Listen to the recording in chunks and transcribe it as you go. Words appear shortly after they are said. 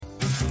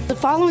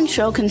following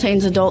show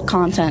contains adult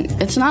content.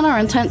 It's not our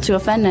intent to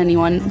offend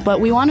anyone,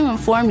 but we want to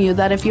inform you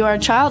that if you are a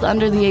child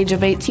under the age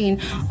of 18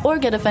 or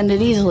get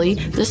offended easily,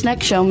 this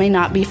next show may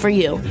not be for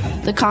you.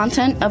 The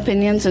content,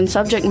 opinions, and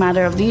subject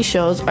matter of these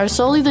shows are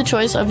solely the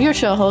choice of your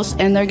show hosts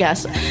and their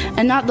guests,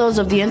 and not those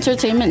of the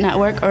Entertainment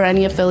Network or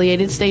any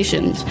affiliated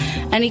stations.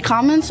 Any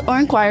comments or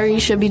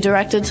inquiries should be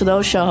directed to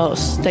those show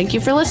hosts. Thank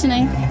you for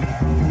listening.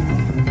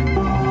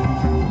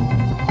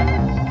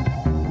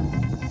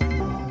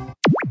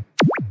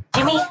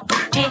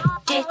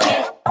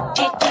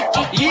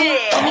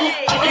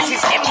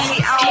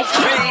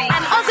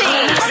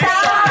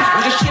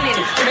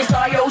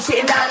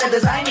 Sitting down and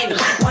designing,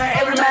 where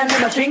every man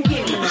in a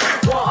thinking,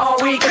 what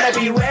are we gonna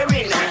be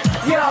wearing?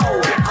 Yo,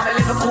 I'm a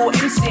Liverpool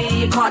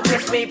MC, you can't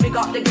test me. Big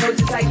up the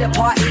girls inside the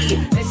party.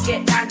 Let's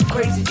get down to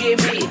crazy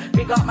Jimmy.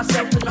 Big up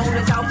myself and known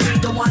as Alfie,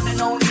 the one and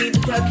only, the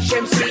Turkish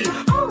MC.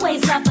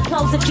 Always love the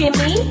clothes of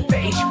Jimmy.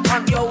 Bitch,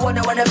 I'm your one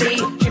I wanna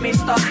be. Jimmy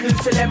Star's new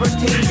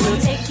celebrity.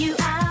 We'll take you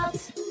out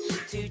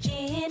to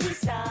Jimmy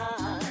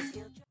Star's.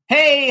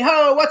 Hey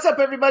ho, what's up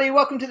everybody?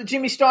 Welcome to the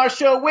Jimmy Star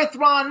Show with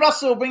Ron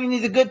Russell, bringing you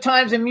the good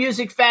times in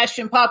music,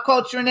 fashion, pop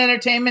culture, and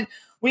entertainment.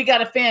 We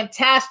got a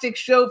fantastic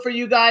show for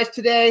you guys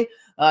today.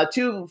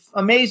 Two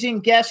amazing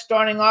guests,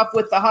 starting off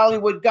with the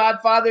Hollywood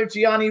Godfather,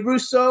 Gianni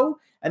Russo,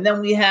 and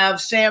then we have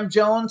Sam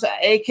Jones,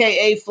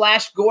 a.k.a.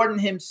 Flash Gordon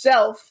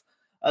himself,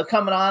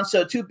 coming on.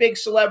 So two big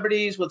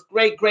celebrities with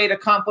great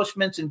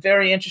accomplishments and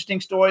very interesting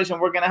stories, and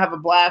we're going to have a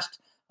blast.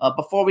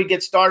 Before we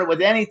get started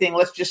with anything,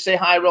 let's just say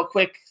hi real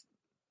quick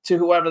to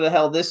whoever the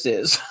hell this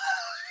is.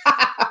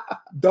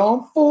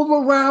 Don't fool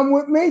around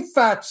with me,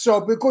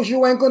 fatso, because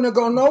you ain't going to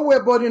go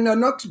nowhere but in the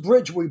next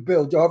bridge we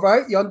build, all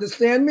right? You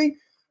understand me?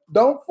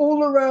 Don't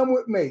fool around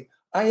with me.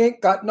 I ain't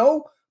got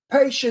no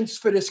patience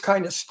for this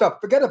kind of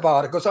stuff. Forget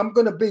about it, because I'm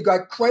going to be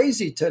like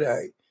crazy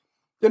today.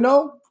 You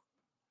know?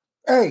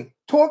 Hey,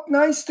 talk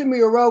nice to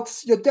me or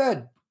else you're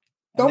dead.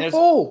 Don't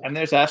fool. And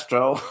there's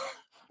Astro.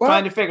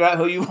 Trying to figure out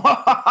who you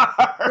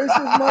are. This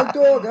is my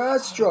dog,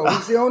 Astro.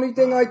 He's the only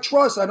thing I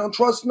trust. I don't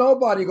trust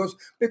nobody. He goes,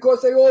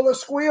 because they all are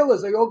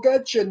squealers. They all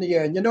get you in the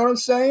end. You know what I'm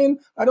saying?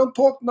 I don't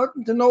talk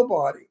nothing to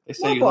nobody. They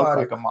say you look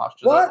like a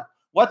monster. What?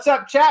 What's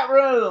up, chat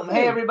room?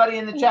 Hey, everybody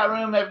in the chat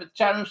room. The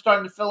chat room's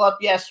starting to fill up.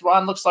 Yes,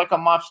 Ron looks like a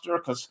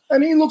mobster.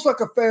 And he looks like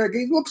a faggot.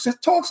 He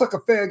talks like a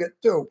faggot,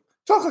 too.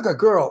 Talk like a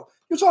girl.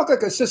 You talk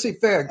like a sissy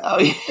fag. Oh,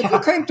 yeah. If you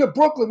came to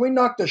Brooklyn, we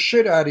knocked the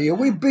shit out of you.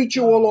 We beat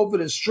you all over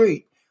the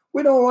street.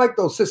 We don't like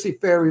those sissy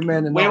fairy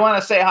men. We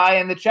want to say hi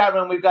in the chat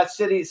room. We've got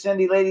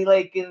Cindy Lady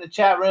Lake in the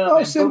chat room.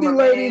 Oh, Cindy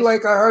Lady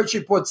Lake, I heard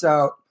she puts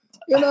out.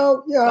 You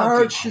know, I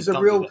heard she's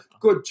a real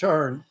good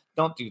turn.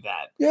 Don't do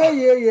that. Yeah.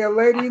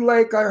 Lady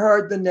Lake, I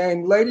heard the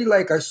name. Lady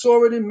Lake, I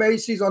saw it in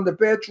Macy's on the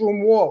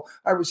bathroom wall.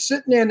 I was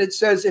sitting there and it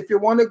says, if you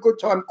want a good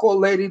time, call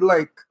Lady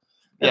Lake.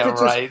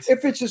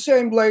 If it's the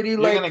same Lady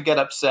Lake. You're going to get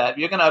upset.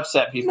 You're going to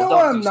upset people. No,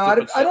 I'm not.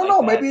 I don't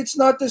know. Maybe it's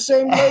not the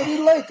same Lady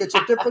Lake. It's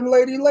a different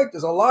Lady Lake.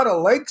 There's a lot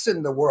of lakes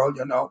in the world,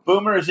 you know.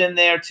 Boomer's in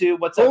there, too.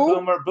 What's up,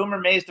 Boomer? Boomer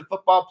Mays, the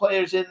football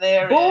player's in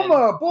there.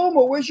 Boomer,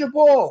 where's your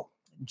ball?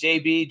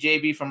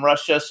 JB from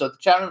Russia. So the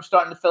chat room's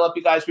starting to fill up,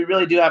 you guys. We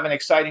really do have an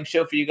exciting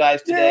show for you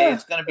guys today. Yeah,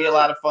 it's going to be a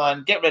lot of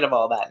fun. Get rid of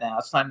all that now.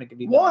 It's time to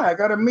be done. Why? I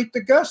got to meet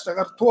the guest. I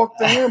got to talk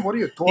to him. What are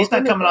you talking about? He's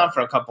not coming on for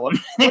a couple of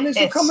minutes. When is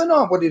he coming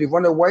on? What, did he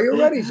run away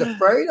already? He's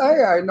afraid?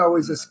 I know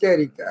he's a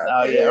scaredy cat.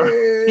 Oh,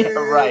 yeah,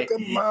 right.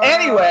 Come on.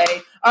 Anyway,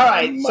 all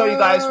right. So you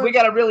guys, we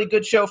got a really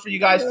good show for you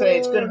guys today.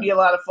 It's going to be a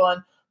lot of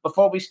fun.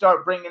 Before we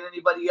start bringing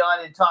anybody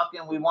on and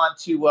talking, we want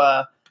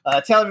to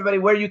tell everybody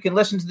where you can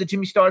listen to the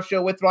Jimmy Star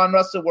Show with Ron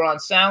Russell. We're on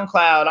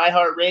SoundCloud,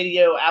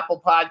 iHeartRadio,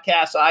 Apple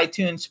Podcasts,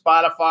 iTunes,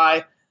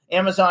 Spotify,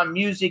 Amazon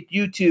Music,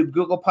 YouTube,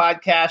 Google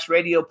Podcasts,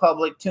 Radio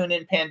Public,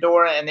 TuneIn,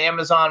 Pandora, and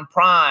Amazon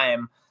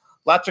Prime.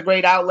 Lots of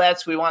great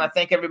outlets. We want to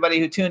thank everybody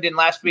who tuned in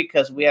last week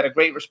because we had a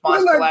great response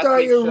We're to like last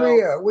week's show.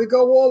 Diarrhea. We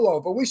go all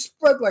over. We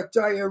spread like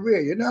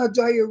diarrhea. You know how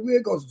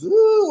diarrhea goes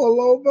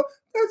all over?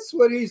 That's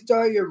what he's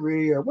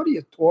diarrhea. What are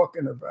you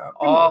talking about?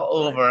 All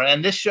over.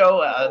 And this show,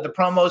 the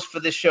promos for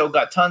this show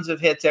got tons of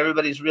hits.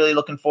 Everybody's really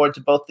looking forward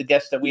to both the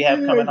guests that we have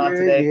coming on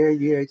today.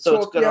 Yeah. So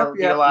it's going to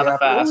be a lot of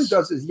fast. All he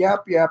does is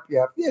yap. Yeah,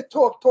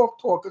 talk.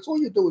 That's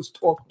all you do is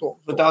talk.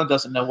 The dog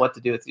doesn't know what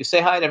to do with you. Say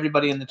hi to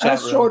everybody in the chat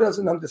room. Astro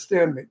doesn't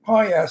understand me.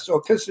 Hi,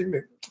 Astro, kissing me.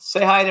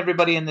 Say hi to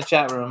everybody in the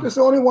chat room. That's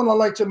the only one I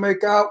like to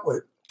make out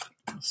with.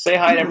 Say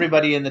hi to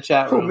everybody in the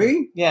chat room. Who,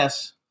 me?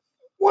 Yes.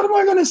 What am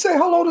I going to say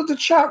hello to the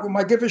chat room?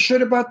 I give a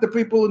shit about the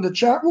people in the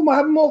chat room. I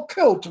have them all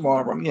killed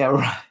tomorrow. Yeah,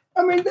 right.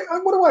 I mean,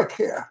 what do I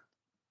care?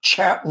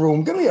 Chat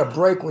room. Give me a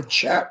break with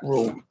chat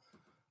room.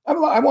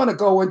 I want to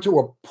go into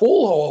a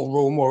pool hall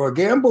room or a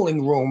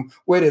gambling room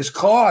where there's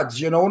cards,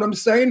 you know what I'm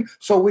saying?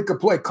 So we could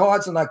play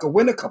cards and I could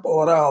win a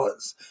couple of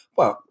dollars.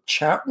 Well,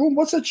 chat room?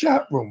 What's a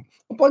chat room?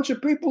 A bunch of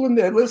people in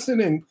there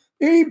listening.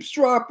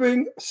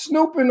 Eavesdropping,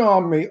 snooping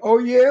on me. Oh,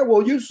 yeah?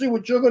 Well, you see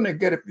what you're going to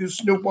get if you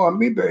snoop on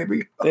me,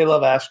 baby. They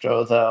love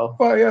Astro, though.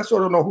 Well, yes, I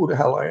don't know who the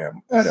hell I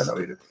am. I don't know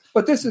either.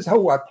 But this is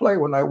how I play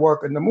when I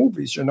work in the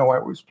movies. I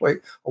always play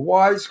a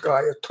wise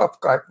guy, a tough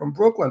guy from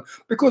Brooklyn,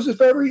 because it's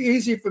very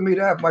easy for me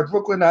to have my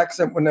Brooklyn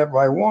accent whenever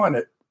I want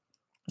it.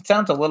 It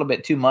sounds a little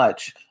bit too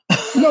much.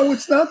 No,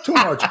 it's not too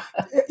much.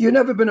 You've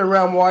never been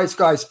around wise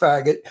guys,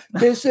 faggot.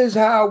 This is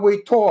how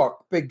we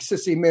talk, big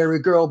sissy Mary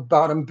girl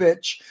bottom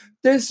bitch.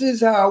 This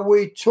is how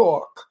we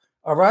talk,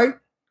 all right?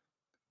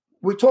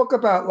 We talk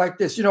about like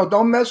this,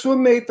 don't mess with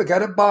me,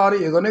 forget about it,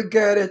 you're going to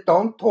get it,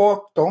 don't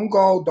talk, don't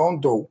go, don't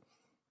do.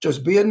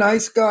 Just be a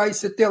nice guy,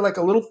 sit there like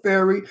a little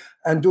fairy,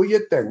 and do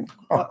your thing.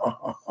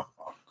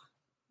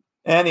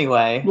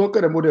 Anyway. Look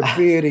at him with a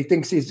beard. He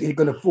thinks he's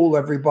going to fool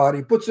everybody.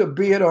 He puts a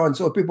beard on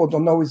so people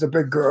don't know he's a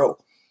big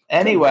girl.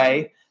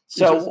 Anyway,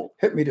 so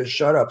hit me to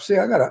shut up. See,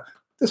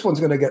 this one's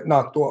going to get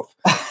knocked off.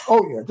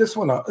 Oh, yeah, this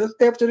one,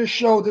 after the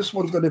show, this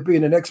one's going to be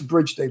in the next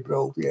bridge they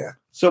build, yeah.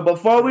 So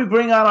before we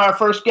bring on our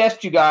first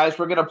guest, you guys,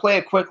 we're going to play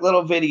a quick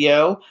little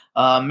video.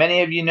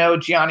 Many of you know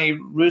Gianni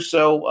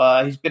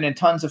Russo. He's been in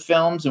tons of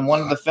films, and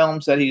one of the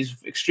films that he's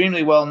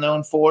extremely well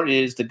known for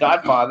is The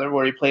Godfather,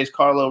 where he plays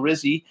Carlo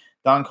Rizzi,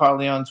 Don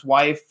Corleone's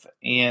wife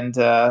and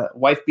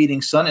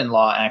wife-beating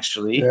son-in-law,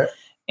 actually. Yeah.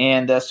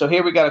 And so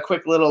here we got a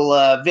quick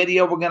little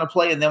video we're going to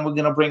play, and then we're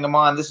going to bring him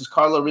on. This is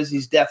Carlo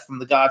Rizzi's death from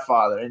The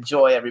Godfather.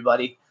 Enjoy,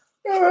 everybody.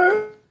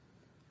 We're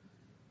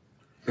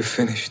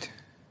finished.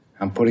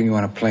 I'm putting you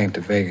on a plane to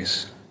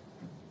Vegas.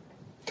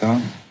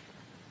 Tom?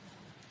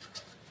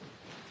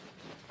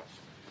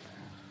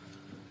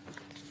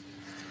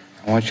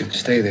 I want you to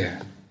stay there.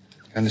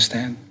 You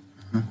understand?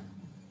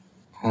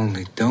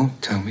 Only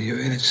don't tell me you're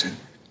innocent.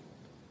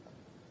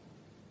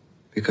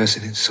 Because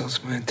it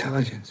insults my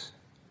intelligence.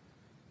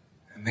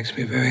 It makes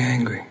me very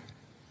angry.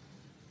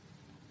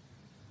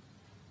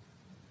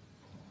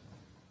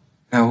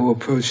 Now, who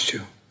approached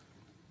you?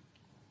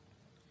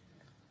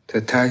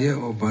 Tatalia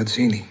or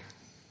Barzini?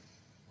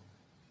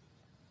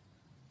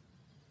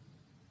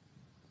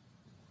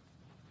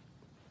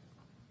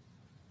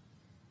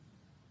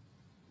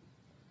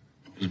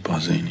 It was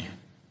Barzini.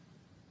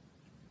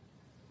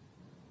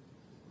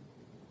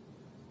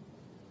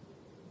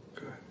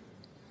 Good.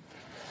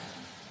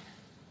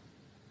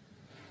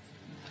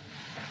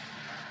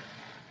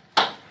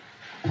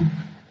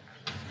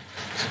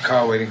 There's a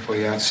car waiting for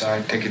you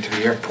outside. Take you to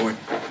the airport.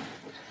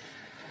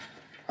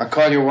 I'll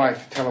call your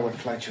wife. Tell her what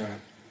flight you're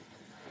on.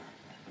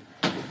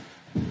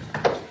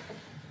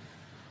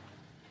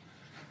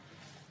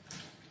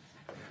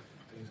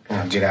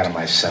 Now, get out of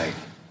my sight.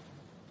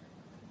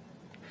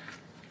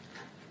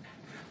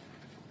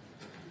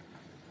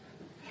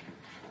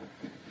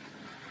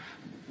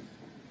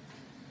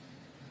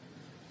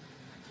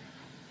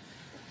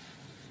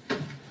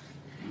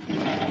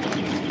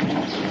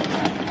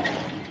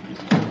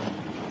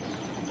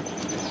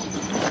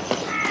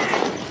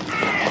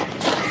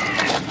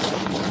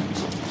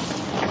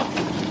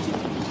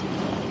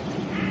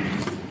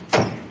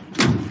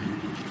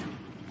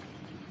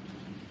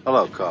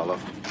 Hello, Carlo.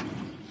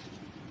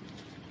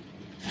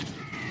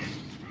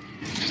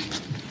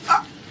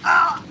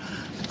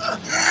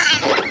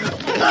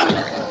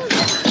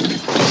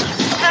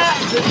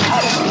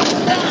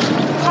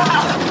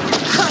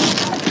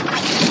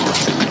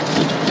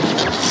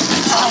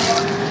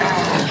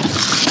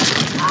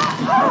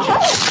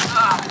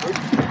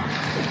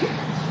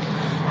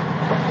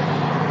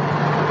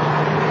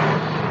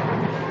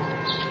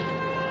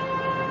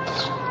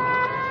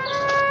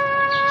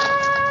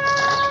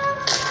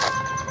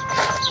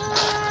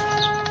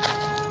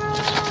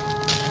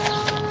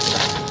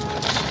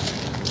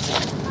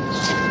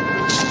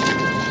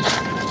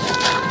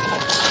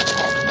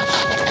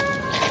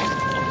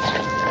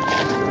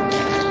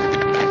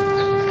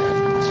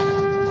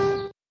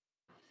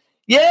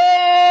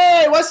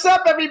 Yay! What's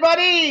up,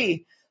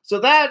 everybody? So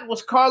that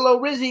was Carlo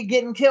Rizzi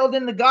getting killed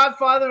in The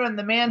Godfather, and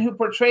the man who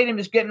portrayed him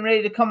is getting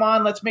ready to come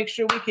on. Let's make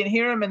sure we can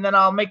hear him, and then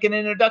I'll make an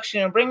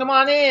introduction and bring him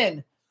on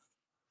in.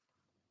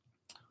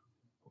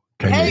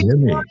 Can you hear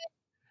me?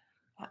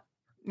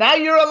 Now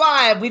you're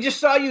alive. We just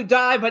saw you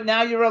die, but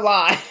now you're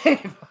alive.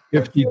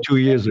 52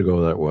 years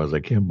ago that was.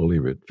 I can't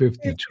believe it.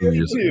 52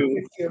 years ago.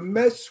 If you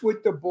mess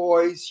with the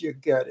boys, you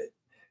get it.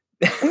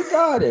 We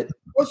got it.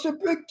 What's the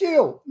big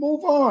deal?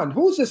 Move on.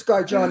 Who's this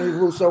guy, Gianni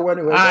Russo,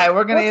 anyway? All right,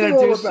 we're going to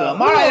introduce him. All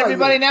Who right, are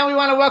everybody. you? Now we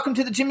want to welcome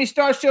to the Jimmy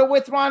Star Show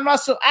with Ron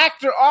Russell,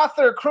 actor,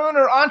 author,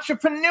 crooner,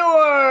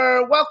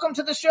 entrepreneur. Welcome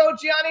to the show,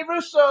 Gianni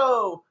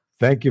Russo.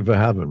 Thank you for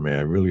having me.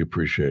 I really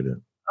appreciate it.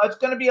 It's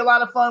going to be a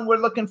lot of fun. We're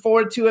looking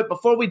forward to it.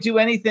 Before we do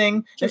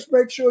anything, Just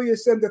make sure you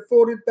send a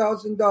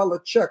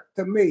 $40,000 check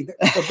to me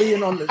for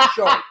being on the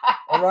show.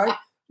 All right?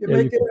 You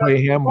can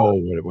play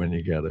handball with it when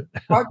you get it.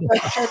 Knock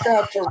that check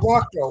out to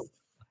Rocco.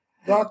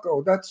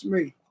 Rocco, that's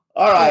me.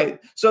 all right.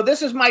 So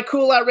this is my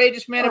cool,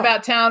 outrageous man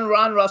about town,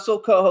 Ron Russell,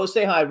 co-host.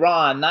 Say hi,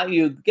 Ron. Not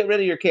you. Get rid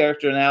of your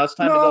character now. It's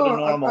time to go to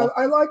normal.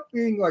 I like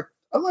being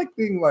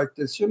like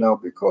this,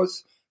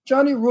 because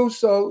Gianni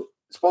Russo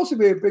is supposed to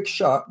be a big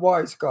shot,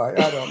 wise guy.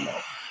 I don't know.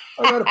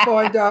 I got to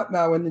find out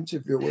now and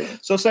interview her.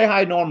 So say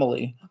hi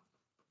normally.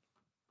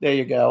 There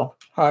you go.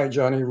 Hi,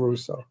 Gianni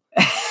Russo.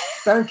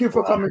 Thank you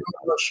for coming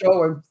on the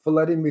show and for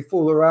letting me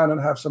fool around and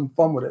have some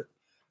fun with it.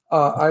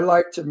 I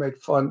like to make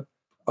fun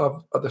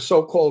of the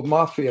so-called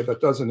mafia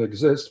that doesn't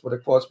exist, but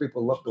of course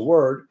people love the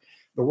word.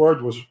 The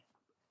word was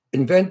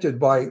invented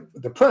by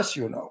the press,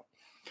 you know.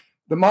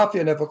 The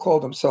mafia never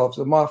called themselves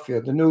the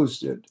mafia. The news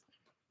did.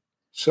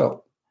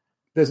 So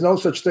there's no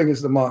such thing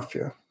as the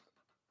mafia.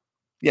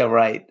 Yeah,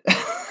 right.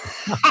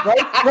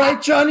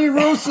 right, Gianni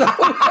Russo.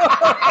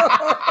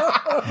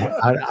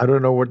 I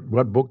don't know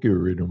what book you're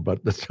reading,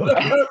 but that's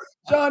okay.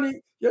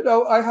 Johnny, you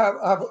know, I have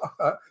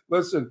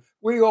listen,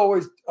 we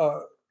always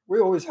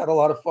had a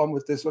lot of fun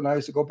with this when I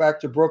used to go back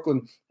to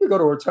Brooklyn. We go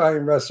to an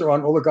Italian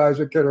restaurant, all the guys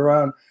would get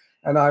around,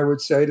 and I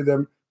would say to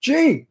them,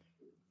 gee,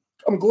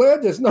 I'm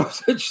glad there's no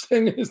such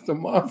thing as the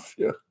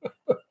mafia.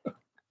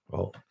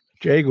 Well,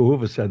 J. Edgar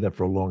Hoover said that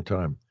for a long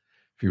time,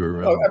 if you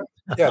remember.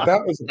 Yeah,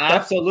 that was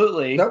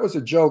absolutely. That was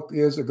a joke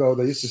years ago.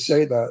 They used to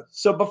say that.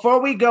 So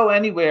before we go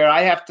anywhere,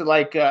 I have to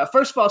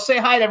first of all, say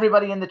hi to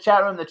everybody in the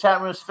chat room. The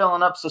chat room's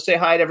filling up, so say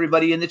hi to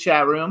everybody in the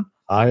chat room.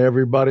 Hi,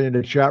 everybody in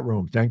the chat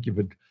room. Thank you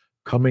for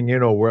coming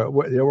in, or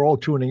they're all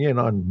tuning in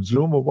on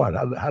Zoom or what?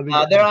 How do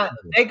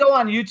they go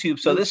on YouTube.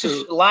 So this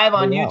is live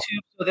on YouTube.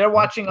 So they're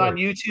watching on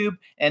YouTube,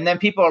 and then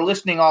people are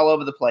listening all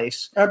over the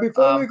place. And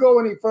before we go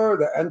any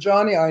further, and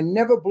Johnny, I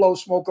never blow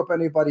smoke up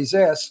anybody's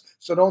ass,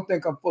 so don't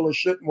think I'm full of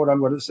shit in what I'm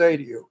going to say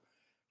to you.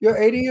 You're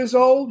 80 years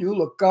old. You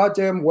look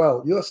goddamn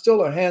well. You're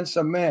still a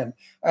handsome man,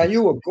 and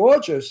you were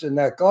gorgeous in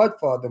that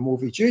Godfather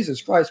movie.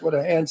 Jesus Christ, what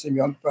a handsome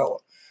young fella.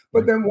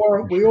 But then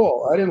weren't we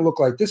all? I didn't look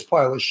like this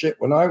pile of shit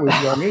when I was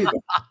young either.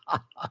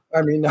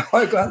 I mean, now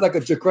I got like a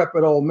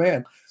decrepit old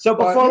man. So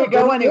before we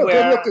go anywhere, you're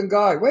a good-looking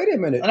guy. Wait a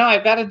minute. No,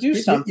 I've got to do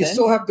something. You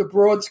still have the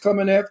broads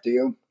coming after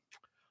you?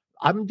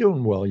 I'm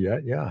doing well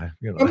yet. Yeah,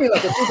 you know. I mean,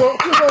 like if you go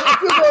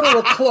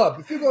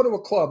to a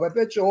club, I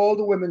bet you all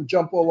the women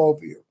jump all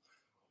over you.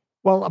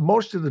 Well,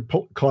 most of the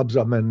clubs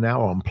I'm in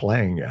now, I'm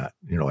playing at.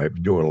 You know, I'm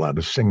doing a lot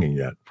of singing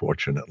yet,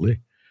 fortunately.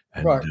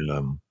 And right.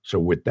 So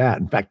with that,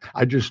 in fact,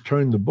 I just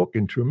turned the book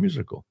into a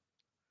musical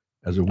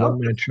as a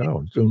one-man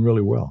show. It's doing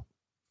really well.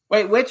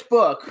 Wait, which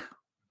book?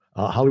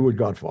 Hollywood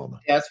Godfather.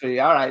 Yeah, that's for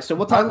you. All right. So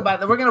we'll talk about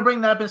that. We're going to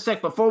bring that up in a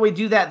sec. Before we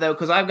do that, though,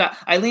 because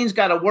Eileen's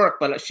got to work,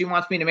 but she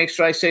wants me to make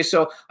sure I say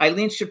so.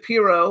 Eileen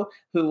Shapiro,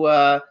 who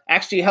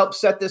actually helped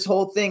set this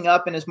whole thing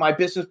up and is my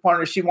business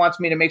partner, she wants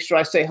me to make sure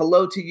I say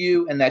hello to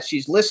you and that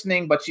she's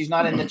listening, but she's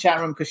not in the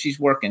chat room because she's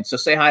working. So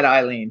say hi to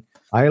Eileen.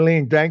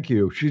 Eileen, thank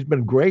you. She's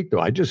been great,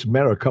 though. I just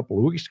met her a couple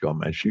of weeks ago,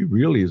 man. She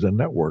really is a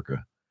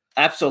networker.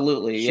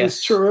 Absolutely.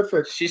 She's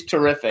terrific. She's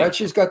terrific. And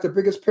she's got the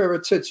biggest pair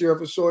of tits you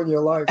ever saw in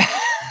your life.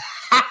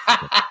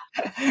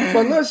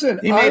 But listen,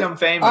 he made them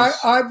famous.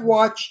 I've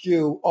watched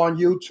you on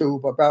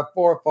YouTube about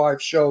 4 or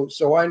 5 shows,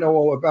 so I know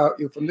all about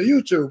you from the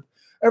YouTube.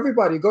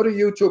 Everybody, go to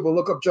YouTube and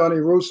look up Gianni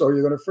Russo.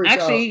 You're going to freak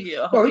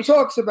out. No, he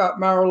talks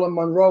about Marilyn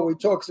Monroe. He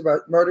talks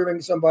about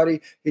murdering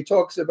somebody. He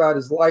talks about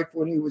his life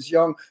when he was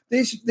young.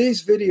 These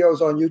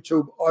videos on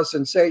YouTube are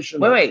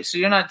sensational. Wait. So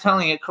you're not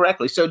telling it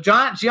correctly. So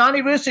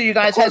Gianni Russo, you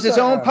guys, has his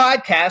own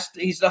podcast.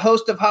 He's the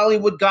host of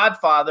Hollywood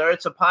Godfather.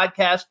 It's a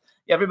podcast.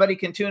 Everybody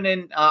can tune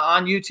in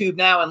on YouTube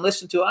now and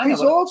listen to it.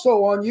 He's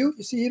also on YouTube.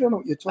 You see, you don't know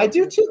what you're talking about.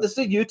 I do too. This is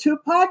a YouTube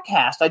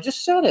podcast. I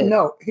just said it.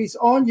 No, he's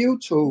on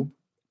YouTube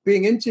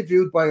being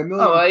interviewed by a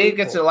million people. He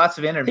gets lots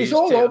of interviews. He's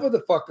all over the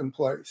fucking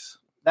place.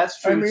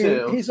 That's true,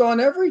 too. He's on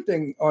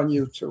everything on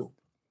YouTube.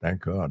 Thank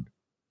God.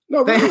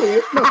 No,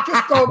 really.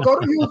 Just go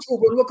to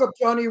YouTube and look up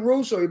Gianni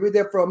Russo. You'll be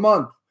there for a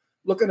month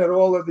looking at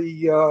all of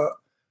the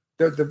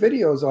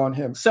videos on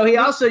him. So he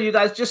also, you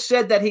guys, just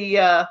said that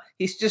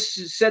he's just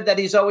said that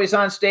he's always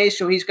on stage.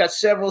 So he's got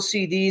several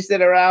CDs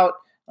that are out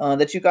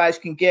that you guys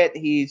can get.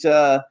 He's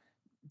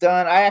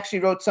done. I actually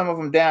wrote some of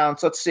them down.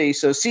 So let's see.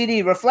 So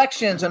CD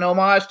Reflections, an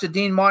homage to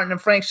Dean Martin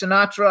and Frank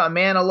Sinatra, A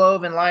Man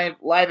Alone and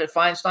Live at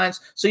Feinstein's.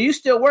 So you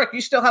still work.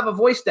 You still have a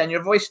voice then.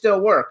 Your voice still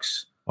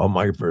works. Oh,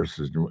 my voice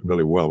is doing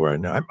really well right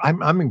now.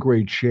 I'm in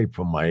great shape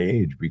for my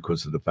age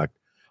because of the fact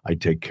I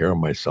take care of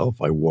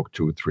myself. I walk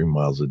 2 or 3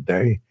 miles a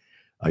day.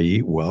 I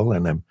eat well,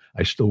 and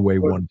I still weigh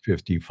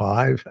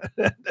 155.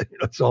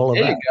 That's all of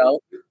that. There you go.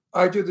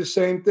 I do the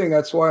same thing.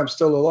 That's why I'm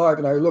still alive,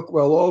 and I look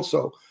well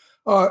also.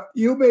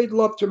 You made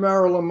love to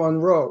Marilyn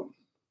Monroe.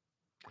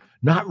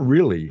 Not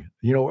really.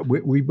 You know,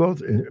 we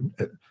both,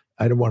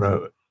 I don't want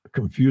to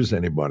confuse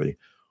anybody.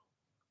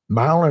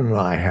 Marilyn and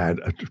I had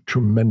a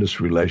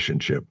tremendous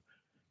relationship.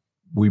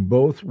 We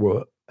both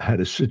had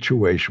a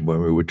situation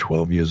when we were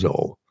 12 years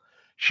old.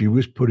 She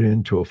was put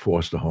into a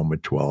foster home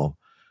at 12.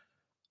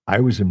 I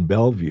was in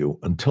Bellevue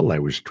until I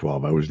was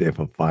 12. I was there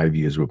for 5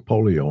 years with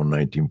polio in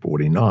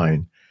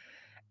 1949.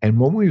 And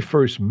when we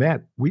first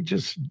met, we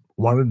just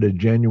wanted a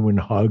genuine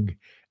hug,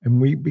 and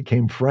we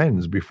became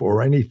friends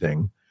before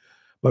anything.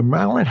 But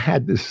Marilyn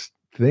had this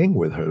thing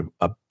with her,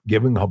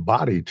 giving her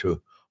body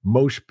to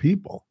most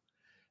people.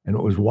 And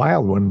it was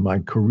wild when my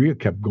career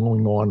kept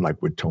going on,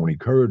 like with Tony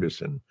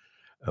Curtis and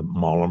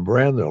Marlon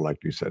Brando,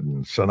 like you said,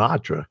 and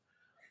Sinatra.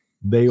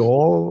 They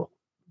all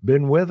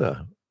been with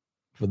her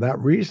for that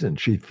reason.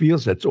 She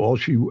feels that's all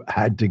she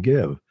had to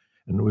give.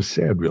 And it was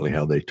sad, really,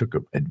 how they took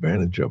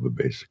advantage of her,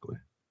 basically.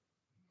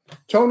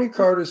 Tony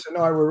Curtis and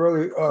I were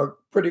really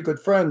pretty good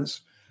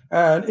friends.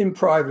 And in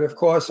private, of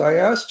course, I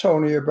asked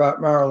Tony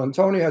about Marilyn.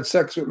 Tony had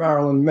sex with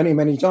Marilyn many,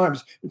 many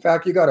times. In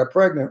fact, he got her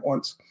pregnant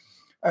once.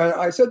 And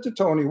I said to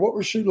Tony, what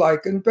was she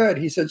like in bed?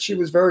 He said she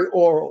was very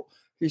oral.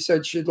 He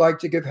said she'd like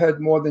to give head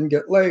more than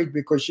get laid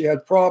because she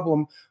had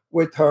problem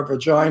with her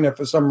vagina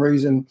for some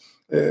reason.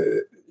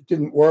 It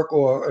didn't work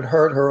or it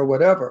hurt her or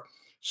whatever.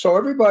 So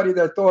everybody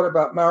that thought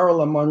about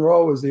Marilyn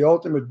Monroe as the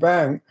ultimate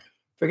bang,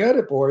 forget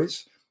it,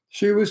 boys.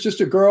 She was just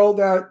a girl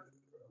that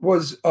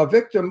was a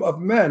victim of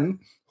men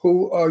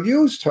who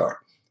used her.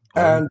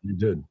 And you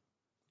did.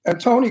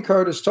 And Tony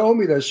Curtis told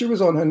me that she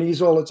was on her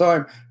knees all the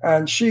time,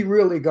 and she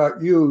really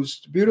got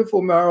used.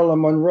 Beautiful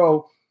Marilyn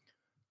Monroe.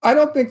 I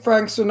don't think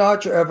Frank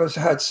Sinatra ever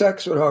had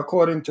sex with her,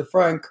 according to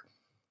Frank.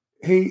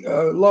 He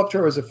loved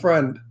her as a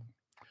friend.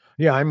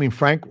 Yeah, I mean,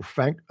 Frank,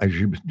 as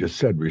you just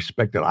said,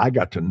 respected. I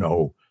got to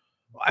know.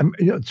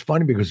 It's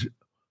funny because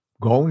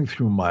going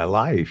through my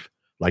life,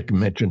 like you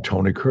mentioned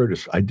Tony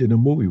Curtis, I did a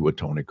movie with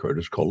Tony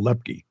Curtis called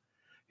Lepke.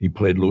 He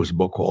played Louis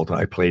Buchholz, and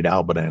I played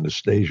Albert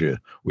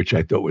Anastasia, which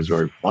I thought was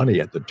very funny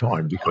at the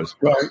time because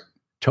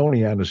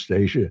Tony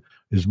Anastasia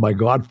is my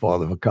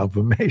godfather for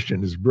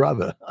confirmation, his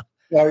brother.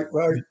 Right.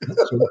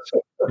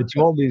 So it's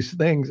all these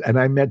things. And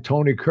I met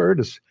Tony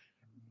Curtis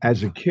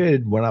as a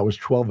kid when I was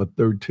 12 or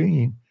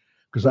 13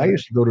 because I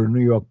used to go to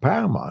New York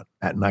Paramount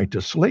at night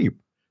to sleep.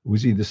 It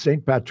was either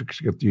St. Patrick's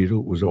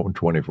Cathedral, was open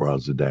 24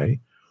 hours a day,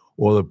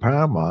 or the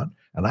Paramount.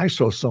 And I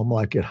saw Something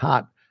Like It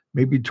Hot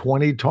maybe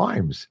 20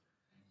 times.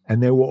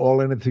 And they were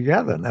all in it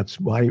together. And that's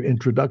my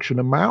introduction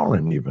to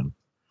Marilyn even.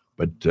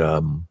 But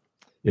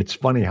it's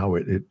funny how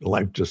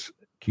life just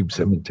keeps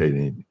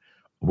imitating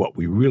what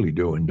we really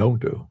do and don't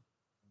do.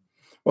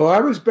 Well, I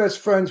was best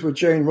friends with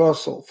Jane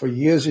Russell for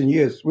years and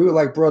years. We were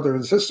like brother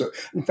and sister.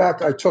 In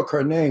fact, I took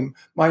her name.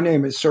 My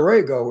name is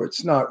Serego.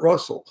 It's not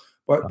Russell.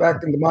 But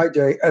back in my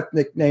day,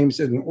 ethnic names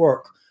didn't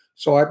work.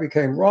 So I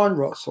became Ron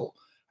Russell.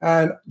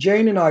 And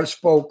Jane and I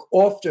spoke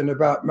often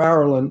about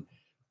Marilyn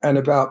and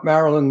about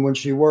Marilyn when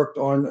she worked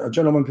on A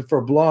Gentleman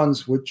Prefer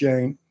Blondes with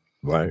Jane.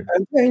 Right.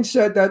 And Jane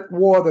said that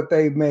war that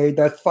they made,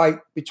 that fight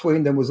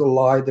between them was a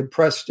lie. The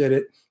press did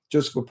it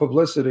just for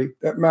publicity.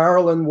 That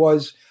Marilyn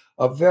was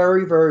a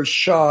very, very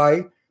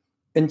shy,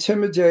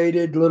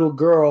 intimidated little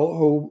girl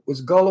who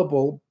was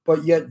gullible,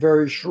 but yet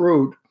very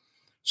shrewd.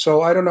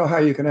 So I don't know how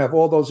you can have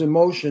all those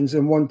emotions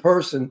in one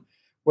person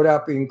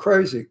without being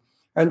crazy.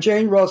 And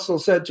Jane Russell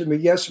said to me,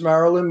 yes,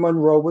 Marilyn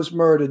Monroe was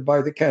murdered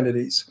by the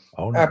Kennedys.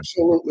 Oh, no.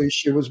 Absolutely,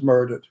 she was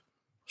murdered.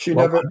 She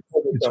never.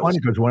 It's funny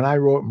because when I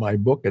wrote my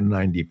book in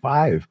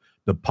 95,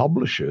 the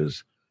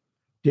publishers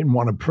didn't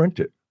want to print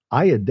it.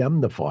 I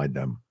indemnified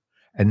them.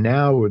 And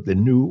now with the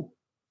new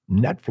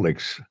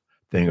Netflix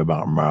thing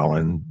about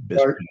Marilyn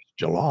this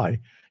July,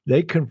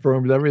 they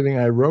confirmed everything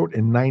I wrote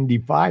in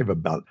 95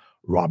 about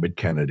Robert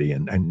Kennedy.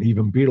 And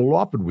even Peter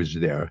Lawford was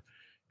there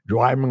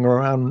driving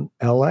around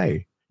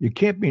L.A. You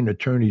can't be an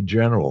attorney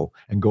general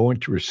and go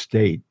into a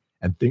state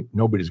and think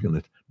nobody's going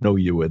to know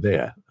you were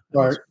there.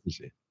 Right.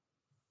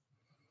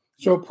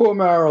 So poor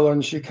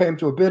Marilyn, she came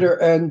to a bitter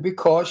end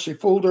because she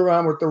fooled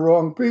around with the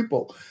wrong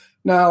people.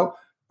 Now,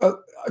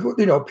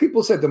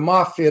 people said the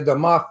mafia. The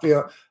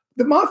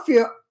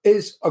mafia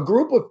is a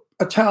group of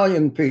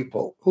Italian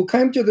people who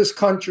came to this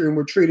country and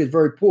were treated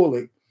very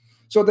poorly.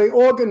 So they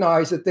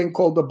organized a thing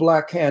called the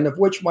Black Hand, of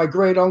which my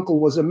great uncle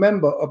was a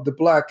member of the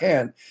Black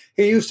Hand.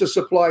 He used to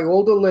supply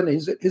all the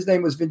linens. His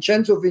name was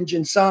Vincenzo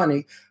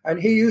Vincenzani, and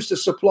he used to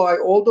supply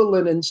all the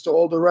linens to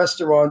all the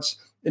restaurants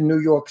in New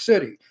York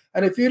City.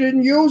 And if you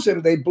didn't use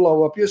him, they'd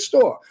blow up your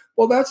store.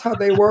 Well, that's how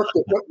they worked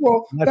it.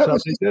 Well, that's how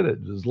they did it.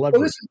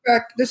 Well,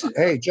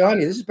 hey,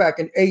 Johnny, this is back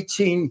in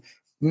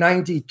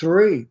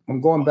 1893.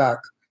 I'm going back.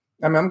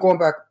 I'm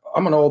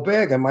an old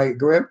bag, and my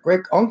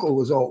great uncle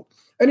was old.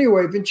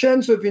 Anyway,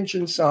 Vincenzo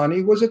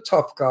Vincenzani was a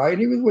tough guy,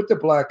 and he was with the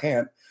Black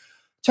Hand.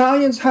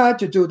 Italians had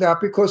to do that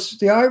because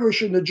the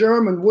Irish and the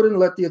German wouldn't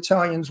let the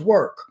Italians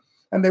work,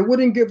 and they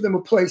wouldn't give them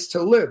a place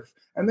to live.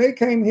 And they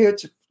came here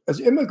as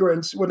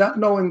immigrants without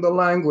knowing the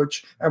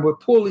language and were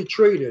poorly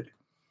treated.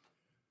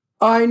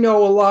 I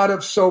know a lot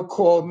of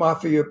so-called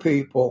mafia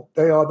people.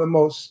 They are the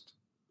most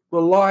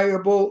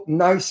reliable,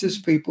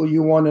 nicest people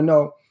you want to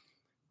know.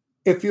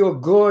 If you're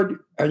good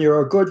and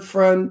you're a good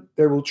friend,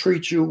 they will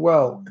treat you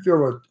well. If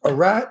you're a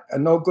rat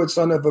and no good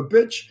son of a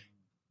bitch,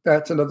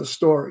 that's another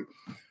story.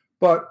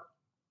 But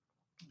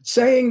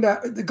saying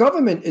that the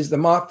government is the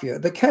mafia,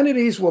 the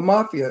Kennedys were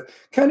mafia.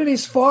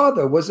 Kennedy's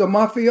father was a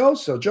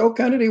mafioso. Joe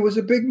Kennedy was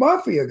a big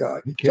mafia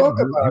guy.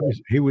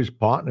 He was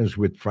partners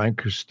with Frank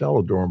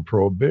Costello during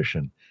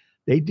Prohibition.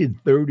 They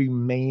did $30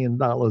 million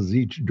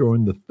each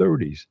during the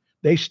 30s.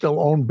 They still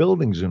own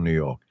buildings in New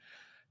York.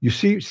 You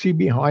see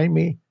behind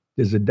me,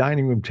 there's a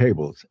dining room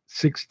table,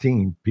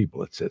 16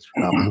 people. It sits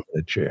in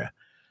a chair.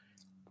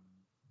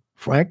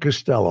 Frank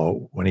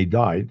Costello, when he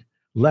died,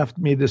 left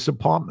me this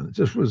apartment.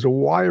 This was a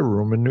wire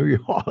room in New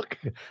York.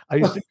 I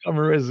used to come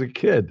here as a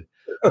kid.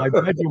 My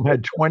bedroom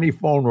had 20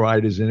 phone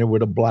riders in it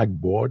with a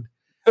blackboard.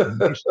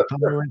 And I used to come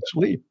here and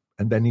sleep.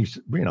 And then he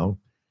said,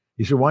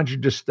 he said, why don't you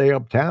just stay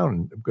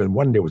uptown? Because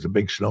one day was a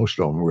big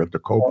snowstorm. We were at the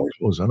Copa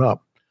closing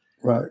up.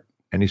 Right.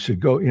 And he said,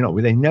 go,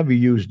 they never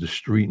used the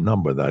street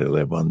number that I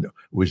live on. It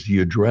was the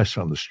address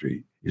on the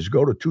street. He said,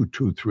 go to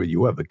 223.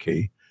 You have a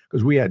key.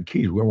 Because we had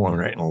keys. We weren't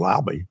right in the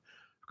lobby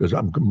because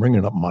I'm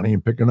bringing up money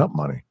and picking up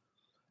money.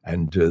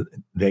 And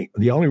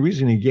the only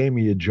reason he gave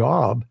me a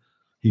job,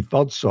 he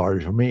felt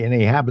sorry for me. And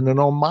he happened to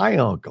know my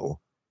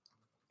uncle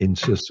in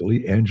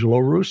Sicily, Angelo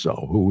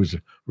Russo, who was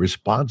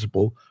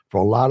responsible for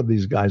a lot of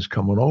these guys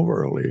coming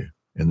over early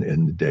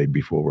in the day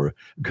before.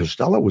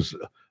 Costello was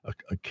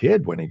a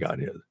kid when he got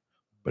here,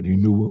 but he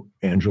knew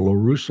Angelo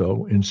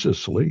Russo in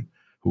Sicily,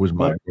 who was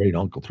my great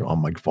uncle on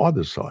my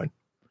father's side.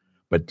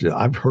 But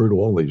I've heard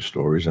all these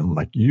stories, and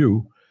like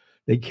you,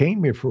 they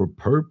came here for a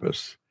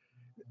purpose.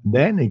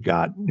 Then it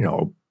got,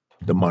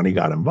 the money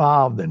got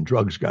involved and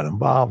drugs got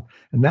involved.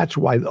 And that's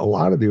why a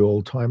lot of the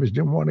old timers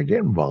didn't want to get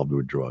involved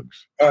with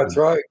drugs. That's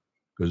right.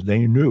 Because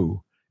they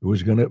knew it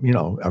was going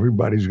to,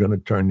 everybody's going to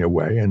turn their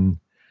way and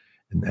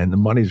the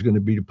money's going to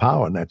be the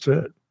power, and that's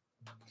it.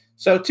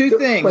 So two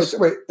things.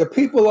 Wait. The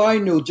people I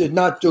knew did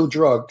not do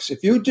drugs.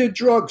 If you did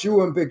drugs, you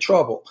were in big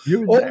trouble.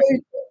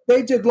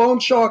 They did loan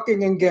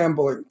sharking and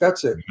gambling.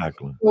 That's it.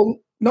 Exactly. Well,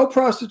 no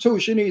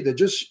prostitution either.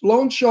 Just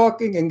loan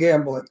sharking and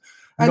gambling.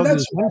 And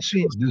there's one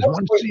scene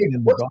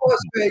in what's Las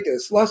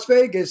Vegas? Las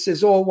Vegas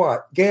is all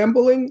what?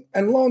 Gambling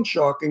and loan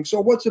sharking.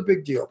 So what's the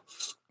big deal?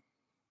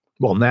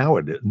 Well, now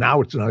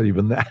it's not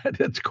even that.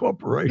 It's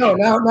corporation.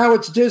 No, now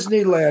it's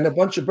Disneyland, a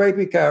bunch of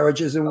baby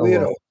carriages and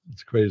weirdos.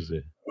 It's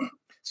crazy.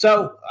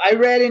 So I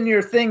read in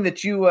your thing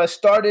that you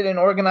started in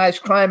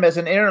organized crime as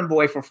an errand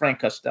boy for Frank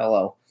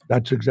Costello.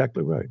 That's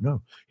exactly right.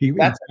 No, he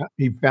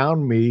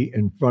found me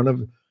in front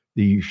of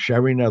the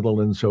Sherry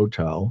Netherlands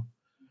Hotel.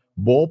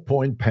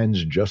 Ballpoint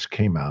pens just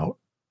came out.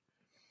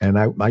 And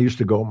I used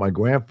to go with my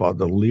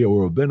grandfather,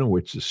 Leo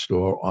Rabinowitz's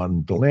store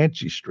on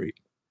Delancey Street.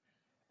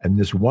 And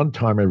this one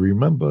time I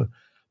remember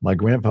my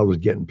grandfather was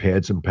getting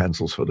pads and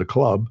pencils for the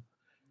club.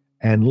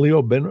 And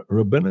Leo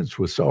Rabinowitz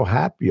was so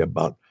happy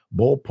about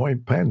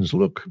ballpoint pens.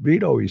 Look,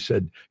 Vito, he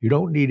said, you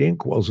don't need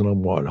inkwells no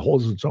more. It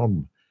holds its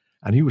own.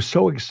 And he was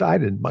so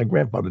excited. My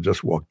grandfather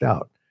just walked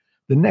out.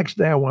 The next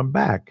day I went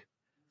back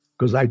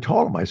because I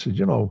told him, I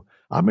said,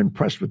 I'm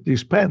impressed with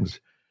these pens.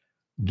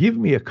 Give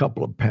me a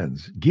couple of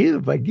pens.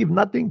 I give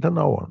nothing to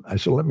no one. I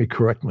said, let me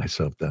correct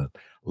myself then.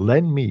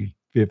 Lend me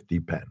 50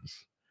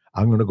 pens.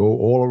 I'm going to go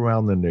all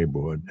around the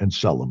neighborhood and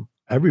sell them.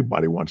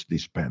 Everybody wants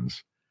these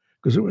pens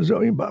because it was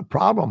a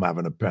problem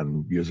having a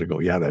pen years ago.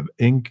 You had to have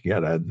ink. You had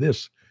to have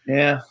this.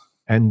 Yeah.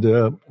 And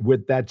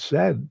with that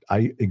said,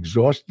 I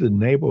exhausted the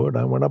neighborhood.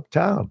 I went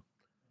uptown.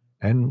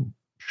 And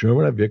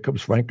sure enough, here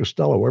comes Frank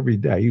Costello every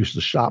day. I used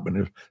to stop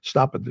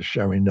at the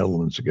Sherry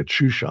Netherlands to get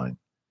shoe shine.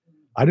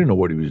 I didn't know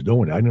what he was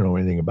doing. I didn't know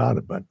anything about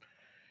it.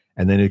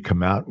 And then he'd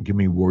come out and give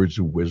me words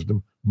of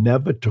wisdom.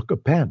 Never took a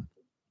pen.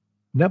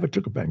 Give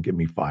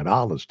me $5,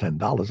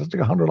 $10. That's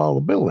like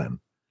 $100 bill then.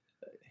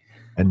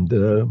 And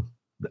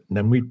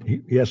then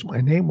he asked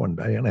my name one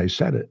day, and I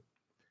said it.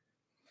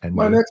 And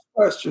my next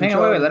question. Hang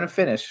on, wait, let him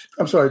finish.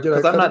 I'm sorry.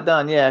 Because I'm not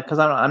done. Yeah, because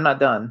I'm not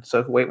done.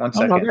 So wait 1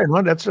 second.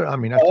 No, that's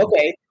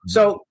okay.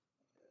 So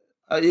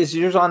is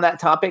yours on that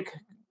topic?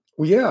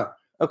 Well, yeah.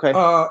 Okay.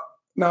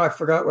 Now I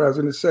forgot what I was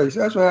going to say. So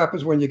that's what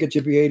happens when you get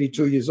to be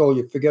 82 years old.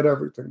 You forget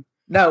everything.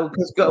 No,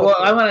 because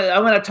I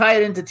want to tie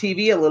it into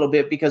TV a little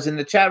bit because in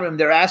the chat room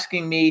they're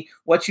asking me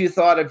what you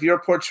thought of your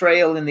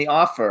portrayal in The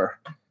Offer,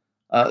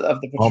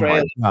 of the portrayal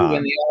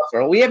in The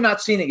Offer. We have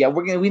not seen it yet.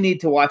 We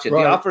need to watch it.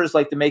 Right. The Offer is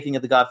like the making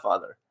of The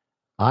Godfather.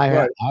 I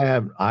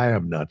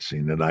have not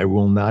seen it. I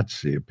will not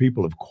see it.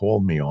 People have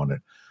called me on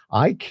it.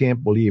 I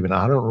can't believe it.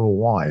 I don't know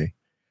why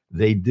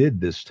they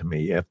did this to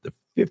me after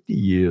 50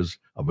 years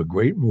of a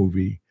great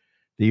movie.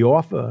 The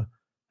Offer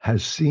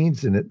has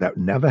scenes in it that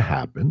never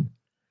happened.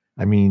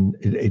 I mean,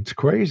 it's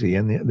crazy.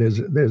 And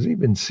there's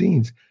even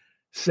scenes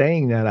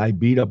saying that I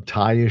beat up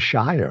Talia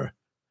Shire.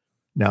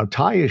 Now,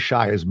 Talia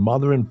Shire's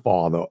mother and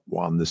father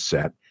were on the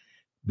set.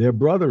 Her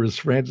brother is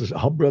Francis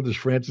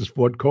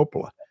Ford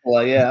Coppola.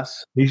 Well,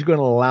 yes. He's going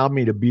to allow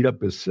me to beat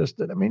up his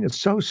sister. I mean,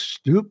 it's so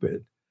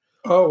stupid.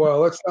 Oh, well,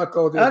 let's not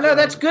go there. Oh, no,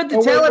 that's good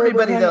to tell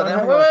everybody, though.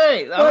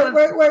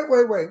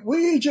 Wait.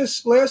 We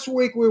just, last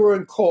week we were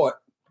in court,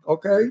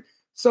 okay?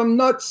 Some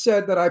nut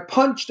said that I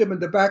punched him in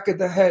the back of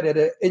the head at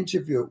an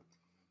interview.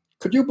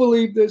 Could you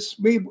believe this?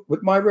 Me,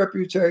 with my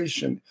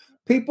reputation.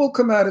 People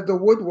come out of the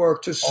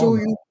woodwork to sue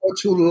you or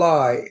to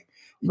lie.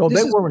 No,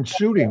 they weren't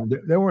suing.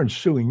 They weren't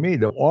suing me.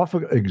 The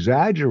Offer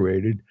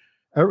exaggerated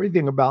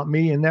everything about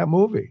me in that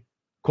movie,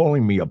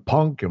 calling me a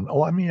punk and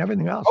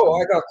everything else.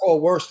 Oh, I got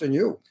called worse than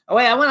you. Oh,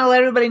 wait, I want to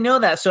let everybody know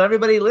that. So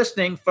everybody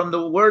listening, from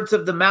the words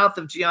of the mouth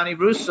of Gianni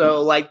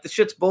Russo, like the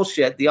shit's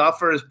bullshit. The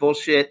Offer is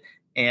bullshit.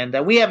 And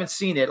we haven't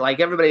seen it. Like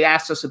everybody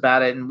asks us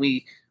about it. And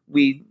we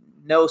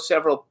know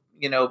several,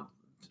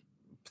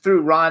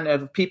 through Ron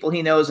of people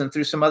he knows and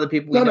through some other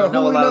people know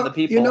a lot of the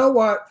people. You know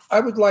what? I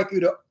would like you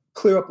to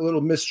clear up a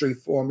little mystery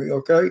for me,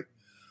 okay?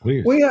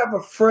 Please. We have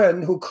a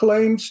friend who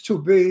claims to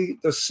be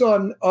the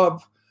son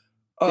of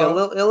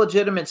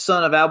illegitimate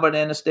son of Albert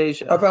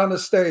Anastasia. Of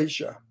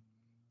Anastasia.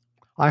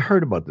 I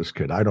heard about this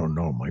kid. I don't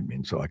know him. I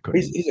mean, so I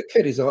couldn't. He's a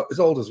kid. He's as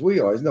old as we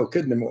are. He's no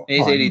kid anymore.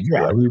 He's 82.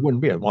 Yeah, he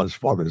wouldn't be. Well, his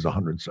father is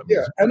 100-something.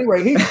 Yeah.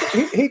 Anyway,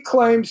 he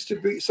claims to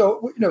be.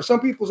 So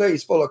some people say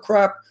he's full of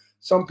crap.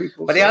 Some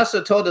people. But he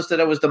also told us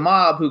that it was the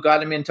mob who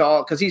got him into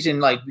all, because he's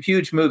in like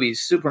huge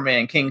movies,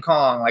 Superman, King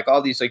Kong, like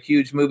all these like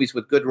huge movies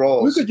with good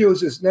roles. We could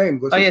use his name.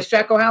 Oh yes,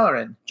 Jack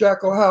O'Halloran.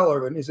 Jack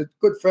O'Halloran. He's a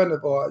good friend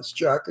of ours.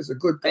 Jack is a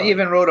good guy. He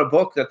even wrote a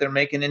book that they're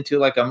making into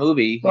like a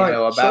movie, right.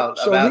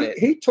 About it.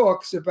 He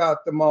talks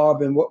about the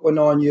mob and what went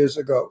on years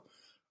ago.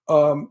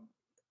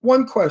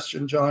 One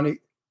question, Johnny: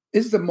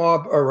 is the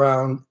mob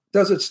around?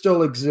 Does it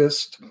still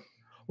exist?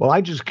 Well,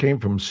 I just came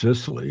from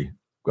Sicily.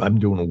 I'm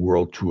doing a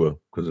world tour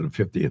because of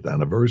the 50th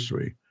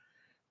anniversary.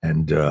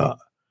 And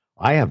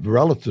I have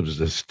relatives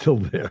that are still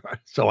there.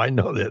 So I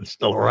know they're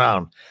still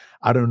around.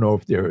 I don't know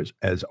if they're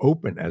as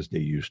open as they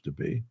used to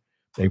be.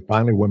 They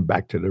finally went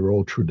back to their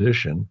old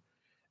tradition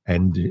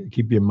and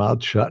keep your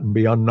mouth shut and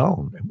be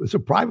unknown. It was a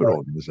private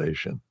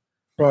organization.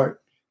 Right.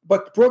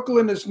 But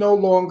Brooklyn is no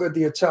longer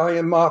the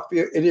Italian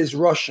mafia. It is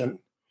Russian.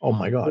 Oh,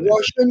 my God. The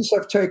Russians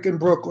have taken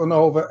Brooklyn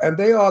over, and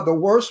they are the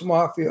worst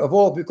mafia of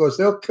all because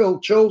they'll kill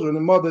children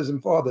and mothers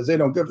and fathers. They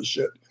don't give a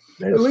shit.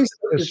 At least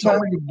there's so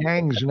many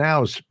gangs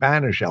now,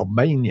 Spanish,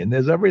 Albanian.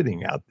 There's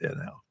everything out there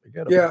now.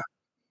 Forget about it.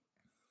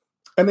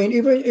 I mean,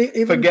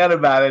 even forget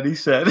about it, he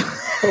said.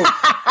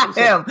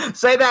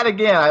 Say that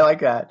again. I like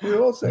that. We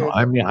all say it.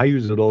 I mean, I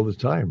use it all the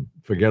time.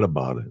 Forget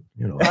about it.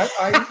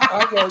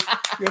 I go,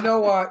 you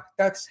know what?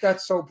 That's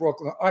so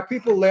Brooklyn.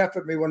 People laugh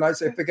at me when I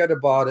say forget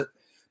about it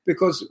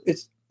because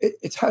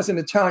it has an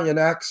Italian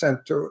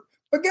accent to it.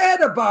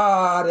 Forget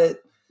about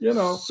it.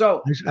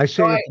 So I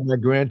say it to my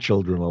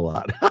grandchildren a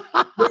lot.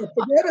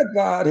 Forget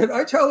about it.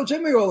 I tell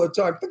Jimmy all the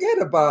time, forget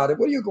about it.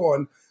 What are you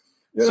going?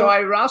 So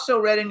I also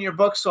read in your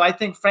book, so I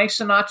think Frank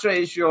Sinatra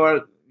is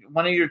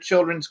one of your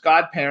children's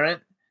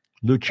godparent.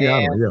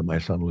 Luciano, my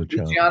son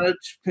Luciano.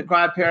 Luciano's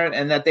godparent,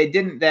 and that they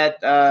didn't,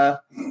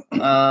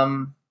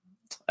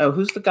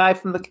 who's the guy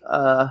from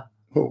the,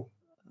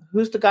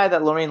 who's the guy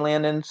that Lorraine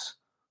Landon's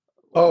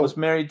was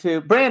married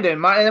to? Brando.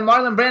 And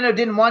Marlon Brando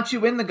didn't want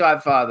you in The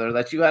Godfather,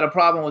 that you had a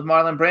problem with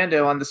Marlon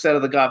Brando on the set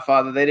of The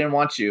Godfather. They didn't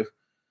want you.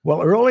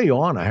 Well, early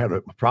on, I had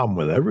a problem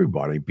with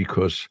everybody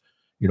because,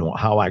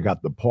 how I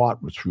got the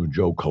part was through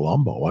Joe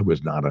Colombo. I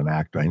was not an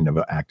actor. I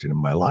never acted in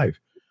my life.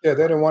 Yeah,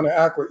 they didn't want to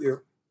act with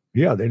you.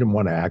 Yeah, they didn't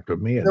want to act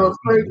with me. They were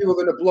afraid you were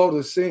going to blow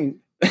the scene.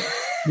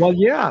 Well,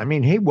 yeah, I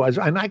mean, he was,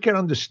 and I can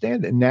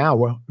understand it now.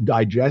 We're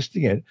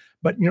digesting it.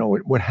 But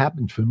what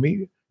happened for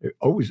me,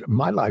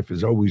 my life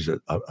is always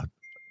it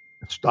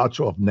starts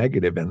off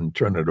negative and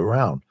turn it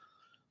around.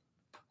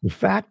 The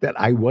fact that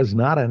I was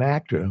not an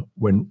actor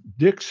when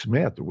Dick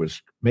Smith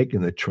was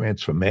making the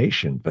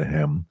transformation for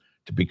him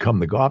to become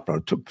the Godfather,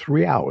 it took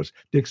 3 hours.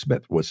 Dick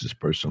Smith was his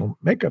personal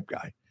makeup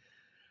guy.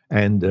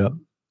 And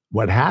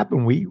what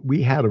happened,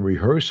 we had a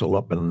rehearsal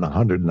up in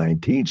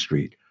 119th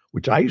Street,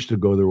 which I used to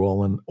go there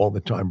all the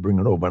time,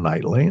 bringing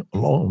overnight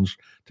loans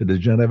to the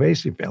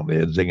Genovese family. They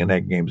had zig and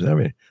egg games and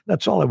everything.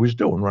 That's all I was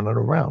doing, running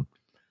around.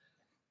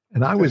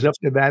 And I was up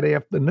there that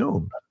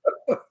afternoon.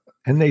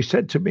 And they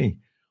said to me,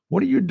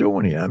 what are you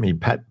doing here? I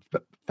mean,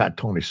 Fat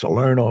Tony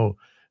Salerno,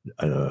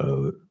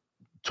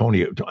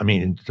 Tony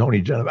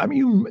Genovese. I mean,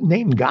 you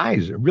name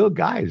guys, real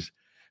guys.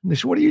 And they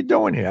said, what are you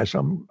doing here? I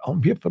said,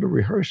 I'm here for the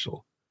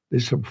rehearsal. They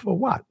said, for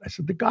what? I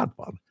said, The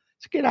Godfather. I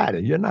said, get out of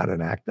here. You're not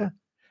an actor.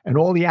 And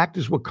all the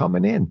actors were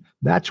coming in.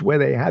 That's where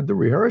they had the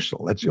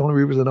rehearsal. That's the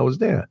only reason I was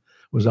there. It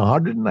was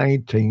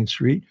 119th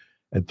Street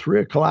at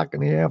 3:00 in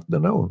the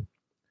afternoon.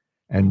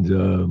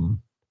 And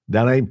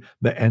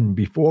and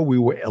before we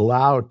were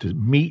allowed to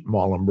meet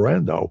Marlon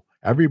Brando,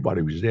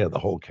 everybody was there, the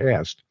whole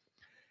cast.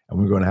 And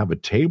we were going to have a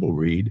table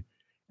read.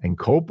 And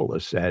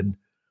Coppola said,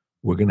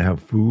 we're going to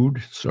have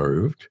food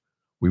served.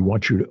 We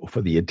want you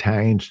for the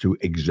Italians to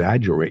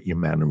exaggerate your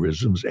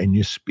mannerisms and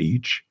your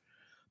speech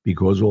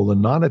because all the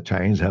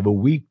non-Italians have a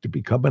week to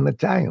become an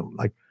Italian.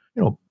 Like,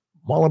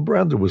 Marlon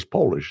Brando was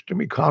Polish.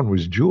 Jimmy Kahn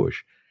was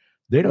Jewish.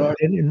 They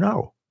didn't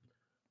know.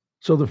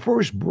 So the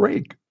first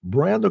break,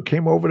 Brando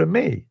came over to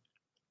me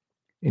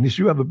and he said,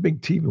 you have a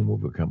big TV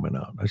movie coming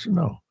out. I said,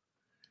 no.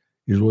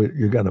 He said, well,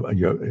 you got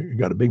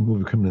a big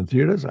movie coming in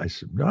theaters? I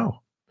said,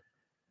 no.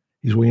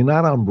 He said, well, you're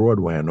not on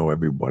Broadway. I know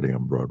everybody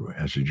on Broadway.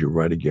 I said, you're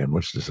right again.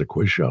 What's this, a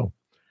quiz show?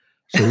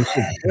 So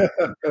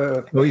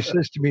he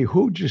says to me,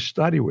 who'd you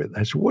study with?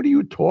 I said, what are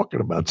you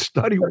talking about?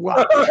 Study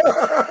what?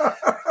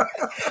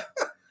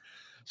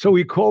 So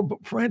he called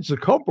Francis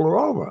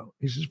Coppola over.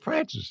 He says,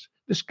 Francis,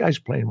 this guy's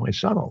playing my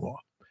son-in-law.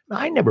 Now,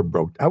 I never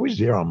broke. I was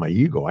there on my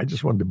ego. I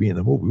just wanted to be in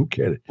the movie. Who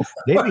cared?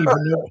 They didn't even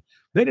know.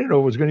 They didn't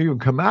know it was going to even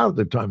come out at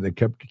the time. They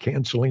kept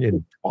canceling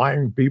and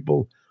firing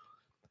people.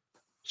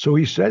 So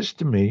he says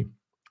to me,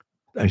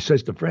 I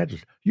says to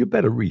Francis, you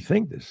better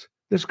rethink this.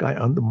 This guy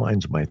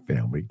undermines my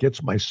family,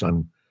 gets my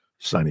son,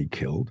 Sonny,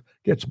 killed,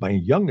 gets my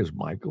youngest,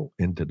 Michael,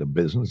 into the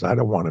business. I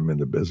don't want him in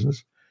the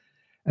business.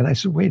 And I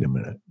said, wait a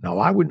minute. Now,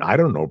 I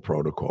don't know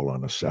protocol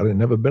on a set. I've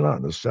never been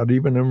on a set,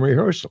 even in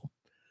rehearsal.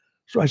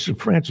 So I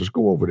said, Francis,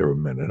 go over there a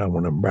minute. I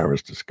want to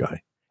embarrass this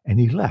guy. And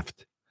he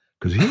left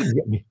because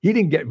he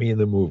didn't get me in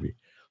the movie.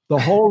 The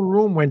whole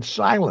room went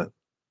silent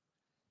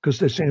because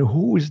they're saying,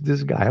 who is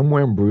this guy? I'm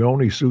wearing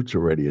Brioni suits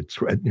already at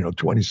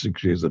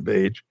 26 years of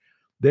age.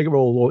 They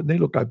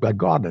look like my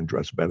garden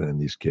dress better than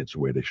these kids the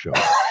way they show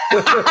up.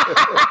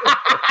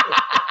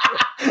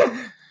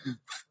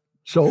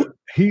 So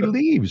he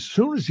leaves. As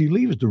soon as he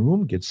leaves, the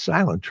room gets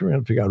silent, trying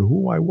to figure out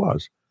who I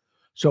was.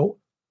 So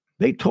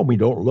they told me,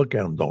 don't look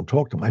at him, don't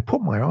talk to him. I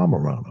put my arm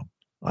around him.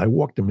 I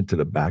walked him into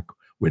the back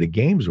where the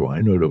games were.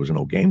 I knew there was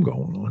no game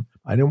going on.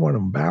 I didn't want to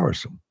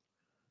embarrass him.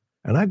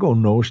 And I go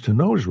nose to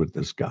nose with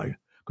this guy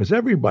because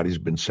everybody's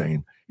been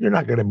saying, you're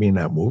not going to be in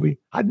that movie.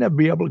 I'd never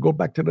be able to go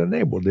back to the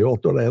neighborhood. They all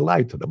thought I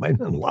lied to them. I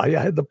didn't lie.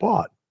 I had the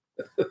part.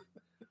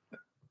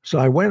 So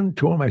I went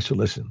to him. I said,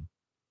 listen,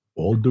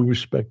 all due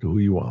respect to who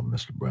you are,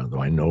 Mr. Brown,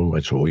 I know I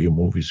saw your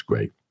movies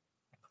great,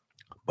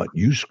 but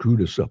you screwed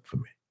this up for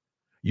me.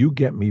 You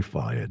get me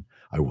fired.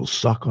 I will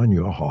suck on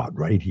your heart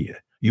right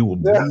here. You will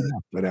bleed out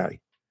today.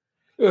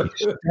 He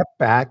stepped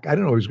back. I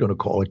don't know if he was going to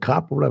call a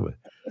cop or whatever.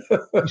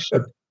 He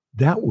said,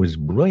 that was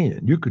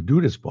brilliant. You could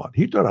do this part.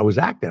 He thought I was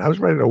acting. I was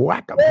ready to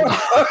whack him.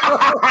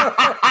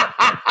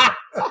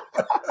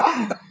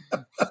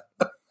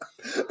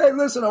 Hey,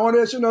 listen, I want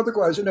to ask you another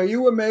question. Are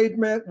you a made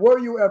man? Were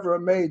you ever a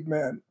made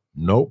man?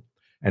 Nope.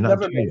 And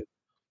Never I'll tell you,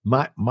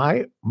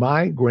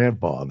 my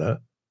grandfather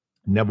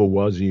never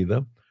was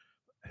either.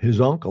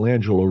 His uncle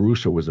Angelo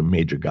Russo was a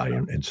major guy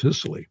in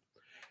Sicily.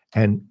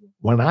 And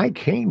when I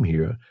came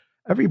here,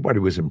 everybody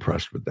was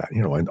impressed with that,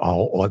 and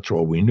that's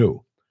all we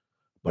knew.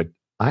 But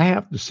I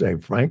have to say,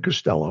 Frank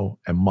Costello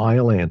and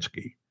Maya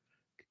Lansky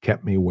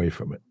kept me away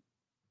from it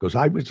because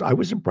I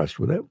was impressed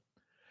with it.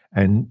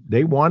 And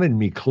they wanted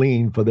me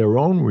clean for their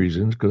own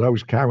reasons because I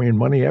was carrying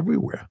money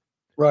everywhere.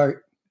 Right.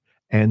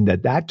 And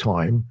at that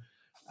time,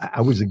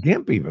 I was a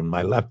gimp even.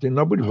 My left hand,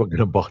 nobody was going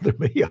to bother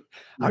me.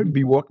 I'd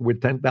be walking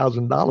with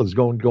 $10,000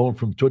 going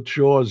from Toots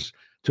Shores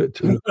to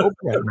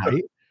Oprah at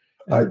night.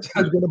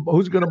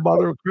 Who's going to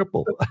bother a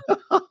cripple?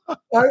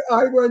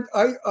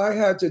 I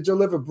had to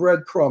deliver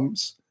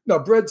breadsticks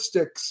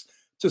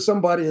to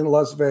somebody in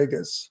Las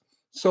Vegas.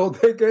 So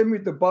they gave me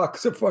the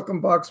box. The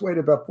fucking box weighed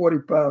about 40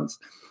 pounds.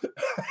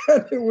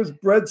 And it was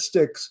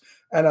breadsticks.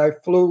 And I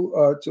flew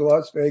to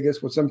Las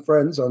Vegas with some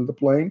friends on the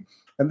plane.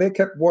 And they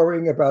kept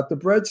worrying about the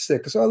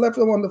breadsticks. So I left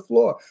them on the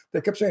floor. They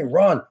kept saying,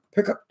 Ron,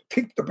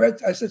 keep the bread.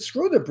 I said,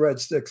 screw the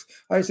breadsticks.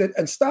 I said,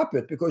 and stop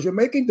it, because you're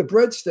making the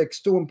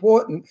breadsticks too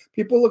important.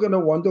 People are going to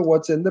wonder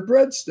what's in the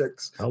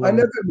breadsticks. Hello. I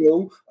never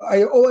knew.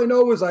 All I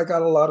know is I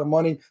got a lot of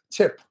money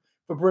tip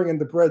for bringing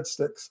the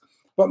breadsticks.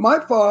 But my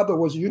father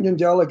was a union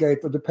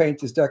delegate for the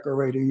Painters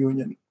Decorator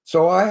Union.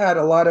 So I had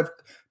a lot of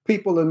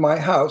people in my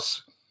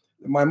house.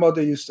 My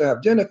mother used to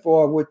have dinner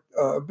for with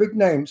big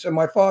names. And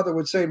my father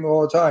would say to me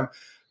all the time,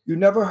 you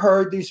never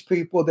heard these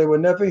people. They were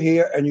never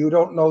here, and you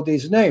don't know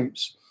these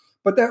names.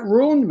 But that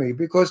ruined me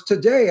because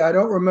today I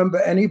don't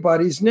remember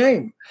anybody's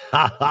name.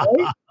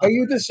 Right? Are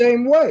you the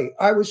same way?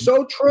 I was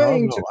so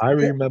trained. No, I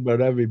remembered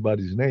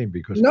everybody's name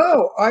because...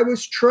 No, I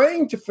was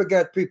trained to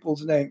forget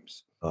people's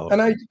names. Oh.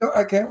 And I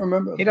can't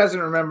remember. He doesn't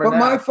remember But now.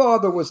 my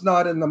father was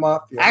not in the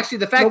mafia. Actually,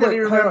 the fact that he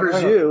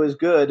remembers you is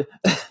good.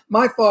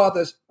 My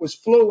father was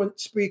fluent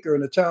speaker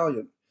in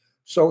Italian.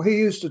 So he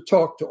used to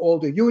talk to all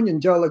the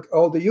union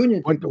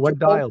people. What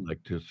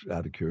dialect, just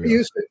out of curiosity? He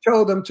used to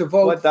tell them to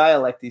vote. What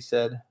dialect, he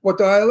said? What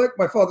dialect?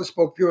 My father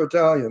spoke pure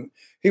Italian.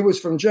 He was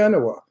from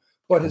Genoa,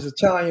 but his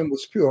Italian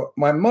was pure.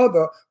 My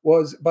mother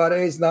was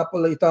Barese,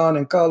 Napolitan,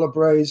 and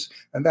Calabrese,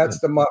 and that's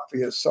the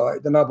mafia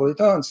side, the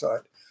Napolitan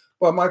side.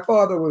 But my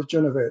father was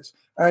Genovese,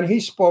 and he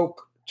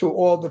spoke to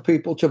all the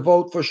people to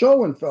vote for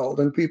Schoenfeld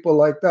and people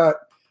like that.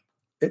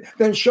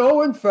 Then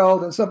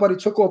Schoenfeld and somebody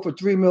took over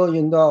 $3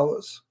 million.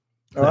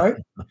 All right.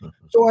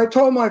 So I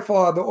told my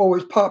father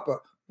always, Papa,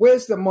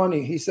 where's the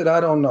money? He said, I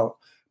don't know.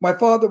 My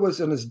father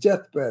was on his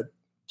deathbed.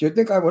 Do you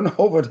think I went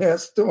over and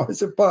asked him? I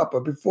said,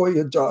 Papa, before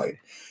you died,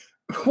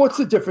 what's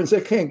the difference?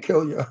 They can't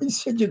kill you. He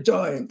said, you're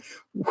dying.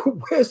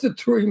 Where's the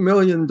 $3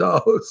 million?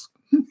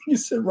 He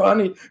said,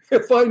 Ronnie,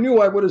 if I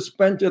knew, I would have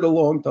spent it a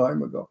long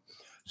time ago.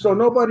 So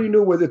nobody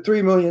knew where the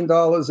 $3 million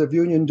of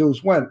union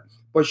dues went.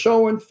 But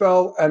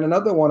Schoenfeld and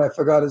another one, I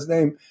forgot his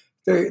name,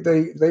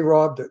 they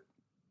robbed it.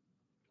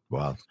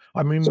 Wow.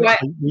 I mean,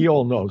 we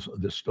all know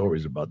the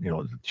stories about,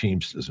 the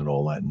Teamsters and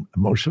all that. And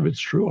most of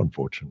it's true,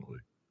 unfortunately.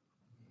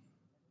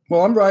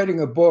 Well, I'm writing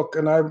a book,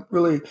 and I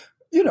really,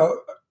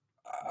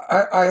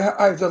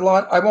 I've a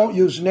lot. I won't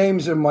use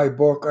names in my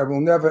book. I will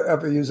never,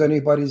 ever use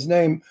anybody's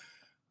name,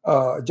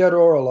 dead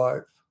or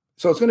alive.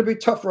 So it's going to be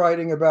tough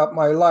writing about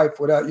my life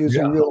without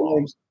using real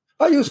names.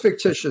 I use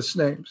fictitious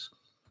names.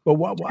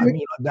 But I mean,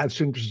 that's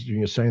interesting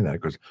you're saying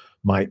that, because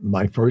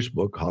my first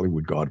book,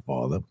 Hollywood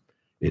Godfather,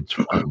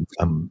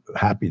 I'm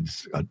happy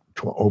it's got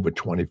over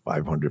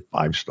 2,500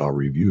 5-star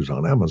reviews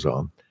on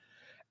Amazon.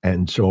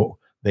 And so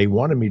they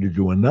wanted me to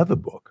do another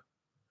book.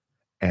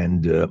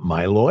 And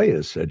my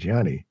lawyer said,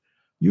 Gianni,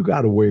 you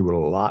got away with a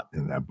lot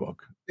in that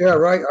book. Yeah,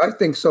 right. I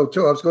think so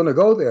too. I was going to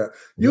go there.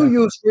 You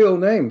used real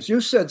names. You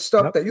said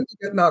stuff that you could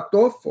get knocked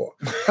off for.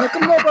 How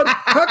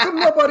come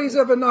nobody's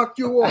ever knocked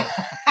you off?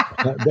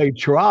 They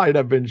tried.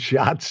 I've been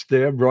shot,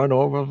 stabbed, run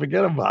over.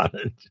 Forget about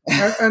it.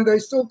 And they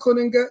still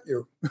couldn't get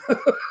you.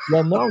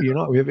 Well, no,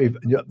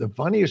 the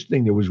funniest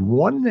thing, there was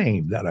one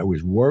name that I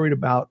was worried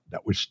about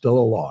that was still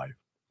alive,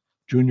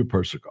 Junior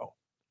Persico.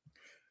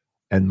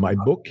 And my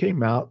book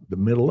came out the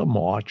middle of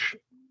March,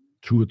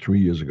 2 or 3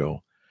 years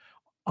ago.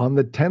 On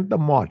the 10th of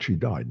March, he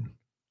died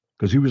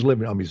because he was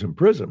he's in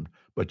prison,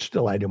 but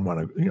still I didn't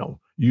want to,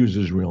 use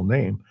his real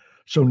name.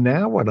 So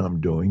now what I'm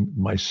doing,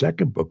 my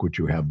second book, which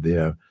you have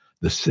there,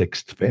 The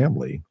Sixth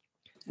Family.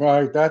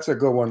 Right. That's a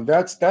good one.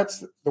 That's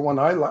the one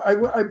I like.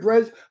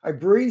 I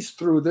breezed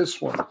through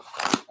this one.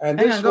 And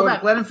Hang this on, go one,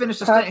 back. Let him finish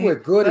the packed statement.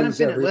 with goodies.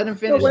 Let him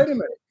finish. No, wait a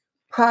minute.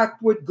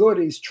 Packed with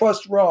goodies.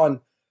 Trust Ron.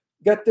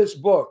 Get this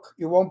book.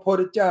 You won't put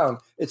it down.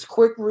 It's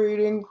quick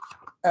reading,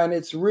 and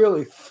it's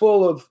really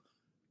full of.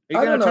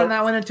 Are you going to turn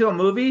that one into a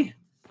movie?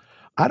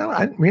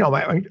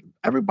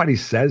 Everybody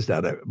says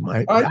that. I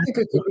think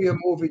it could be a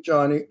movie,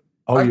 Johnny.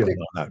 I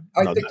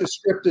think the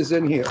script is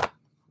in here.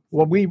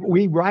 Well,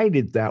 we write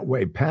it that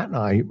way. Pat and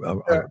I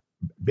are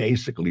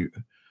basically,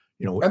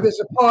 And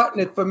there's a part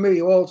in it for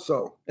me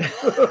also.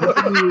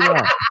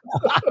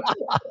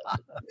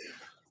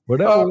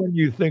 Whatever one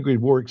you think it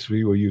works for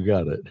you, you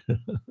got it.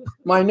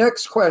 My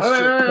next question.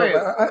 Wait.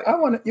 I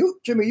want you,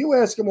 Jimmy. You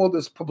ask him all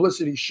this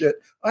publicity shit.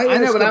 I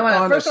know, but I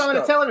want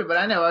to tell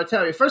everybody. I'll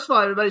tell you. First of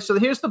all, everybody. So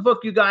here's the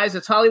book, you guys.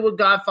 It's Hollywood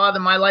Godfather: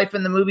 My Life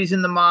in the Movies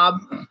and the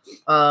Mob,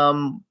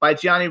 by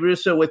Gianni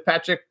Russo with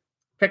Patrick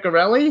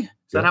Piccarelli. Is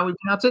that how we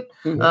pronounce it?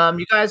 Mm-hmm.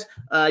 You guys,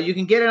 you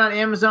can get it on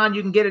Amazon.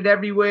 You can get it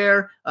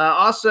everywhere.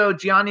 Also,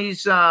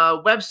 Gianni's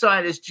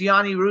website is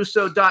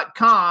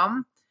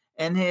giannirusso.com.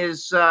 And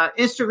his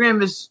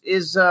Instagram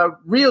is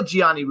real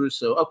Gianni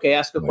Russo. Okay,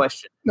 ask a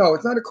question. No,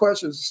 it's not a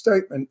question. It's a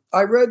statement.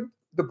 I read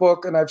the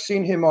book, and I've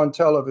seen him on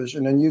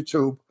television and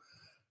YouTube.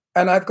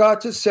 And I've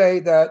got to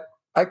say that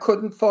I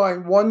couldn't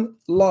find one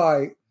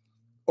lie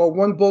or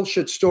one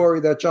bullshit story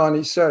that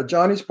Gianni said.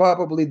 Gianni's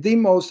probably the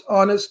most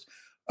honest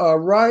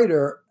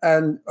writer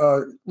and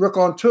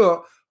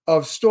raconteur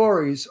of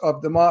stories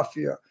of the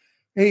mafia.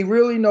 He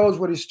really knows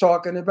what he's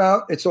talking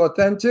about. It's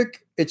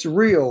authentic. It's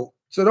real.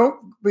 So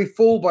don't be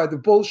fooled by the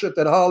bullshit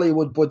that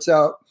Hollywood puts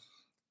out,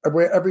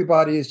 where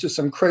everybody is just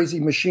some crazy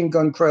machine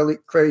gun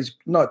craze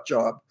nut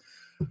job.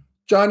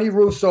 Gianni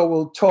Russo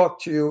will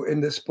talk to you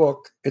in this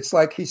book. It's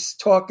like he's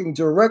talking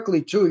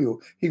directly to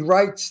you. He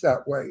writes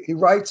that way. He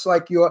writes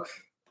like you're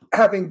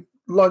having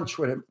lunch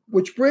with him,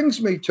 which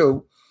brings me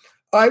to,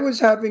 I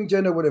was having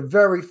dinner with a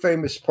very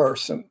famous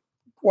person,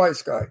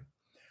 wise guy,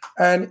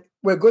 and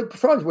we're good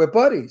friends. We're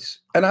buddies.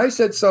 And I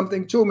said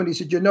something to him, and he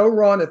said,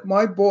 Ron, if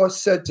my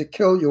boss said to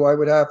kill you, I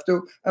would have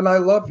to, and I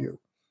love you.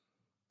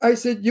 I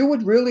said, you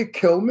would really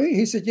kill me?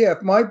 He said, yeah,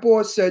 if my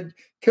boss said,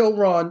 kill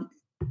Ron,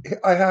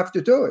 I have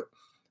to do it.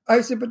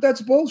 I said, but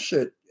that's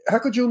bullshit. How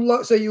could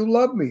you say you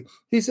love me?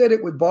 He said,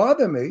 it would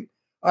bother me.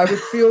 I would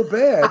feel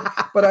bad,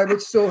 but I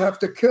would still have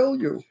to kill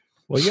you.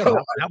 Well, yeah, so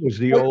that was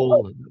the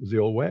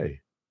old way.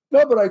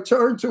 No, but I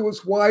turned to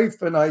his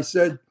wife, and I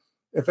said,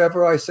 if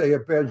ever I say a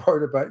bad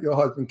word about your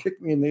husband,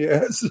 kick me in the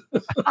ass.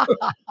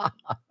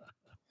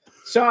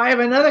 So I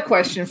have another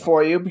question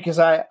for you, because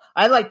I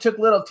took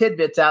little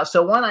tidbits out.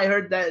 So one, I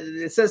heard that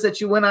it says that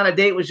you went on a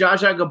date with Zsa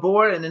Zsa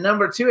Gabor, and the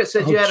number two, it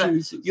said you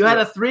had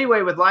a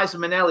three-way with Liza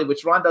Minnelli,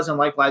 which Ron doesn't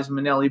like Liza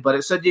Minnelli, but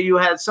it said you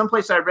had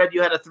someplace I read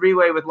you had a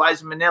three-way with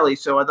Liza Minnelli.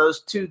 So are those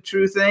two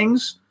true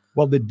things?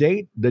 Well, the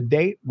date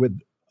with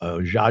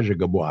Zsa Zsa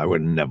Gabor, I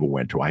would have never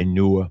went to. I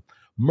knew her.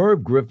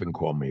 Merv Griffin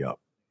called me up.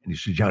 And he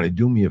said, Gianni,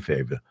 do me a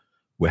favor.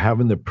 We're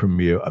having the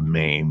premiere of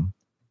MAME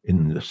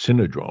in the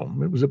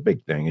Cinedrome. It was a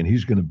big thing. And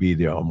he's going to be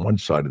there on one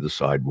side of the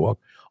sidewalk.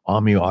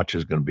 Army Archer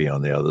is going to be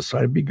on the other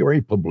side. It'd be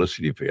great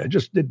publicity for you. I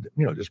just did,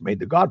 just made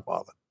The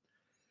Godfather.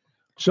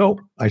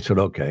 So I said,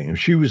 okay. And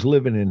she was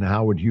living in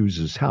Howard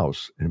Hughes's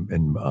house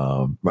in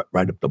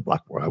right up the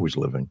block where I was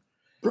living.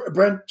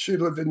 She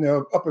lived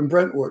up in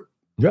Brentwood.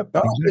 Yep.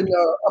 Exactly.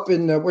 Up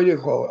in what do you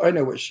call it? I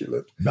know where she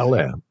lived. Bel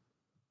Air.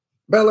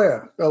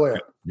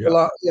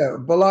 Yeah,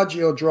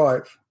 Bellagio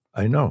Drive.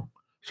 I know.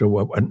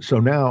 So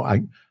now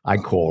I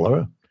call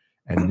her,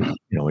 and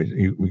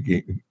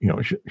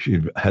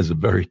she has a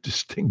very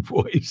distinct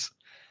voice,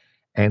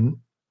 and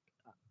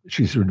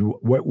she said,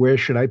 "Where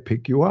should I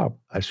pick you up?"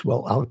 I said,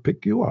 "Well, I'll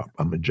pick you up.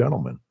 I'm a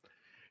gentleman."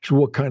 She said,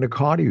 "What kind of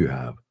car do you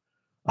have?"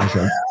 I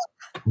said,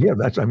 "Yeah,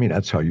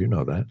 that's how you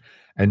know that."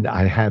 And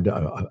I had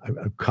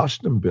a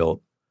custom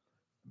built.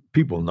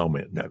 People know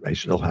me. I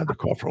still had the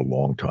car for a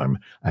long time.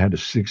 I had a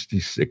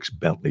 66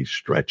 Bentley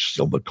Stretch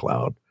Silver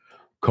Cloud,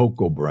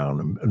 cocoa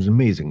brown. It was an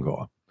amazing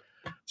car.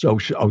 So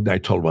I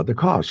told her about the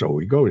car. So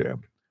we go there.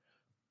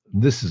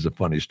 This is a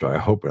funny story. I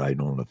hope I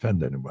don't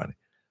offend anybody.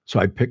 So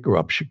I pick her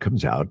up. She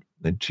comes out,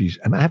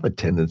 and I have a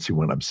tendency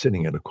when I'm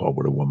sitting in a car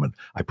with a woman,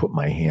 I put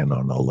my hand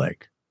on her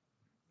leg.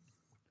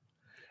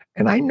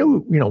 And I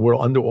knew, we're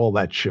under all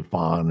that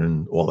chiffon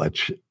and all that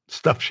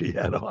stuff she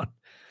had on.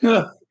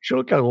 Yeah. She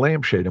looked at a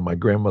lampshade in my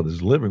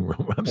grandmother's living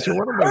room. I'm saying,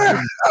 what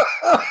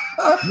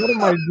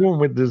am I doing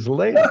with this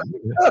lady?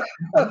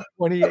 I'm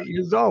 28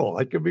 years old.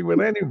 I could be with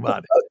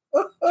anybody.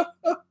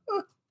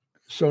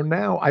 So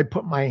now I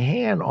put my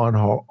hand on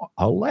her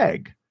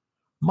leg.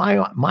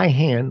 My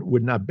hand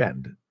would not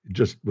bend. It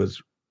just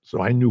was,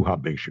 so I knew how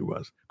big she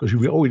was because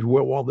we always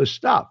wear all this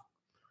stuff.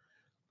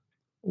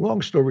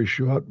 Long story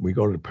short, we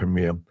go to the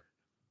premiere.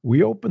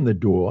 We open the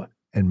door,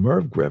 and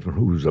Merv Griffin,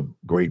 who's a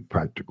great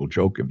practical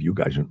joker,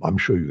 I'm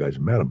sure you guys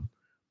met him.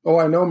 Oh,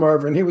 I know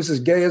Mervyn. He was as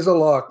gay as a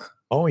lark.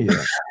 Oh,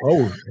 yeah.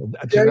 Oh,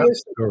 that's another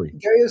story.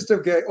 Gayest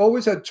of gay.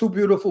 Always had two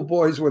beautiful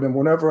boys with him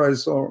whenever I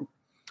saw him.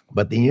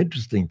 But the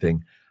interesting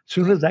thing, as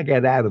soon as I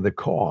get out of the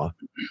car,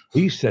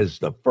 he says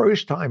the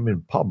first time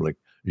in public,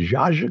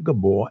 Zsa Zsa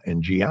Gabor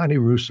and Gianni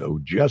Russo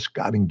just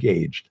got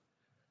engaged.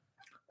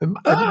 And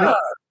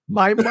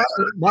my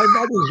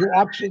mother's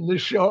watching the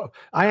show.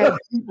 I had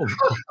people.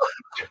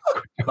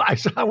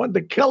 I wanted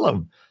to kill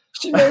him.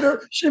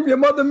 Your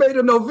mother made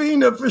a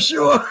novena for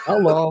sure.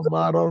 Hello,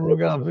 Ma,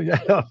 don't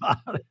forget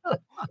about it.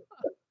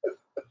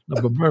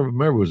 No, but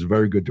Merv was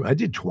very good too. I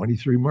did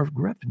 23 Merv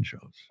Griffin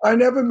shows. I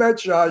never met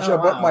Zsa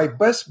Zsa, but my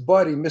best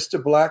buddy,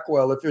 Mr.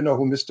 Blackwell, if you know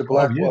who Mr.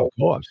 Blackwell is.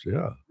 Yeah, of course,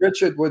 yeah.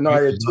 Richard and I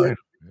are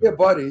dear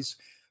buddies.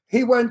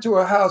 He went to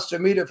her house to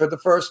meet her for the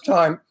first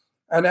time.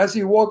 And as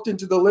he walked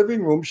into the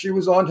living room, she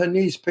was on her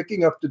knees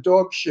picking up the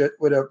dog shit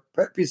with a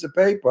piece of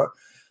paper.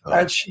 Oh.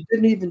 And she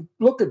didn't even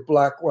look at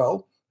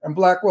Blackwell. And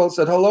Blackwell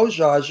said, hello,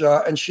 Zsa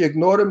Zsa. And she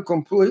ignored him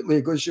completely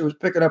because she was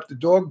picking up the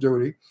dog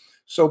duty.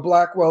 So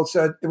Blackwell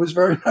said, it was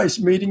very nice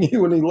meeting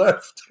you, and he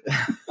left.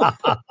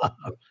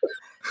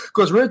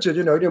 Because Richard,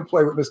 he didn't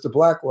play with Mr.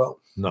 Blackwell.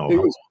 No.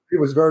 He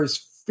was very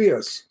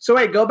fierce. So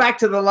wait, go back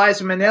to the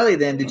Liza Minnelli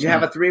then. Did you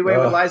have a three-way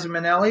with Liza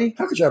Minnelli?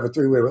 How could you have a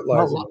three-way with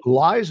Liza?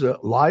 No,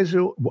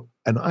 Liza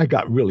and I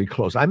got really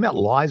close. I met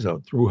Liza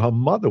through her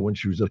mother when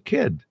she was a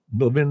kid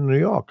living in New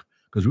York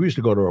because we used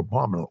to go to her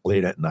apartment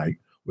late at night.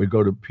 We'd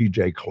go to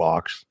PJ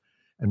Clark's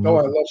and I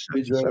love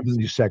PJ.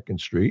 72nd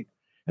Street.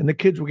 And the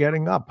kids were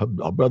getting up,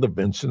 our brother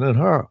Vincent and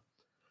her.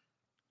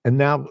 And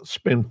now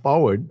spin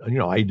forward,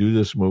 I do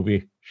this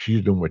movie.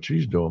 She's doing what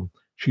she's doing.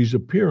 She's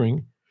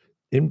appearing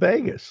in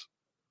Vegas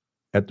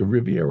at the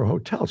Riviera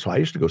Hotel. So I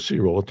used to go see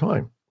her all the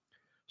time.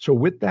 So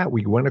with that,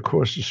 we went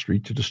across the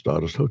street to the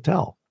Stardust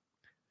Hotel.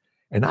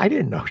 And I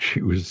didn't know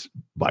she was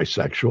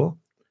bisexual.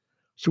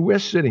 So we're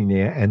sitting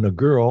there, and the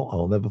girl,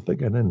 I'll never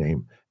forget her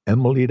name,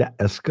 Emelita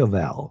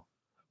Esquivel,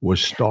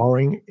 was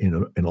starring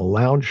in a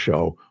lounge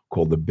show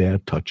called The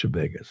Bad Touch of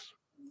Vegas.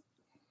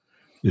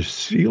 The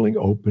ceiling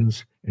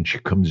opens, and she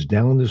comes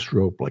down this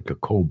rope like a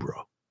cobra.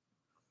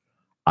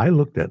 I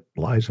looked at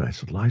Liza. I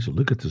said, Liza,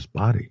 look at this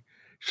body.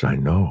 She said, I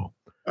know.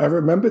 I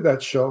remember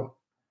that show.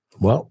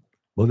 Well,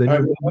 then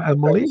you remember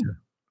Melina.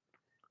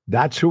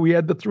 That's who we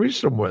had the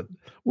threesome with.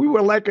 We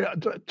were like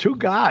two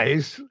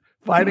guys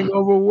fighting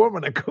over a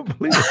woman. I couldn't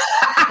believe it.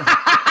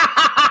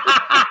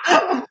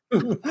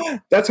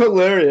 That's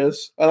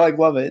hilarious. I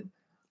love it.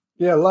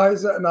 Yeah,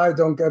 Liza and I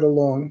don't get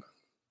along.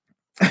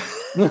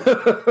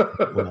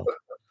 Well,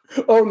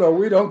 oh, no,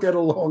 we don't get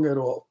along at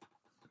all.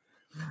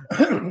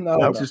 No,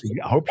 I hope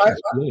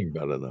she's feeling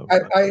better, though.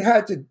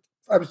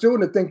 I was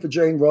doing a thing for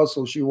Jane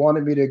Russell. She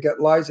wanted me to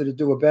get Liza to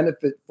do a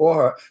benefit for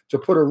her to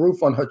put a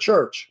roof on her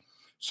church.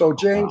 So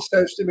Jane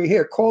says to me,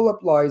 here, call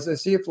up Liza,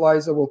 see if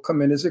Liza will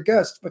come in as a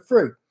guest for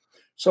free.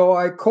 So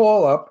I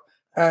call up,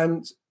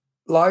 and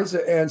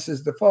Liza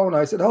answers the phone.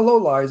 I said, hello,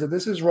 Liza.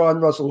 This is Ron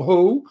Russell.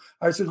 Who?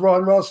 I said,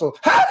 Ron Russell.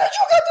 How did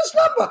you get this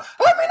number?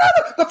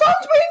 The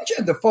phone's being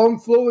changed. The phone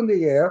flew in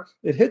the air.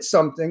 It hit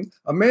something.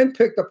 A man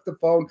picked up the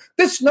phone.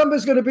 This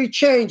number's going to be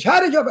changed.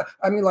 How did you?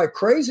 Like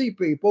crazy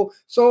people.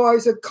 So I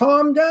said,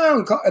 calm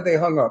down. And they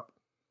hung up.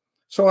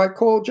 So I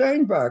called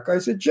Jane back. I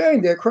said,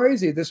 Jane, they're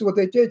crazy. This is what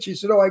they did. She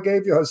said, I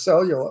gave you her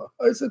cellular.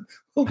 I said,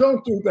 well,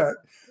 don't do that.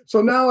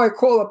 So now I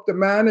call up the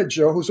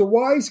manager, who's a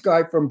wise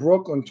guy from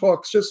Brooklyn,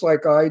 talks just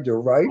like I do,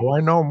 right? Oh,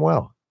 I know him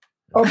well.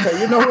 Okay,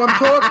 you know what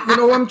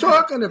I'm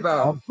talking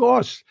about. Of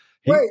course.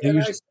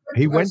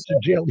 He went to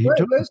jail. He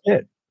took a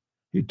bit.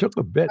 He took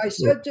a bit. I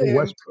said to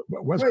him,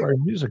 Westbury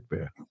Music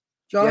Fair.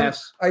 John,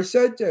 yes. I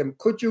said to him,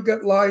 could you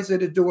get Liza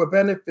to do a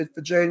benefit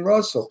for Jane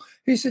Russell?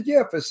 He said,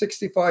 yeah, for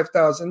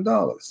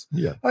 $65,000.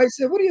 Yeah. I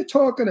said, what are you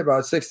talking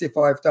about,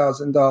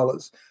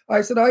 $65,000?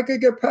 I said, I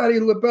could get Patti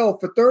LaBelle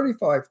for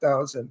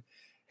 $35,000.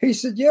 He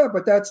said, yeah,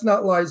 but that's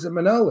not Liza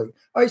Minnelli.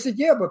 I said,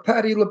 yeah, but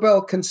Patti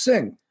LaBelle can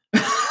sing.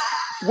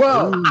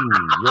 Well,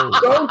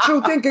 don't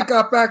you think it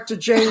got back to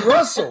Jane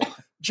Russell?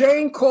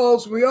 Jane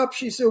calls me up.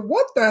 She said,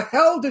 what the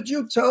hell did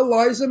you tell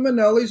Liza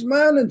Minnelli's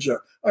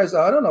manager? I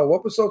said, I don't know.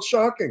 What was so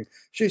shocking?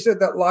 She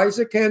said that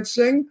Liza can't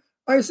sing.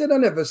 I said, I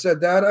never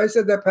said that. I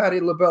said that Patti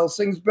LaBelle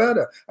sings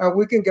better, and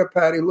we can get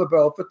Patti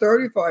LaBelle for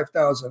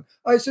 $35,000.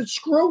 I said,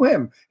 screw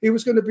him. He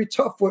was going to be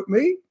tough with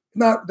me.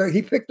 Not that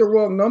he picked the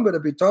wrong number to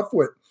be tough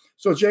with.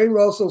 So Jane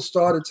Russell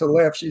started to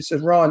laugh. She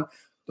said, Ron,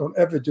 don't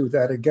ever do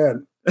that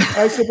again.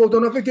 I said, well,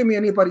 don't ever give me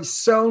anybody's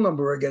cell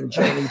number again,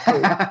 Janie.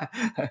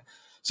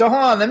 So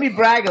hold on, let me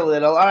brag a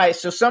little. All right,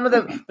 so some of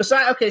the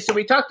so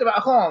we talked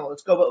about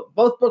let's go.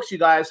 Both books, you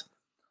guys.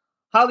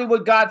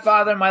 Hollywood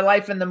Godfather, My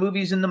Life in the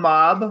Movies and the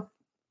Mob.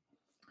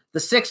 The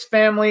Sixth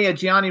Family, a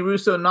Gianni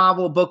Russo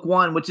novel, book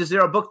 1, which is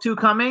there a book 2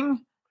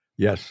 coming?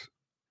 Yes.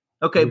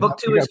 Okay, book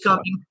 2 is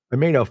coming. I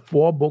made a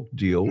 4-book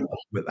deal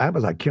with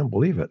Amazon. I can't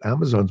believe it.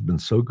 Amazon's been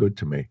so good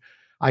to me.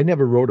 I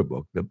never wrote a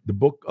book. The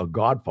book, A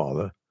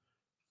Godfather,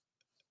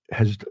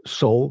 has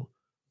sold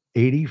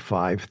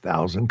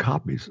 85,000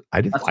 copies.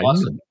 I didn't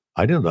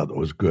know that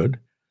was good.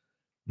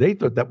 They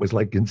thought that was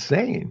like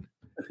insane.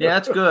 Yeah,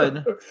 that's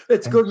good.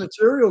 It's good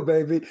material,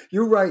 baby.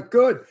 You write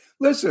good.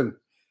 Listen,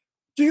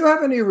 do you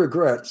have any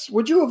regrets?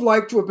 Would you have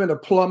liked to have been a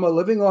plumber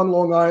living on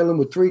Long Island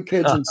with 3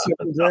 kids and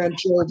 7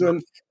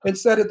 grandchildren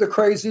instead of the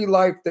crazy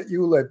life that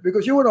you live?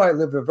 Because you and I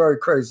live a very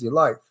crazy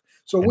life.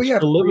 So we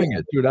have to living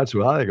it, dude. That's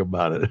what I think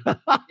about it. Yes.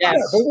 Yeah,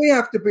 but we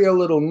have to be a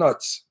little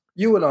nuts.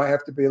 You and I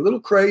have to be a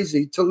little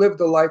crazy to live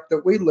the life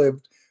that we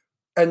lived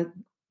and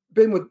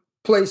been with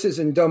places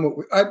and done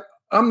what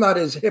I'm not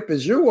as hip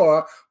as you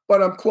are,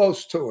 but I'm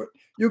close to it.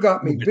 You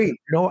got me beat.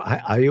 You know,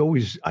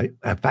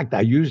 in fact,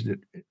 I used it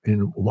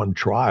in one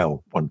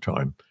trial one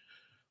time.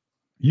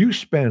 You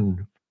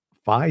spend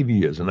 5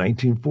 years, in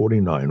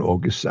 1949,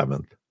 August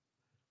 7th,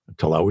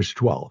 until I was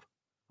 12.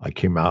 I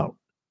came out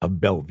of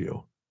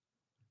Bellevue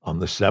on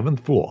the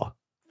 7th floor,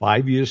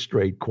 5 years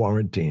straight,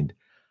 quarantined.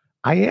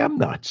 I am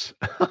nuts.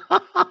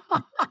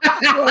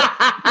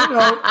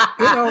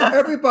 Well,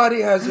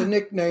 everybody has a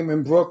nickname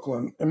in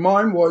Brooklyn, and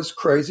mine was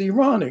Crazy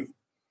Ronnie.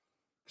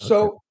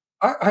 So, okay.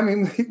 I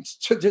mean,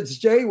 to this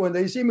day, when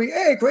they see me,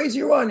 hey,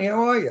 Crazy Ronnie,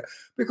 how are you?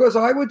 Because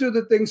I would do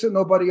the things that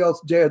nobody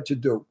else dared to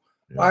do.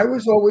 Yeah. I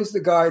was always the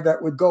guy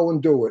that would go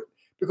and do it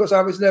because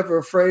I was never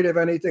afraid of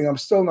anything. I'm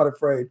still not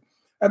afraid.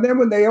 And then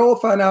when they all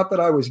found out that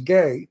I was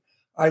gay,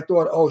 I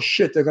thought, oh,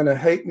 shit, they're going to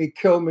hate me,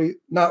 kill me.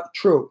 Not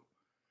true.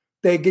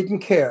 They didn't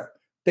care.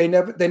 They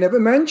never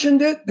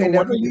mentioned it. They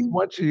never.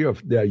 Once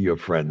they're your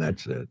friend,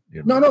 that's it.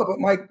 You know? No.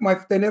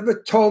 But they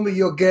never told me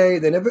you're gay.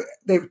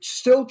 They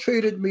still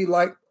treated me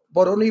like.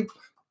 But only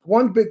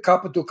one big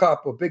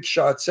capo, big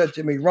shot, said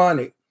to me,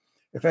 Ronnie,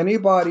 if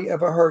anybody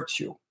ever hurts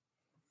you,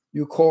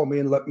 you call me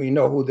and let me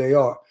know who they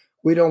are.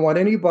 We don't want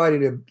anybody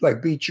to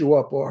like beat you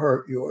up or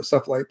hurt you or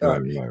stuff like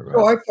that. Right.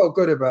 So I felt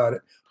good about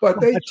it. But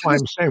that's why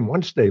I'm saying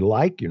once they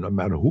like you, no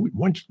matter who,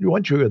 once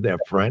you're their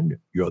friend,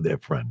 you're their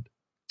friend.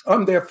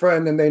 I'm their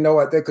friend, and they know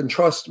it. They can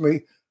trust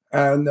me,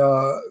 and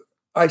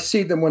I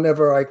see them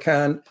whenever I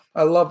can.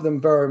 I love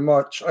them very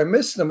much. I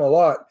miss them a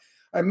lot.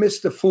 I miss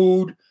the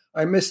food.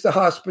 I miss the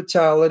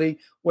hospitality.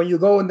 When you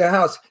go in the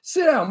house,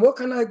 sit down. What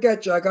can I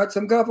get you? I got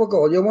some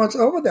gabagool. You want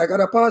over there? I got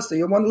a pasta.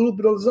 You want a little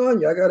bit of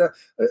lasagna? I got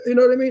you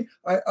know what I mean?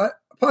 I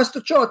pasta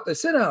chotta.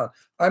 Sit down.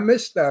 I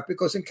miss that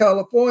because in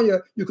California,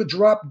 you could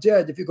drop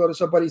dead if you go to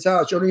somebody's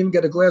house. You don't even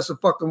get a glass of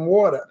fucking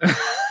water.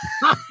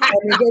 I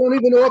mean, they don't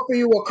even offer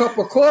you a cup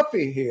of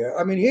coffee here.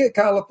 I mean, here in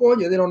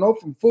California, they don't know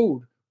from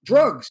food.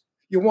 Drugs.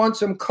 You want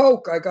some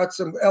Coke? I got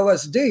some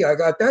LSD. I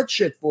got that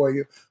shit for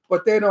you.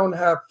 But they don't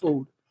have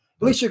food.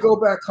 At least you go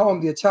back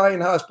home. The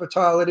Italian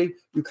hospitality,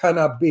 you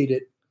cannot beat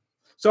it.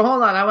 So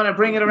hold on. I want to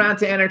bring it around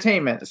to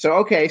entertainment. So,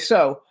 okay.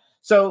 So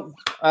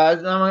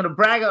I'm going to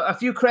brag a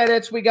few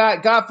credits. We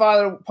got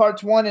Godfather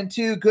Parts 1 and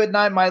 2, Good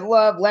Night, My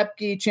Love,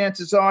 Lepke,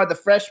 Chances Are, The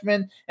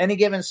Freshman, Any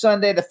Given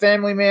Sunday, The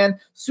Family Man,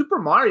 Super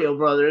Mario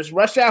Brothers,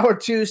 Rush Hour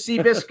 2,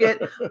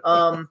 Seabiscuit.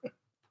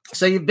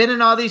 So you've been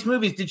in all these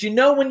movies. Did you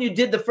know when you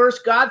did the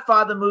first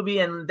Godfather movie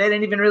and they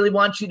didn't even really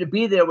want you to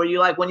be there, were you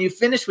like, when you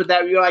finished with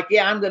that, you're like,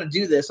 yeah, I'm going to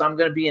do this. I'm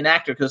going to be an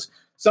actor, because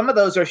some of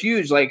those are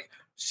huge, like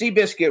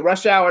Seabiscuit,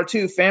 Rush Hour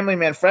 2, Family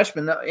Man,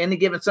 Freshman, Any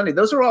Given Sunday.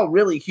 Those are all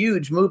really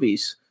huge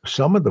movies.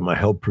 Some of them I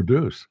helped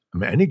produce. I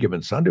mean, Any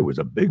Given Sunday was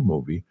a big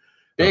movie.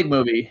 Big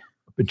movie.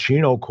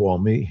 Pacino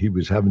called me. He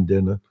was having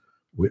dinner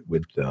with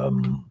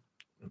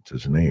what's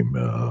his name?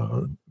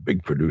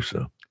 Big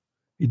producer.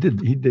 He did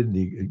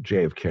the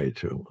JFK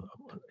too.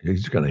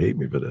 He's going to hate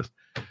me for this.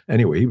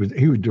 Anyway, he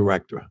was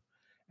director,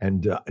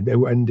 and they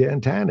were in Dan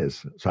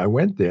Tanner's. So I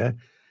went there,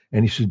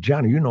 and he said,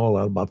 "Johnny, you know a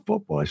lot about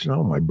football." I said,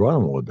 "No, my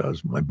brother-in-law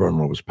does. My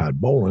brother-in-law was Pat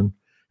Bowlen,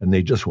 and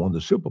they just won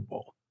the Super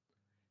Bowl."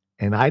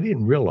 And I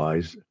didn't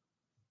realize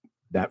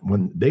that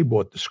when they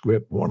bought the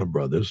script, Warner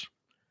Brothers,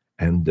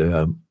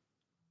 and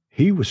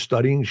he was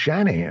studying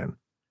Shanahan,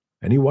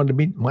 and he wanted to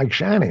meet Mike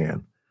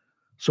Shanahan.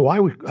 So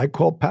I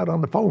called Pat on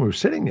the phone. We were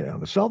sitting there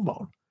on the cell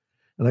phone.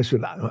 And I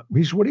said,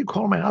 he said, "What do you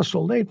call my house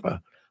so late for?"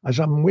 I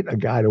said, "I'm with a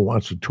guy that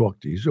wants to talk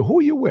to you." He said, "Who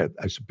are you with?"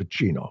 I said,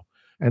 "Pacino."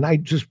 And I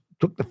just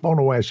took the phone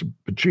away. I said,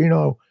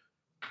 "Pacino,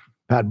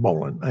 Pat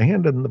Bowlen." I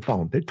handed him the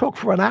phone. They talked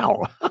for an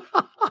hour.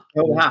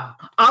 Oh, wow.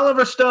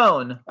 Oliver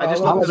Stone.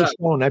 Oliver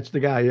Stone, that's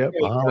the guy. Yep.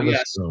 Oliver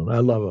Stone. I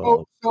love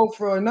it. So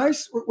for a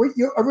nice,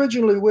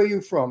 originally, where are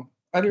you from?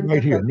 I didn't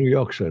right here, that. New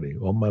York City,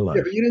 all my life.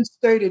 Yeah, but you didn't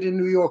state it in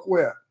New York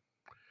where?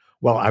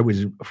 Well, I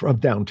was from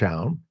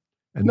downtown.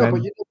 And no, then,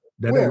 but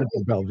Then Where? I went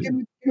to Bellevue.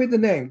 Give me the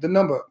name, the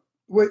number.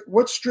 Wait,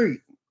 what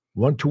street?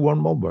 121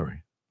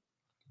 Mulberry.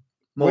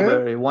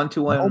 Mulberry,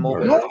 121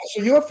 Mulberry. Mulberry. No,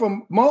 so you're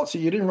from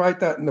Mulberry. You didn't write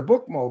that in the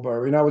book,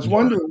 Mulberry. And I was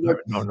wondering. No.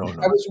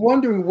 I was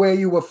wondering where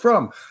you were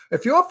from.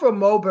 If you're from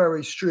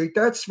Mulberry Street,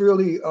 that's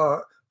really.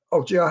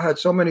 Oh, gee, I had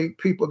so many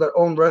people that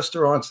own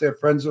restaurants. They're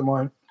friends of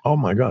mine. Oh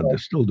my God, they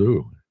still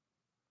do.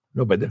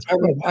 No, but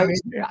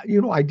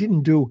I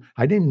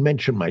didn't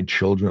mention my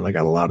children. I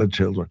got a lot of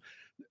children.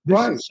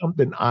 This is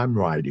something I'm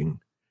writing.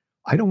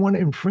 I don't want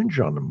to infringe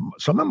on them.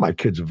 Some of my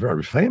kids are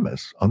very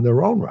famous on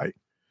their own right.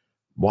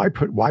 Why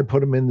put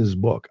them in this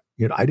book?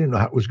 I didn't know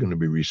how it was going to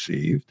be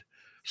received.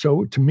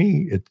 So to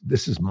me,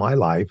 this is my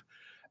life.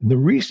 And the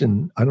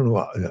reason, I don't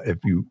know if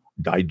you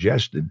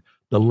digested,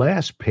 the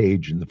last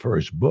page in the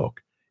first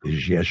book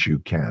is Yes, You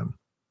Can.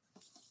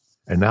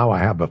 And now I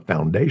have a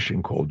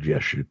foundation called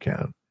Yes, You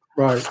Can.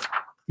 Right.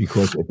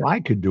 Because if I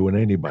could do it,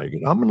 anybody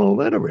could. I'm an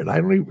illiterate.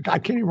 I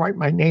can't even write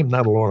my name,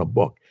 not alone a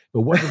book.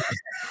 If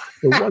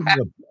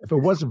it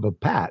wasn't for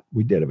Pat,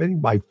 we did everything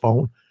by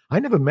phone. I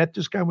never met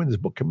this guy when this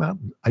book came out.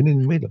 I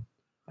didn't meet him.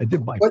 I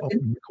did by phone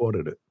and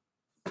recorded it.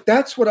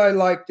 That's what I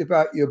liked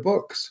about your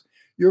books.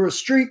 You're a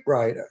street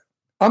writer.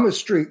 I'm a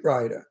street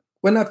writer.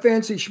 We're not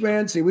fancy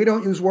schmancy. We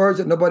don't use words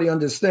that nobody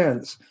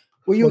understands.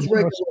 We use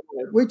regular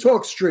words. We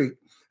talk street.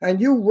 And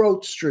you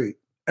wrote street.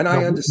 And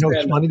I understand.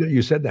 It's funny that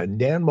you said that.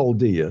 Dan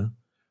Moldia,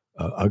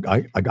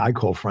 a guy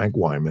called Frank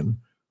Wyman,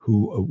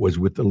 who was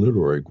with the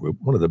literary group,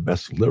 one of the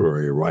best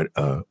literary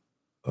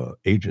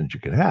agents you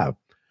could have,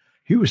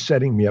 he was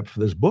setting me up for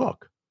this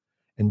book.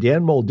 And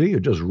Dan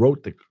Moldia just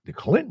wrote the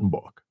Clinton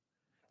book,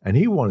 and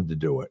he wanted to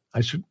do it.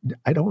 I said,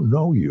 I don't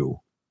know you.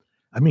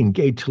 I mean,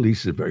 Gay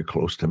Talese is very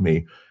close to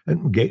me,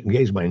 and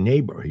Gay's my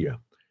neighbor here.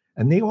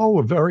 And they all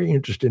were very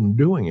interested in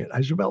doing it.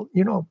 I said, well,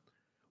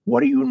 what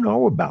do you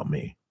know about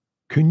me?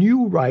 Can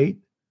you write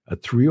a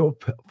 3 or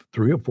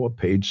 4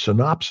 page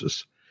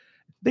synopsis?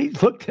 They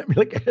looked at me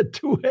like I had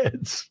two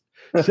heads,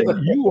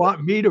 saying, you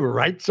want me to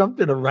write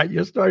something to write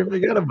your story?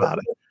 Forget about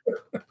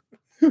it.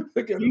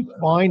 He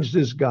finds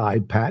this guy,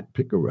 Pat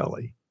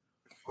Piccarelli,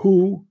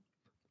 who,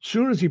 as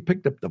soon as he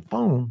picked up the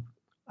phone,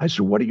 I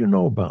said, what do you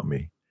know about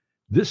me?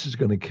 This is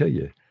going to kill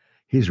you.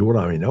 He said, what do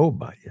I know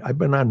about you? I've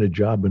been on a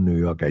job in New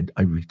York.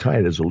 I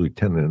retired as a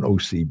lieutenant in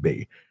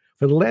OCB.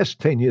 For the last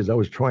 10 years, I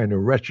was trying to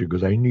arrest you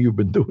because I knew you've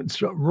been doing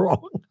something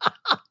wrong.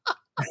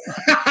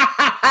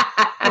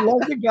 I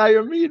love the guy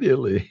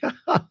immediately.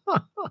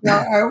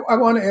 Now, I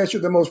want to ask you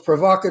the most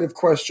provocative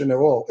question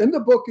of all. In the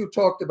book, you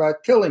talked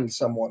about killing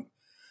someone.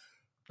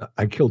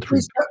 I killed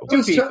two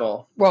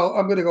people. Well,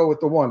 I'm going to go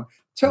with the one.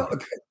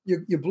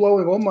 You're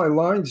blowing all my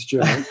lines,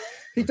 Jimmy.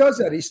 He does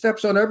that. He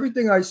steps on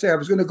everything I say. I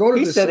was going to go to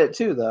He said it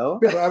too, though.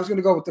 Yeah, but I was going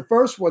to go with the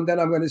first one. Then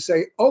I'm going to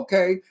say,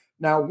 okay,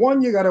 now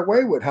one you got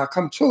away with. How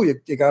come two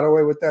you got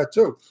away with that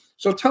too?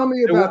 So tell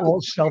me about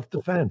all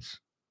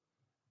self-defense.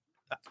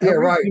 Yeah,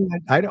 right.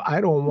 I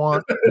don't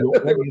want the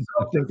audience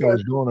to think I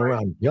was going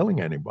around killing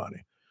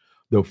anybody.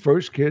 The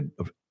first kid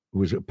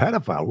was a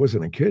pedophile.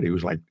 Wasn't a kid. He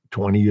was like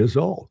 20 years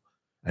old,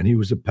 and he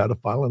was a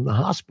pedophile in the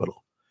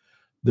hospital.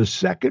 The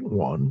second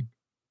one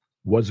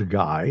was a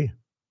guy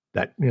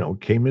that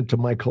came into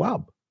my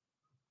club,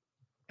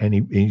 and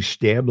he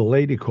stabbed a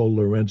lady called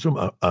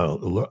Lorenzo.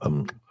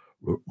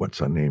 What's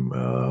her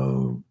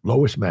name?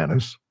 Lois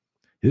Manis.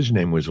 His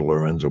name was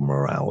Lorenzo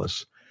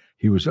Morales.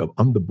 He was an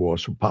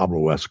underboss for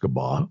Pablo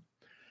Escobar.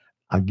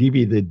 I'll give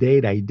you the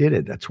date I did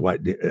it. That's why,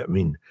 I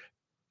mean,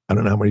 I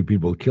don't know how many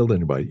people killed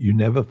anybody. You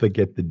never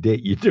forget the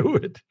date you do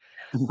it.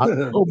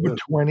 October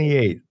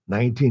 28,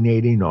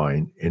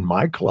 1989, in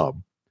my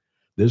club,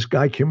 this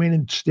guy came in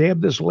and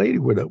stabbed this lady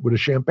with a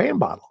champagne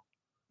bottle.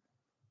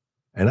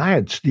 And I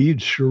had Steve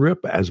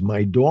Sharip as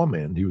my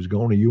doorman. He was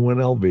going to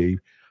UNLV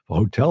for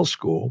hotel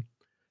school.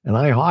 And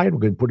I hired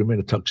him and put him in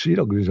a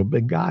tuxedo because he's a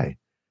big guy.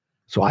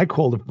 So I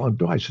called the front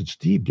door. I said,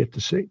 Steve, get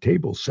to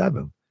table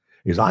 7.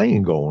 He goes, I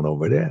ain't going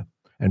over there.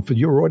 And for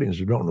your audience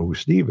who don't know who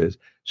Steve is,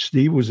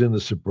 Steve was in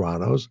The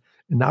Sopranos,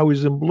 and now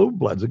he's in Blue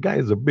Bloods. The guy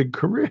has a big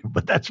career,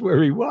 but that's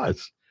where he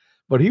was.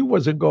 But he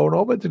wasn't going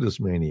over to this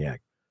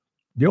maniac.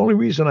 The only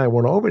reason I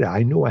went over there,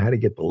 I knew I had to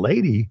get the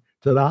lady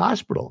to the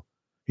hospital.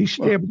 He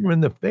stabbed him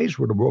in the face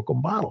with a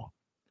broken bottle.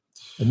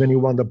 And then he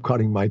wound up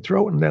cutting my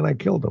throat, and then I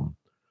killed him.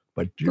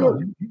 But,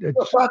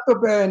 fatto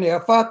bene.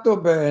 Fatto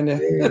bene.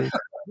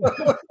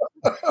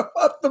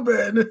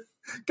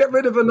 Get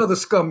rid of another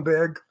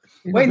scumbag.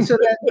 Wait,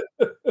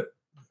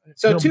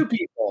 so two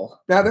people.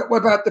 Now, what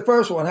about the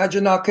first one? How'd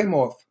you knock him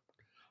off?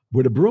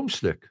 With a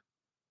broomstick.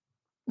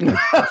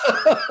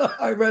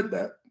 I read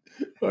that.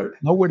 Right.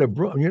 No, with a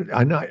broom.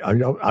 I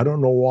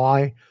don't know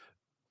why.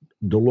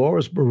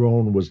 Dolores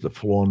Barone was the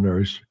floor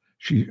nurse.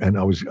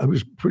 I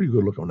was pretty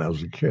good looking when I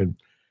was a kid.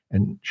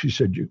 And she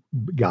said, you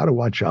got to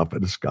watch out for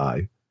this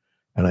guy.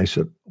 And I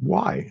said,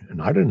 why? And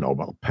I didn't know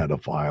about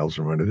pedophiles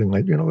or anything.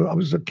 I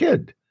was a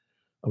kid.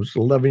 I was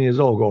 11 years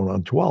old going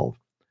on 12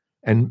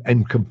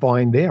 and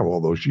confined there all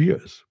those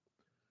years.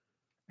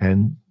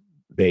 And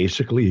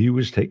basically he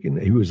was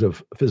a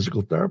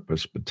physical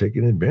therapist, but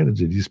taking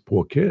advantage of these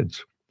poor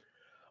kids.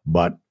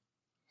 But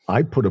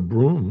I put a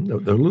broom,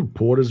 the little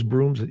porter's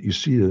brooms that you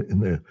see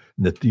in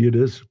the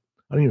theaters.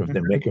 I don't even know if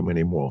they make them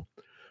anymore.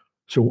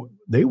 So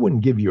they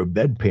wouldn't give you a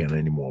bedpan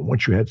anymore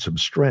once you had some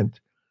strength,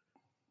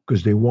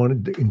 because they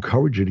wanted to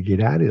encourage you to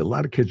get out of it. A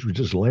lot of kids were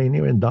just laying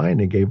there and dying.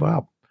 They gave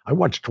up. I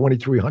watched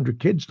 2,300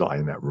 kids die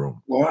in that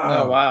room.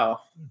 Oh, wow.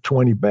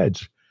 20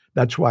 beds.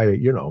 That's why,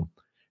 if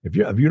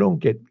you don't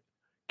get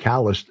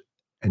calloused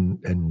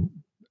and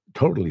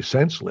totally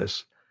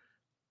senseless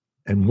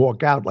and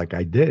walk out like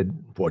I did,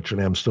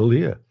 fortunately I'm still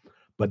here.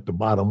 But the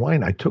bottom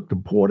line, I took the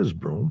porter's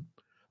broom,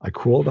 I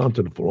crawled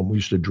onto the floor, and we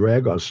used to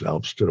drag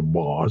ourselves to the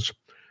bars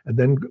and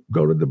then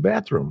go to the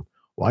bathroom.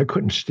 Well, I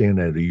couldn't stand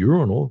at a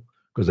urinal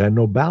because I had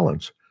no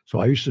balance. So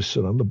I used to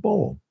sit on the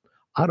bowl.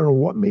 I don't know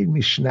what made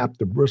me snap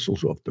the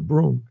bristles off the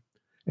broom.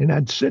 And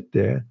I'd sit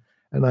there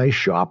and I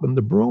sharpened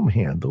the broom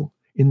handle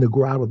in the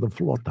grout of the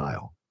floor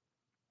tile.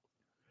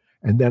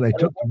 And then I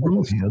took the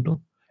broom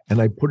handle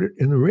and I put it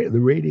in the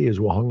radiators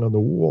were hung on the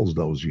walls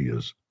those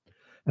years.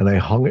 And I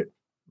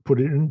put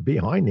it in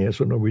behind there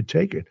so nobody would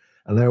take it.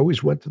 And I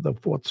always went to the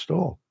fourth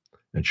stall.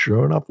 And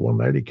sure enough, one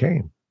night he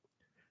came.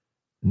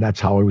 And that's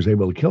how I was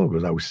able to kill him,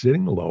 because I was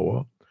sitting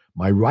lower.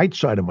 My right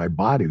side of my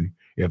body,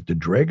 after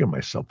dragging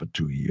myself for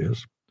 2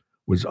 years,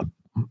 was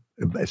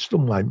still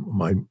my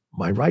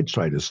right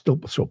side is still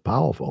so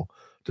powerful,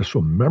 just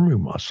from memory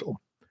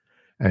muscle.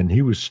 And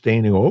he was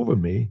standing over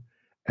me,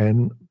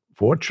 and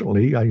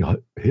fortunately, I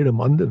hit him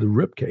under the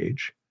rib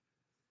cage,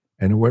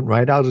 and it went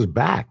right out his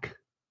back.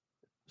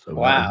 So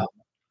wow.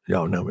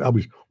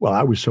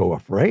 I was so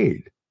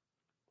afraid,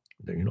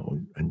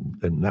 and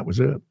then that was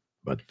it.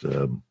 But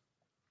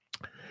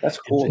that's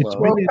cool. It's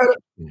really,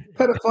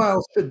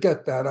 pedophiles should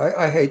get that.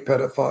 I hate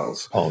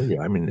pedophiles. Oh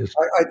yeah, I mean,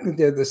 I think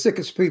they're the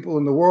sickest people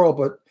in the world,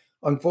 but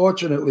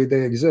unfortunately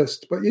they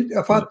exist. But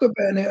fatto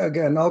bene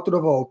again,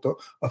 altro volto.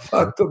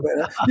 Fatto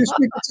bene.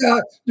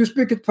 You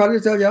speak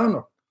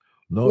Italiano.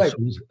 No,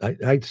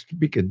 I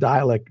speak a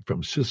dialect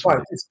from Sicily.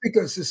 Right, you speak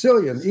a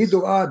Sicilian.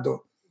 Idu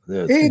ado.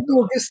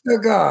 Idu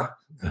gistaga.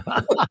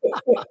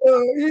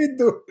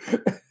 Idu.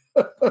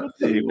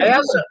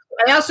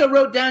 I also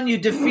wrote down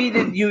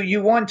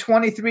you won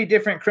 23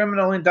 different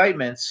criminal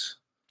indictments.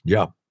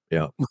 Yeah.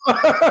 Yep.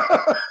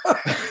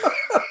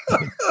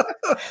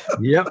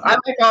 I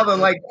like all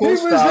the cool he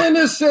stuff. was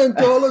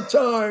innocent all the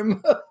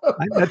time.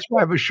 That's why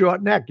I have a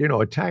short neck.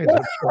 Italians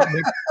have short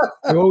neck.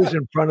 Goes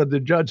in front of the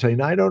judge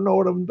saying, "I don't know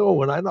what I'm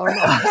doing. I don't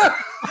know."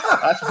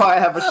 That's why I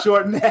have a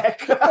short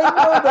neck.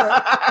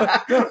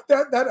 I know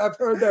that I've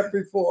heard that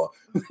before.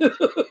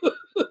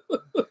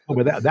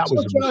 But that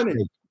was a Gianni.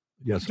 mistake.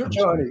 Yes,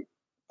 Gianni.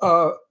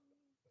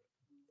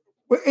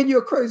 In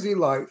your crazy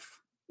life,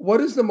 what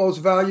is the most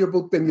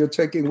valuable thing you're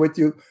taking with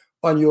you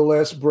on your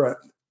last breath?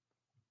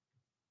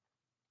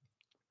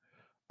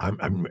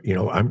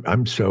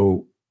 I'm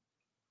so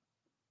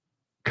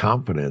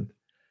confident.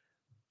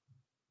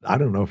 I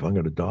don't know if I'm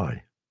going to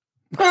die.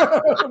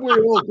 We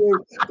all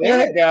do.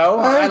 There you go.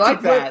 I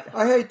like that.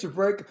 I hate to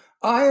break.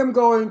 I am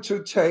going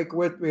to take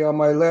with me on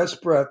my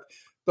last breath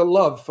the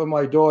love for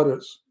my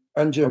daughters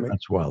and Jimmy.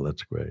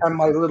 That's great. And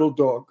my little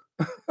dog.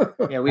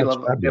 Yeah, we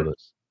love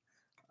fabulous.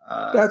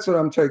 That's what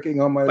I'm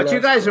taking on my. But you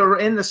guys are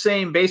in the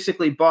same,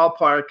 basically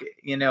ballpark,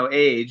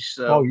 age.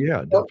 So. Oh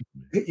yeah,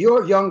 definitely.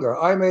 You're younger.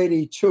 I'm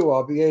 82.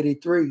 I'll be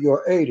 83.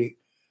 You're 80.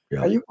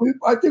 Yeah. And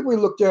I think we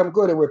look damn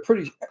good, and we're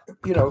pretty,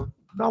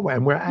 No,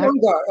 and we're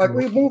younger.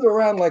 We move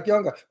around like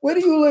younger. Where do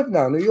you live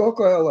now? New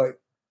York or LA?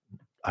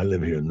 I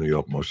live here in New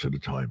York most of the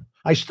time.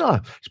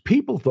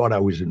 People thought I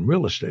was in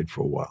real estate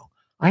for a while.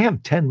 I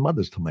have 10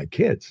 mothers to my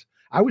kids.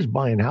 I was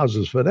buying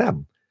houses for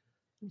them.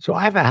 So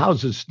I have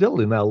houses still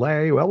in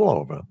LA, all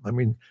over. I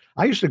mean,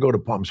 I used to go to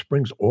Palm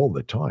Springs all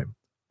the time.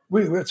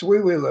 It's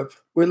where we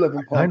live. We live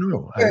in Palm I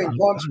know.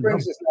 Palm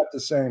Springs is not the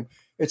same.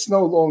 It's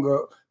no longer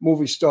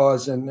movie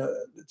stars, and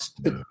it's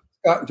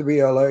gotten to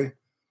be LA.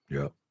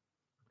 Yeah.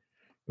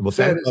 Well,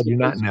 thank God you're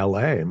not in LA.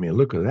 I mean,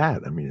 look at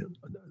that. I mean,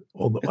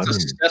 it's a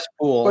success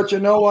pool. But you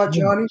know what,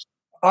 Johnny?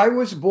 I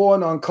was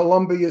born on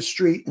Columbia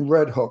Street in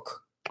Red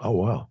Hook. Oh,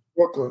 wow.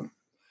 Brooklyn.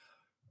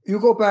 You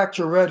go back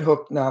to Red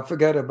Hook now,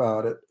 forget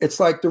about it.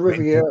 It's like the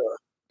Riviera.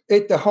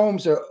 The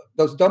homes are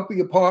those dumpy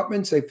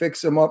apartments, they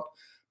fix them up.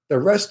 The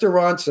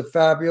restaurants are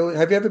fabulous.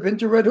 Have you ever been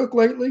to Red Hook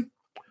lately?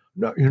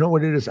 No, you know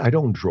what it is? I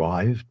don't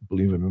drive,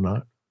 believe it or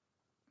not.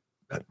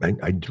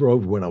 I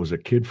drove when I was a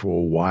kid for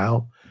a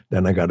while.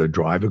 Then I got a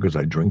driver because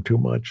I drink too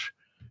much.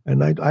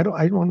 And I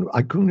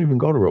couldn't even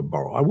go to a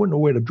borough. I wouldn't know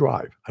where to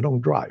drive. I don't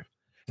drive.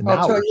 And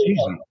I'll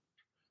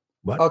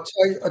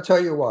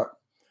tell you what.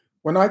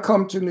 When I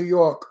come to New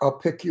York, I'll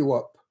pick you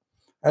up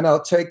and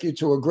I'll take you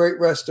to a great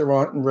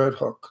restaurant in Red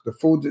Hook. The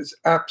food is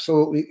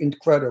absolutely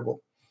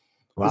incredible.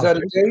 Well, is that a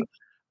date?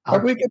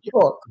 We can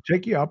talk.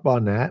 Take you up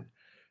on that.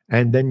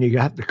 And then you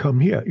have to come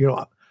here.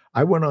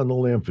 I went on the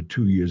lam for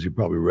 2 years. You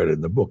probably read it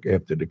in the book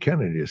after the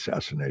Kennedy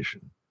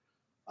assassination.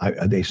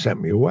 They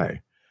sent me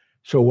away.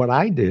 So what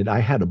I did, I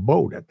had a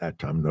boat at that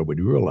time.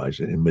 Nobody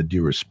realized it, in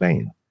Madeira,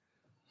 Spain.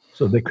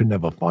 So they could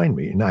never find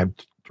me. And I have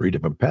 3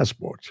 different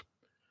passports.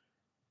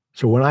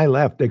 So when I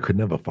left, they could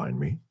never find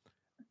me.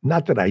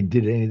 not that I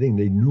did anything.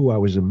 They knew I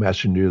was a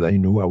messenger. They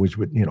knew I was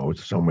with,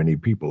 so many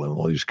people in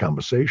all these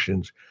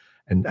conversations.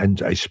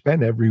 And I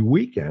spent every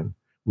weekend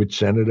with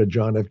Senator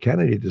John F.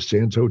 Kennedy at the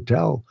Sands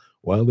Hotel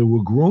while they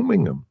were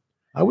grooming him.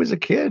 I was a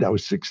kid. I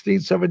was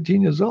 16,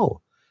 17 years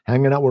old,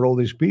 hanging out with all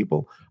these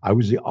people. I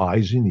was the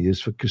eyes and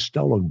ears for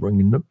Costello,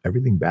 bringing them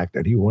everything back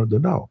that he wanted to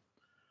know.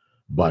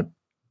 But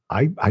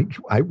I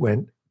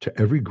went to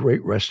every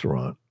great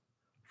restaurant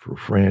for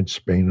France,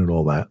 Spain, and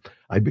all that.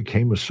 I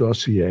became a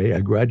saucier.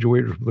 I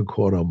graduated from the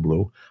Cordon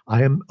Bleu.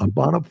 I am a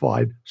bona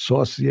fide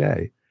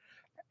saucier.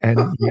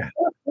 And yeah,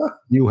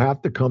 you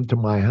have to come to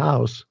my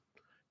house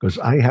because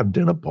I have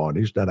dinner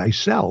parties that I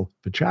sell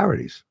for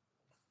charities.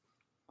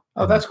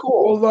 Oh, that's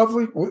cool. Well,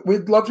 lovely.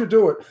 We'd love to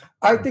do it.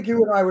 I think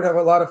you and I would have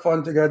a lot of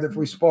fun together if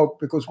we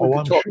spoke because we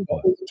could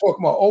talk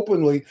more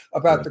openly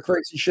about the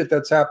crazy shit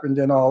that's happened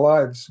in our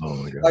lives. Oh,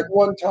 my God. Like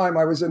one time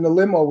I was in the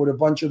limo with a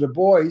bunch of the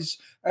boys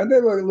and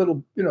they were a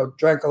little,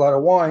 drank a lot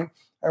of wine.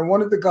 And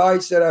one of the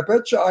guys said, I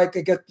bet you I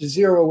could get the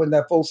zero in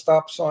that full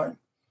stop sign.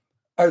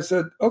 I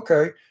said,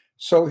 okay.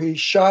 So he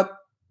shot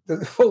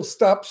the full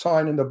stop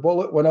sign and the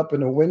bullet went up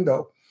in the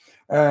window.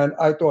 And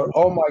I thought,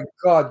 oh my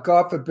God,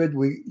 God forbid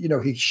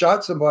he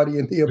shot somebody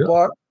in the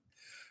apartment.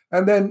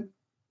 And then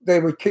they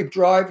would keep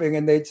driving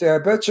and they'd say, I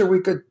bet you we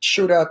could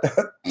shoot out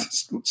that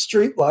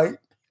street light.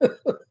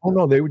 Oh,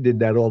 no, they did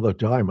that all the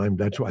time.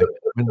 That's why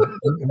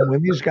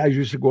when these guys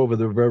used to go over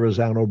the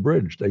Verrazano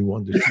Bridge, they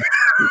wanted to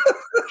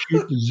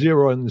shoot the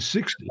zero in the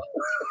 60.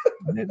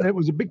 That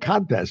was a big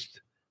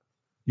contest.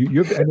 And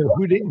if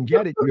we didn't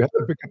get it, you have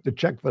to pick up the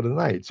check for the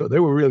night. So they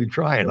were really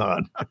trying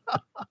hard.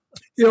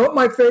 You know what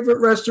my favorite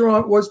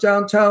restaurant was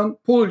downtown?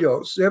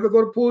 Pulio's. You ever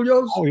go to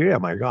Pulio's? Oh, yeah,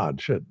 my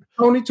God, shit.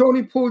 Tony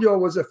Pulio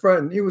was a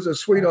friend. He was a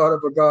sweetheart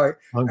of a guy.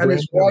 And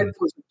his wife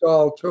was a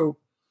doll, too.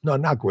 No,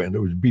 not Grand. It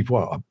was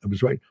before. It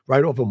was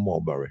right off of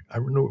Mulberry. I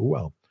knew it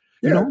well.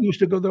 Yeah. We used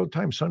to go there all the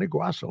time, Sonny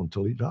Guasso,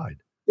 until he died.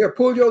 Yeah,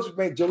 Pulio's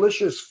made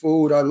delicious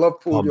food. I love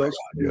Oh, my Pulio's.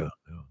 God, yeah.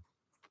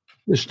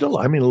 There's still,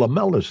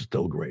 Lamella's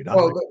still great.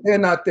 Well, they're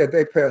not there.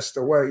 They passed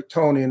away.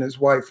 Tony and his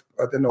wife,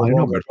 they're no longer. I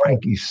know, but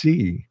Frankie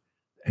C.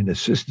 and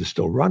his sister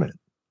still run it.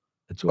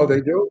 Oh,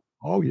 they do?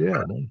 Oh,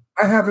 yeah.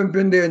 I haven't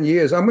been there in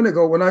years. I'm going to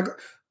go when I go.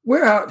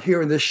 We're out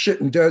here in this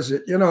shitting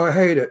desert. I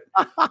hate it.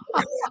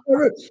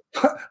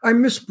 I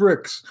miss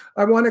bricks.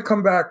 I want to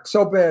come back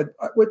so bad.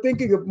 We're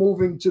thinking of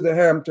moving to the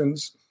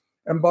Hamptons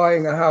and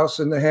buying a house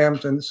in the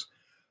Hamptons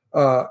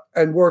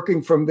and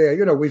working from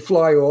there. We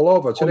fly all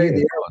over.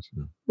 Today,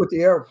 with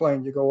the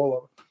airplane, you go all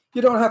over.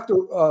 You don't have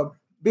to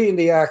be in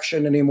the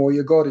action anymore.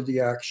 You go to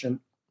the action.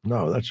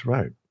 No, that's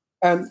right.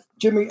 And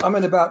Jimmy, I'm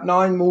in about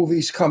 9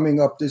 movies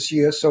coming up this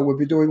year, so we'll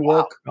be doing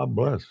work. Wow, God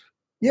bless.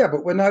 Yeah,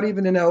 but we're not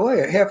even in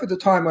LA. Half of the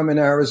time I'm in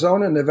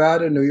Arizona,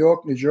 Nevada, New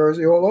York, New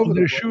Jersey, all over the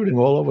place. They're shooting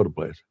all over the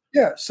place.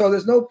 Yeah, so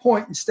there's no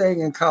point in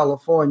staying in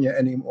California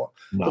anymore.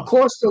 No. The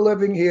cost of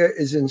living here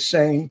is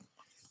insane.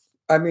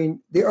 I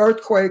mean, the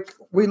earthquake,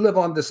 we live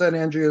on the San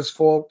Andreas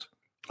Fault.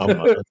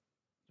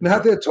 Now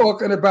they're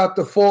talking about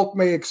the fault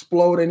may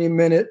explode any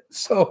minute.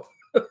 So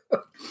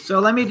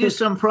let me do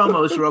some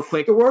promos real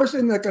quick. The worst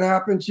thing that can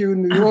happen to you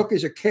in New York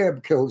is a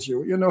cab kills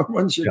you.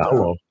 Runs you down.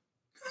 Well.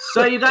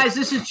 So, you guys,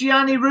 this is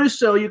Gianni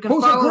Russo. You can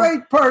Who's a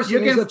great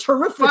person. He's a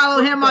terrific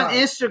follow him guy. on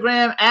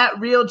Instagram at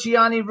Real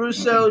Gianni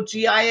Russo,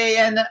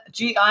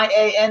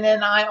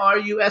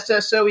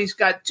 GianniRusso. He's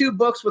got 2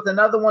 books with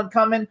another one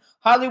coming.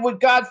 Hollywood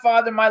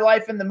Godfather, My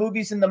Life in the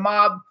Movies and the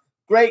Mob.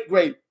 Great,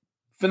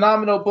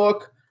 phenomenal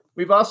book.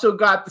 We've also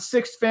got The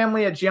Sixth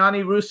Family, a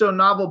Gianni Russo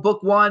novel.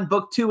 Book 1,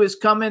 book 2 is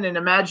coming, and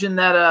imagine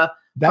that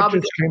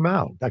just came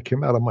out. That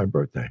came out on my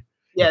birthday.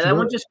 Yeah, that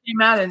one just came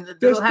out, and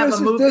they'll have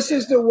a movie. This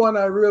is the one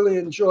I really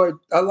enjoyed.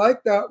 I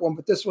like that one,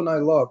 but this one I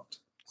loved.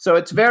 So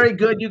it's very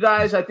good, you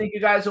guys. I think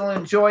you guys will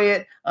enjoy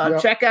it.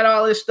 Check out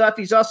all his stuff.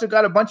 He's also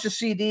got a bunch of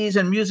CDs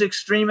and music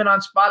streaming on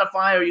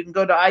Spotify, or you can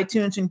go to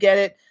iTunes and get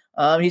it.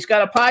 He's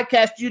got a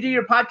podcast. Do you do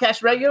your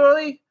podcast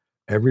regularly?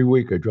 Every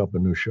week I drop a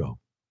new show.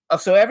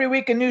 So every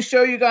week a new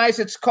show, you guys.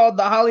 It's called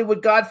the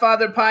Hollywood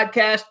Godfather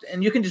Podcast,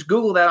 and you can just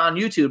Google that on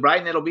YouTube, right?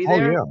 And it'll be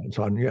there. Oh, yeah. It's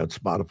on, it's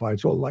Spotify.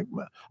 It's all like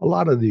a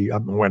lot of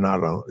we're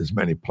not on as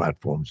many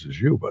platforms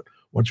as you, but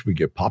once we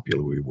get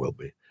popular, we will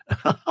be.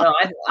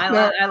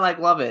 I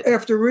love it.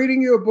 After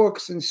reading your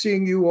books and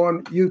seeing you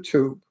on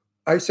YouTube,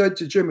 I said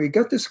to Jimmy,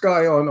 get this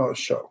guy on our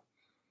show.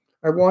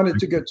 I wanted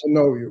to get to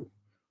know you.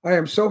 I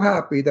am so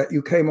happy that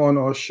you came on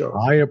our show.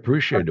 I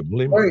appreciate it.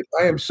 Believe me.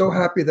 I am so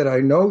happy that I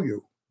know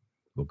you.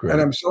 Well,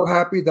 and I'm so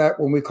happy that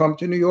when we come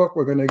to New York,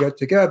 we're going to get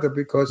together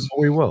because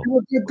we will. You're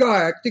a good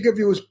guy. I think of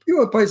you as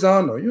you're a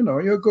paisano.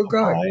 You're a good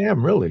guy. I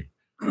am, really.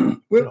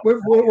 We're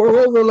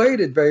all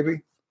related,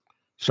 baby.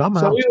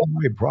 Somehow, some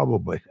way,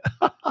 probably.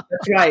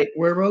 That's right.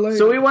 We're related.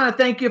 So we want to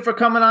thank you for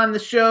coming on the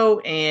show,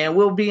 and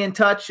we'll be in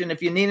touch. And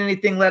if you need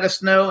anything, let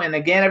us know. And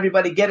again,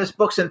 everybody, get his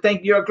books. And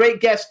thank you. You're a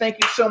great guest. Thank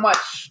you so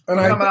much for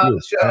coming on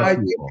the show. I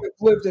think you've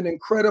lived an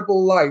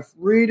incredible life.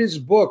 Read his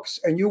books,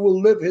 and you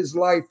will live his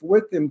life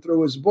with him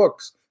through his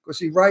books because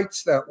he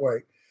writes that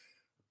way.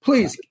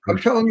 Please, I'm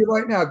telling you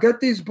right now, get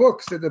these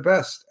books. They're the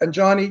best. And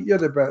Johnny, you're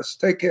the best.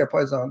 Take care,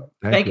 Paisano.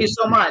 Thank you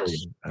so much.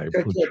 Take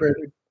care,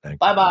 baby.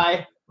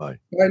 Bye-bye. Bye.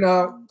 Bye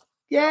now.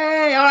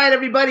 Yay. All right,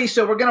 everybody.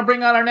 So we're going to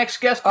bring on our next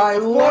guest. I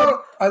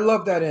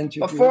love that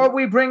interview. Before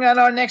we bring on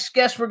our next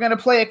guest, we're going to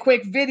play a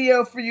quick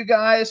video for you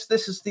guys.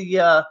 This is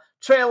the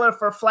trailer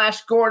for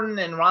Flash Gordon,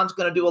 and Ron's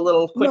going to do a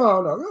little quick.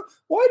 No.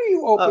 Why do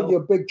you open your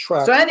big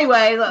trap? So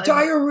anyway,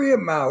 diarrhea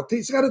mouth.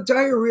 He's got a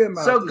diarrhea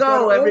mouth. So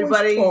go,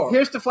 everybody.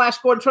 Here's the Flash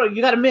Gordon trailer.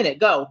 You got a minute.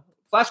 Go.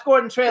 Flash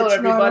Gordon trailer, It's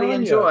everybody. not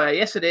on Enjoy. yet.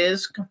 Yes, it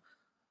is.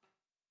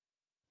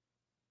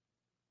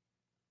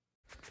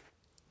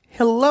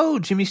 Hello,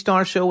 Jimmy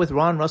Star Show with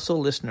Ron Russell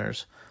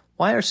listeners.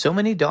 Why are so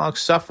many dogs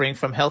suffering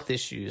from health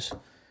issues?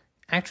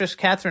 Actress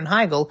Katherine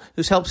Heigl,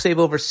 who's helped save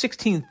over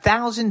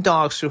 16,000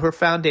 dogs through her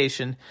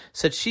foundation,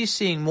 said she's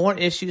seeing more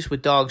issues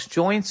with dogs'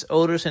 joints,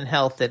 odors, and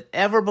health than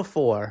ever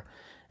before.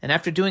 And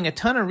after doing a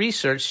ton of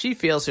research, she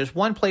feels there's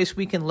one place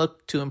we can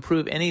look to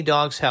improve any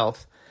dog's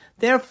health: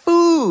 their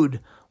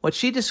food. What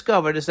she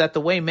discovered is that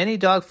the way many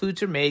dog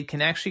foods are made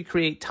can actually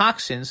create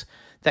toxins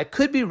that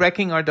could be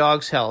wrecking our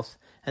dog's health.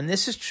 And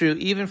this is true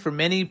even for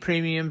many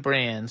premium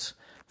brands.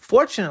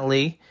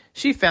 Fortunately,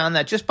 she found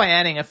that just by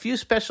adding a few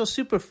special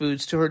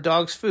superfoods to her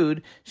dog's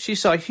food, she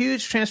saw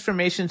huge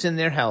transformations in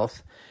their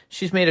health.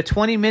 She's made a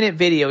 20-minute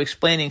video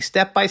explaining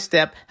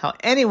step-by-step how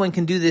anyone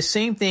can do this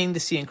same thing to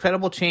see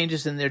incredible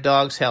changes in their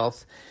dog's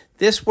health.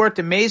 This worked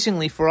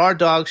amazingly for our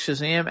dogs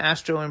Shazam,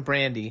 Astro, and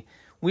Brandy.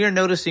 We are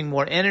noticing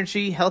more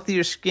energy,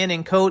 healthier skin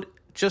and coat,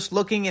 just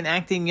looking and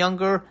acting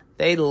younger.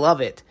 They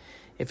love it.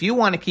 If you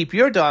want to keep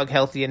your dog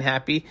healthy and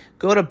happy,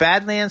 go to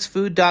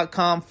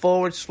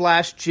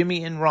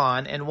badlandsfood.com/Jimmy and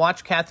Ron and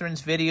watch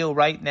Catherine's video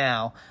right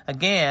now.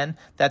 Again,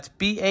 that's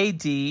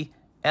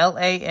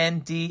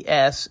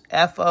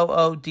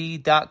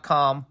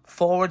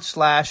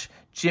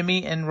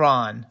badlandsfood.com/Jimmy and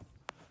Ron.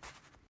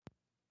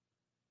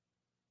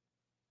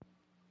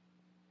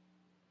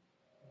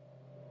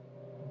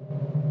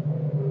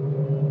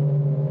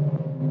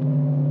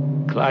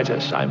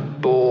 Clytus,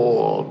 I'm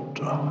bored.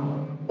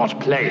 What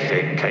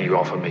plaything can you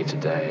offer me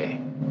today?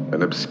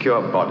 An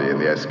obscure body in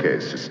the SK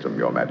system,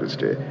 Your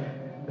Majesty.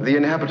 The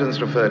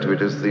inhabitants refer to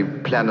it as the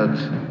planet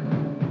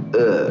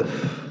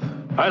Earth.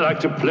 I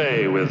like to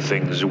play with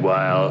things a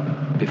while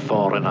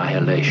before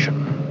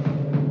annihilation.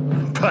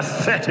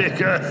 Pathetic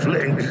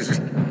earthlings!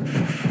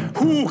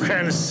 Who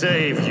can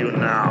save you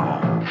now?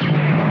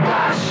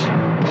 Flash!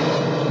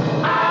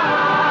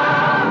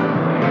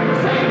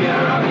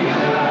 Savior of the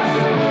universe!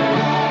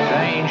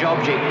 Strange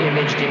object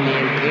imaged in the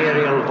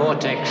Imperial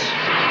Vortex.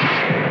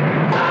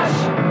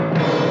 Flash!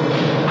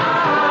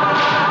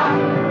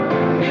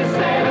 You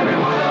save every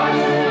one of us!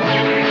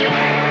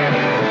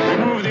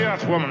 Remove the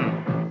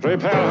Earthwoman.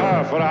 Prepare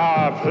her for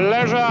our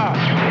pleasure.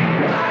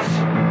 Flash!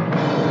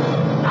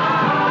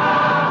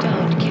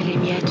 Don't kill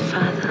him yet,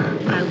 Father.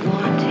 I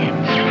want him.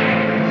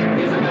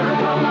 He's a miracle.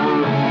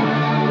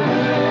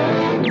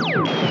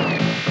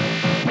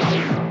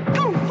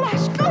 Go,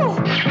 Flash, go!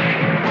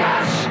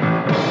 Flash!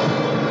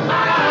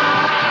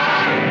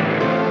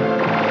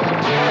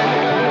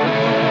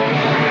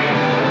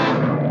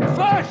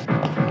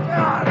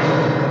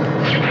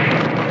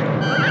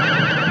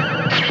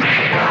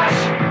 Flash!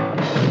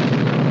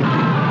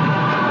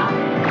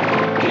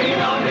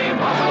 King of the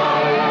impossible.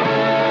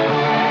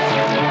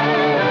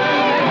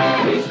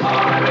 He's for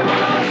every one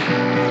of us.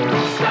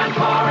 Stand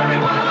for every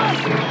one of us.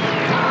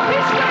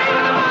 He's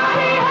saving the body.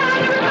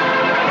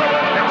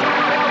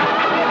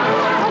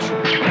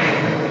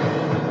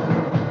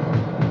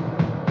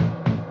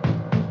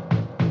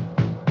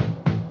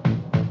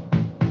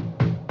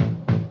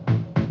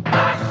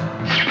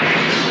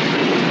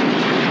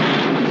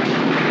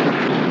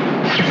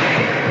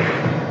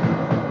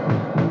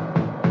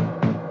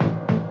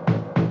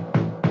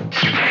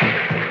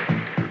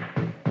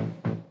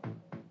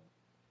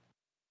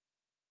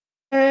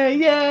 Hey,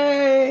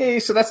 yay!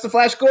 So that's the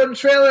Flash Gordon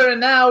trailer, and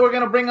now we're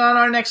going to bring on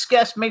our next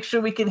guest, make sure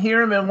we can hear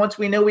him, and once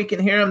we know we can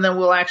hear him, then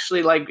we'll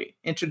actually,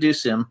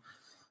 introduce him.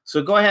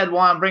 So go ahead,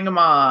 Juan, bring him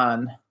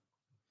on.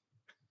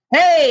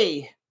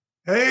 Hey!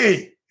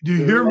 Hey, do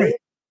you hear me?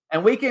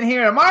 And we can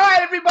hear him. All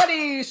right,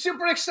 everybody,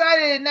 super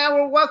excited. Now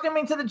we're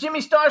welcoming to the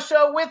Jimmy Star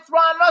Show with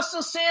Ron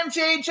Russell, Sam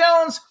J.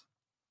 Jones,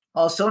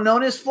 also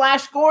known as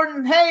Flash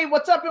Gordon. Hey,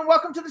 what's up, and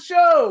welcome to the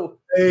show.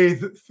 Hey,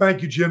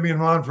 thank you, Jimmy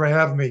and Ron, for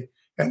having me.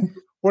 And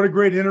what a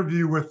great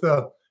interview with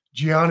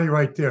Gianni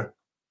right there.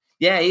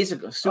 Yeah, he's a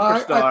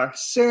superstar.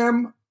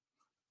 Sam,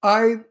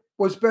 I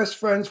was best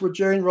friends with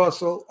Jane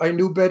Russell. I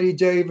knew Betty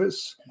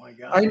Davis. Oh, my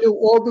God. I knew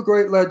all the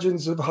great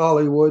legends of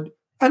Hollywood,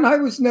 and I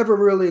was never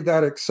really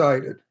that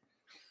excited.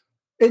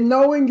 In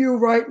knowing you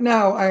right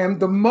now, I am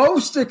the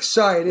most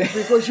excited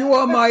because you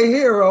are my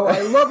hero.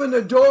 I love and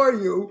adore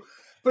you.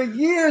 For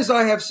years,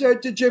 I have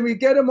said to Jimmy,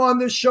 get him on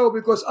this show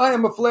because I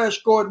am a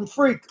Flash Gordon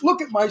freak.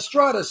 Look at my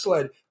Strata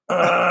sled. So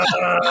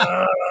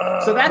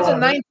that's a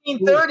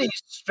 1930s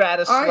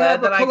Stratus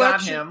sled that I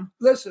got him.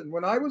 Listen,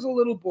 when I was a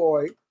little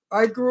boy,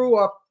 I grew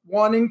up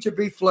wanting to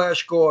be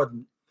Flash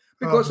Gordon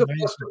because of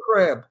Buster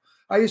Crabbe.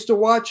 I used to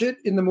watch it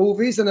in the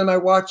movies, and then I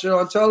watch it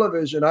on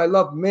television. I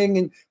love Ming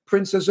and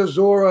Princess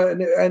Azura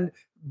and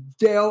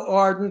Dale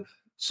Arden.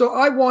 So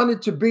I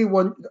wanted to be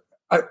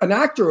an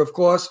actor, of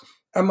course,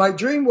 and my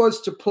dream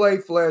was to play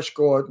Flash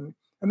Gordon.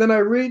 And then I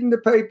read in the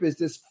papers,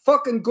 this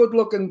fucking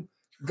good-looking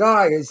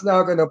guy is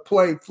now going to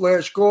play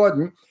Flash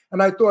Gordon.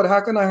 And I thought,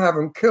 how can I have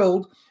him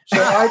killed so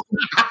I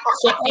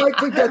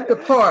could get the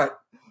part?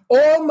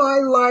 All my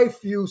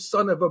life, you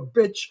son of a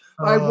bitch,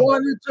 I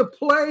wanted to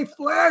play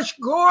Flash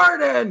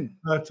Gordon.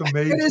 That's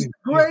amazing. It is the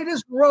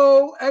greatest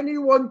role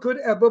anyone could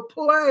ever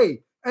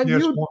play. And you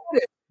did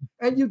it.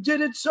 And you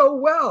did it so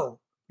well.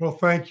 Well,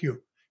 thank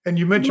you. And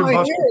you mentioned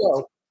Buster.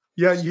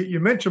 Yeah, you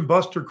mentioned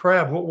Buster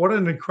Crabbe. What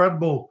an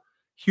incredible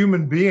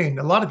human being.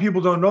 A lot of people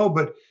don't know,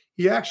 but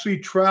he actually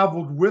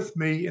traveled with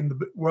me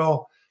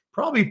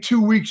probably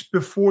 2 weeks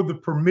before the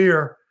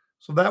premiere.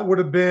 So that would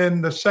have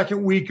been the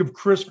second week of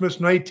Christmas,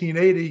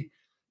 1980.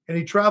 And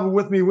he traveled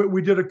with me.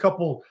 We did a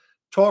couple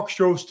talk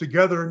shows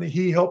together, and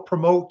he helped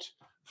promote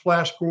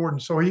Flash Gordon.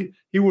 So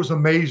he was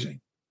amazing.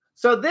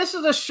 So this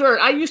is a shirt.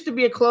 I used to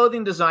be a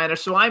clothing designer,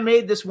 so I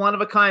made this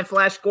one-of-a-kind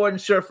Flash Gordon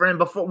shirt for him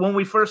when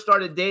we first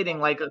started dating,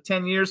 like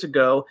 10 years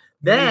ago.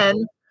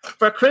 Then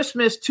for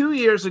Christmas 2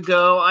 years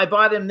ago, I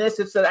bought him this.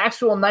 It's an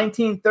actual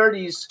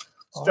 1930s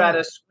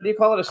Stratus. What do you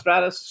call it? A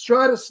Stratus?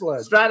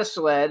 Stratosled.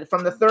 Stratosled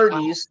from the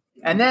 30s.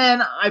 And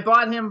then I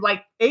bought him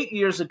like 8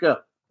 years ago.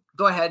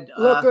 Go ahead.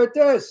 Look at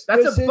this.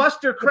 That's a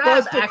Buster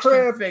Crabbe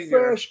action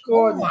figure. Flash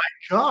Gordon. Oh my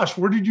gosh,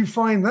 where did you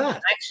find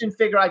that? Action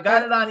figure. I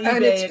got it on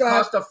eBay. It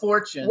cost a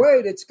fortune.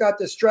 Wait, it's got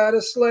the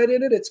Stratosled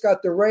in it. It's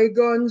got the ray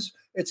guns.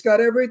 It's got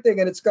everything,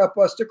 and it's got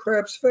Buster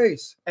Crabbe's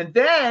face. And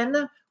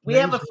then we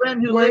have a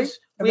friend who lives.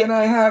 And then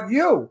I have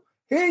you.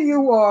 Here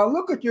you are.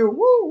 Look at you.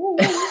 Woo, woo,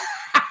 woo.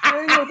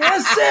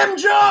 There's Sam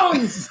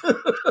Jones.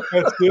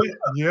 That's it.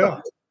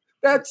 Yeah.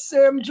 That's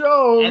Sam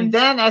Jones. And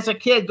then as a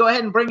kid, go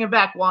ahead and bring him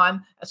back,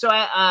 Juan. So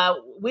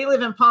we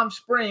live in Palm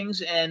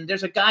Springs, and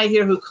there's a guy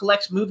here who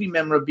collects movie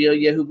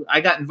memorabilia who I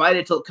got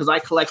invited to because I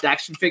collect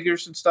action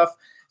figures and stuff.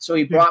 So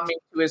he brought me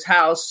to his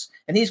house,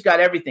 and he's got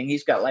everything.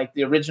 He's got like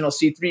the original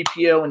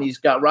C-3PO, and he's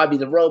got Robbie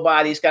the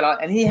Robot.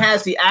 And he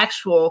has the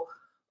actual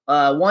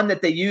one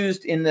that they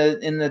used in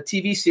the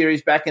TV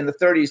series back in the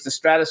 30s, the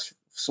Stratus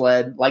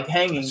sled, like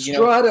hanging,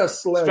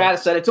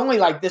 Stratosled. It's only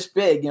like this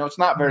big, it's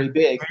not very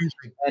big.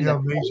 Amazing.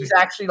 And he's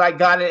actually like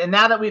got it. And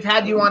now that we've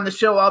had you on the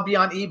show, I'll be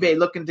on eBay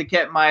looking to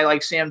get my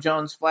like Sam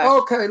Jones Flash.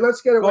 Okay,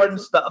 let's get away from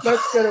stuff.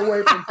 Let's get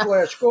away from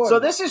Flash Gordon. So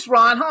this is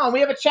Ron. Hold on, we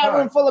have a chat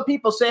room full of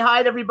people. Say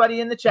hi to everybody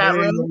in the chat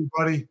room.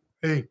 Everybody.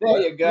 Hey, there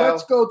you go.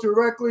 Let's go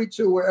directly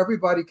to where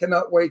everybody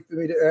cannot wait for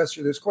me to ask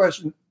you this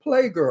question.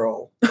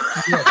 Playgirl.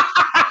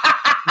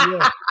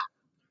 Yeah.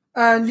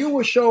 And you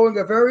were showing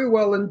a very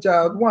well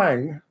endowed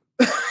Wang.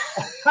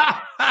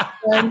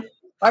 And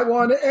I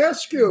want to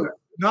ask you,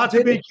 not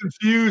to be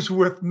confused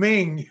with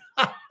Ming.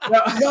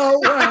 No,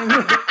 Wang.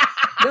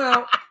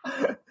 Now,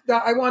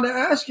 I want to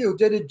ask you: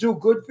 did it do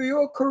good for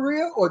your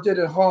career, or did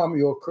it harm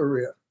your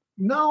career?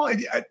 No,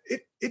 it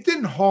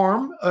didn't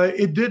harm.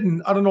 It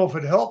didn't. I don't know if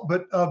it helped,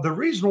 but the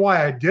reason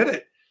why I did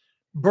it,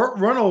 Burt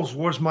Reynolds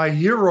was my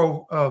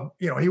hero.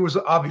 He was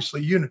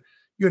obviously he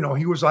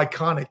was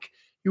iconic.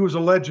 He was a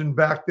legend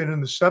back then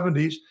in the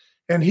 70s,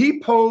 and he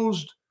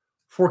posed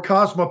for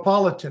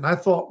Cosmopolitan. I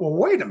thought, well,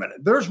 wait a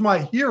minute. There's my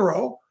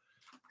hero,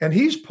 and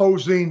he's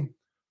posing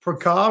for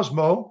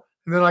Cosmo.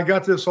 And then I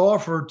got this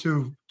offer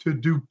to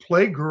do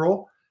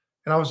Playgirl,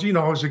 and I was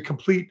a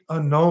complete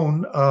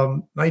unknown.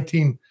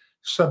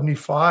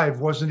 1975,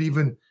 wasn't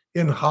even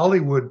in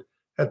Hollywood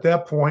at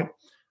that point.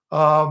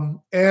 I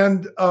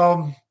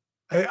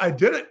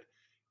did it.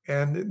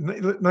 And in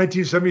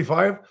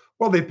 1975,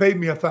 well, they paid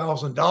me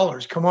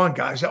 $1,000. Come on,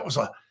 guys. That was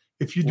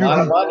if you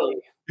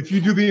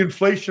do the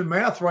inflation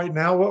math right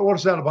now, what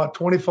is that, about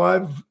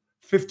 25,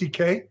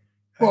 50K?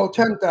 Well,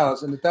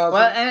 10,000, 1,000.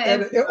 Well,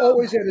 and it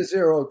always had a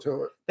zero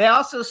to it. They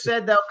also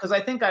said, though, because I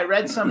think I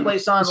read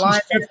someplace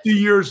online. This is 50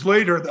 years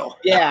later, though.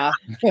 Yeah,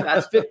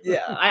 that's 50.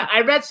 Yeah.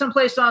 I read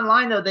someplace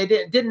online, though, they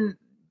didn't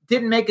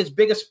make as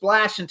big a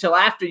splash until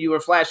after you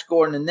were Flash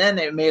Gordon, and then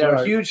they made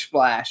a huge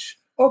splash.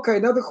 Okay,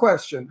 another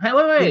question. Hey,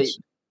 wait.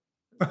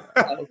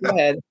 Go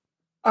ahead.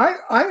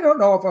 I don't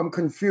know if I'm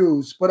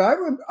confused, but I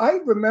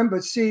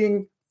remember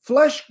seeing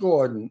Flash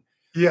Gordon.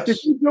 Yes.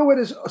 Did you do it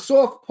as a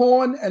soft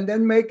porn and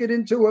then make it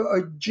into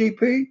a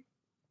GP?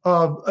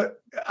 I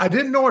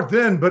didn't know it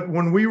then, but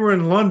when we were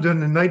in London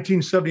in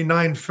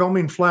 1979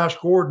 filming Flash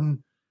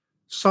Gordon,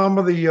 some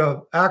of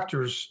the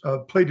actors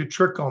played a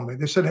trick on me.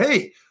 They said,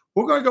 hey,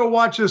 we're going to go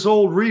watch this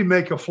old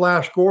remake of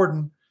Flash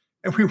Gordon.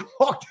 And we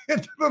walked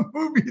into the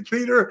movie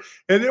theater,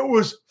 and it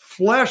was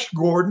Flash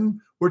Gordon,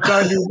 which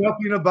I knew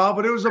nothing about,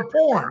 but it was a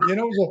porn. It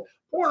was a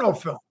porno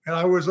film. And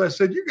I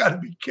said, you got to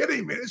be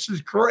kidding me. This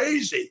is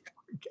crazy.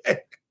 Okay.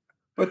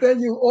 But then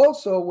you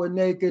also were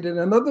naked in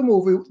another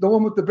movie, the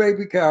one with the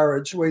baby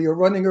carriage, where you're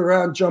running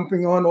around,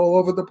 jumping on all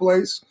over the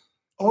place.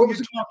 Oh, you're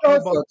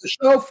talking about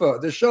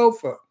the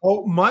chauffeur.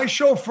 Oh, My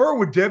Chauffeur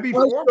with Debbie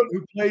Foreman,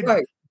 who played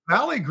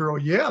Valley Girl.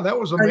 Yeah, that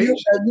was amazing.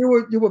 And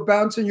you were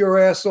bouncing your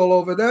ass all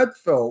over that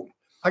film.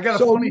 I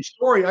got a funny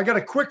story. I got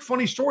a quick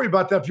funny story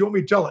about that if you want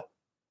me to tell it.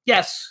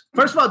 Yes.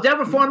 First of all,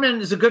 Deborah Foreman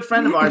is a good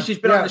friend of ours. She's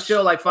been on the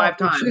show like 5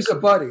 times. She's a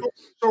buddy.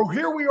 So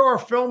here we are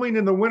filming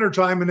in the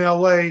wintertime in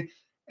LA,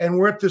 and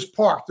we're at this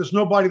park. There's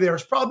nobody there.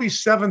 It's probably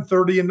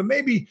 7:30 and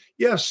maybe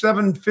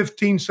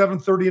 7:15,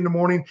 7:30 in the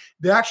morning.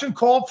 The action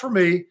called for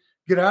me,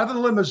 get out of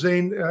the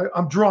limousine.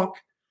 I'm drunk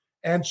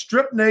and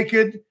strip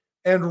naked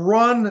and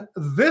run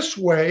this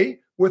way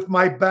with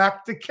my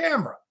back to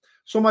camera.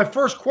 So my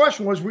first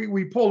question was,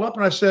 we pulled up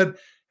and I said,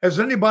 has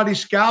anybody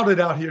scouted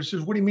out here? He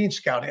says, what do you mean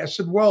scouting? I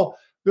said, well,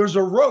 there's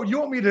a road. You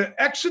want me to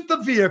exit the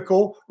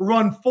vehicle,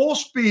 run full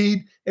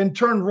speed, and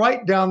turn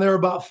right down there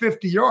about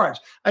 50 yards.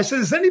 I said,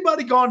 has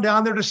anybody gone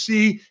down there to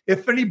see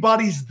if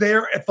anybody's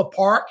there at the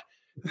park?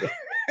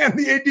 And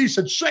the AD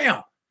said,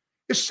 Sam,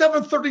 it's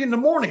 7:30 in the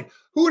morning.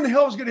 Who in the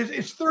hell is going to,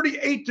 it's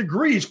 38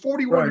 degrees,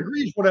 41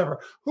 degrees, whatever.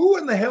 Who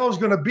in the hell is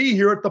going to be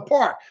here at the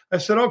park? I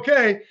said,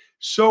 okay.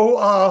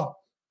 So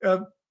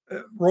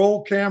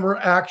roll camera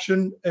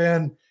action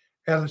and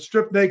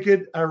stripped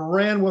naked. I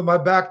ran with my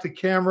back to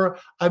camera.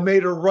 I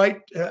made a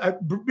right.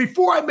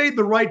 Before I made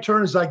the right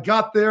turn, as I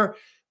got there,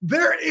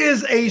 there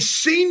is a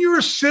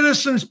senior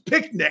citizens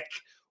picnic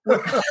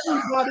with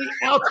everybody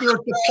out there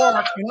at the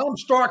park, and I'm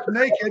stark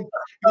naked.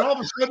 And all of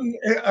a sudden,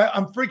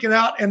 I'm freaking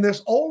out, and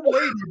this old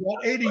lady,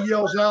 about 80,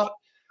 yells out,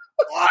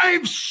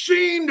 I've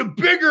seen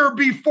bigger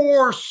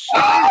before.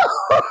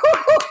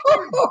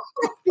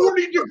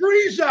 40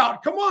 degrees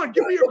out. Come on,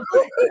 give me a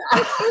break.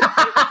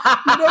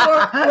 You know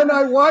what? When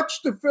I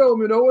watched the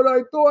film, you know what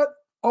I thought?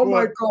 Oh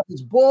my God,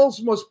 his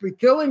balls must be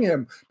killing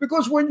him.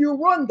 Because when you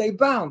run, they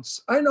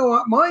bounce. I know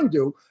what mine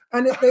do.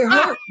 And if they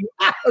hurt,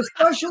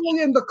 especially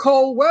in the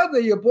cold weather,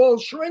 your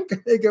balls shrink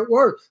and they get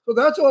worse. So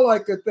that's all I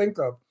could think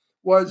of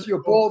was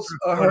your balls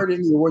are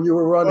hurting you when you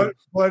were running.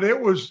 But it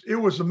was,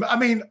 I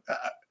mean,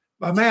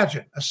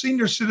 imagine a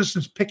senior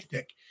citizens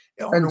picnic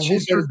on a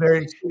winter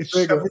day. It's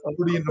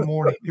 7:30 in the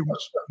morning. It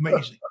was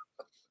amazing.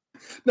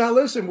 Now,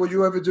 listen, will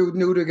you ever do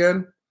nude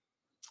again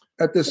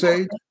at this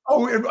age?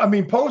 Oh, I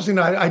mean, posing,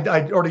 I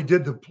already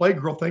did the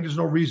Playgirl thing. There's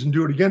no reason to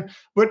do it again.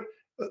 But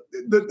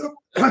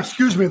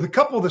excuse me, the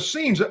couple of the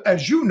scenes,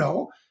 as you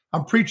know,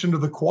 I'm preaching to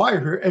the choir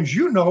here. As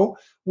you know,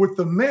 with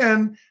the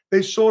men,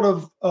 they sort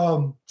of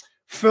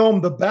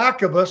film the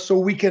back of us so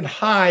we can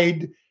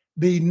hide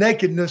the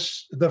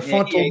nakedness, the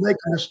frontal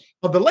nakedness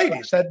of the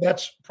ladies.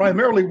 That's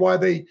primarily why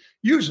they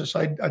use us.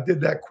 I did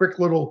that quick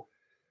little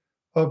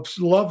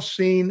love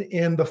scene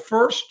in the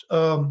first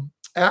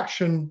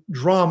action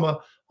drama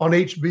on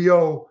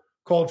HBO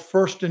called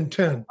First and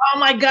 10. Oh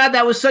my God,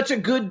 that was such a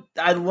good,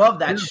 I love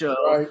that show.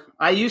 Right.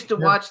 I used to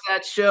watch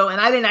that show,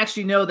 and I didn't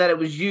actually know that it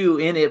was you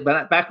in it,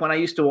 but back when I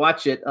used to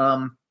watch it,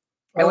 I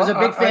was a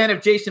big fan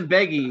of Jason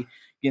Beggy,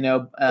 that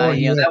was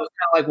kind of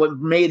like what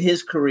made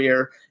his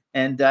career.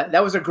 And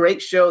that was a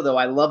great show, though.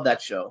 I love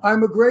that show.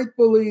 I'm a great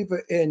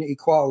believer in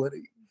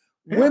equality.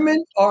 Yeah.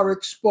 Women are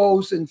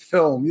exposed in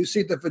film. You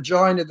see the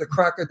vagina, the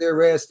crack of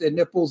their ass, their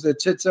nipples, their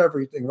tits,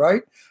 everything,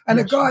 right? And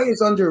a guy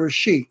is under a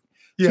sheet.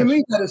 Yes. To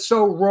me, that is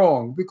so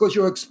wrong because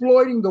you're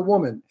exploiting the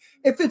woman.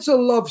 If it's a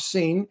love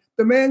scene,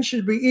 the man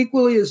should be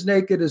equally as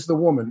naked as the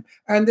woman.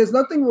 And there's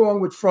nothing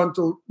wrong with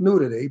frontal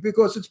nudity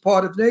because it's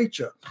part of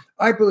nature.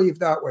 I believe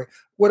that way.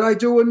 Would I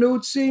do a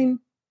nude scene?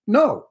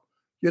 No.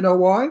 You know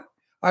why?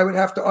 I would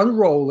have to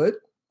unroll it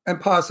and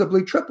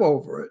possibly trip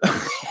over it.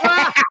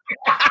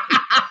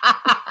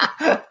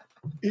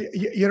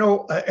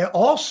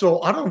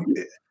 Also, I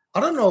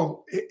don't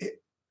know.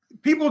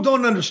 People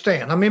don't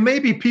understand. I mean,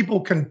 maybe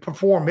people can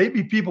perform,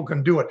 maybe people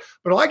can do it.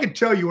 But I can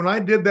tell you, when I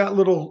did that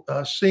little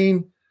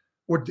scene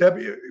with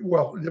Debbie,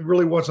 well, it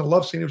really wasn't a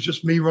love scene. It was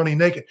just me running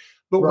naked.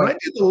 But when I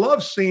did the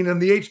love scene in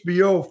the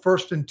HBO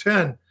First and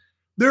 10,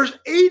 there's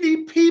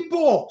 80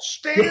 people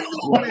standing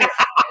there.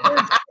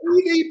 There's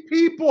 80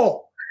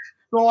 people.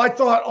 So I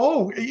thought,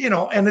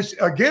 and it's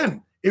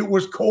again, it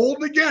was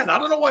cold again. I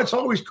don't know why it's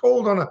always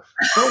cold on a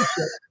film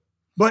set.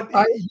 But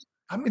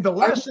the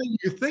last thing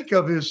you think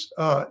of is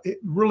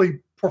really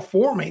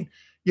performing.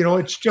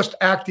 It's just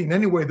acting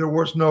anyway. It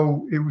was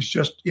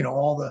just,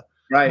 all the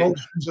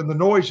motions and the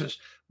noises.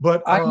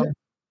 But I don't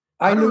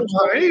know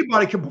how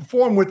anybody can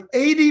perform with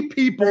 80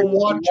 people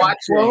watching.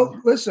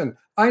 Well, listen,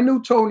 I knew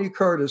Tony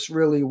Curtis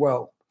really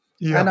well.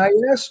 Yeah. And I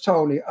asked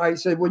Tony, I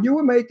said, when you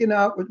were making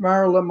out with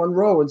Marilyn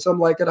Monroe and Some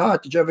Like It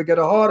Hot, did you ever get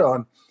a hard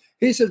on?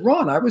 He said,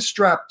 Ron, I was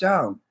strapped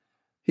down.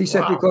 He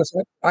said, because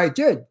I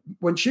did.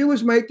 When she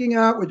was making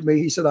out with me,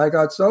 he said, I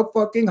got so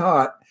fucking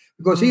hot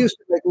because he used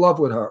to make love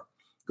with her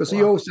because he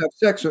used to have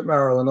sex with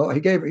Marilyn. He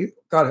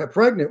got her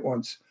pregnant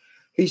once.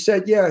 He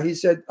said,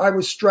 I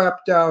was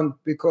strapped down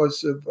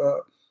because of,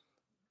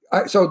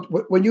 so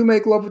when you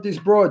make love with these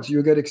broads,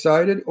 you get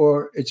excited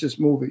or it's just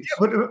movies?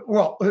 Yeah,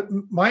 but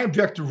my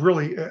objective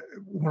really,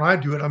 when I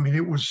do it, I mean,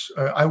 it was,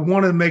 I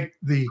want to make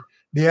the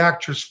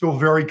actress feel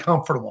very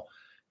comfortable.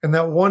 And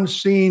that one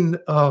scene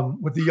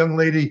with the young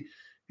lady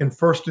in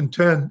First and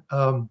 10,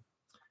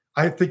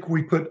 I think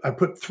I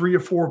put 3 or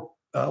 4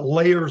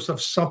 layers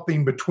of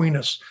something between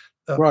us.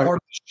 Part of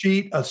the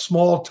sheet, a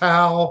small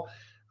towel,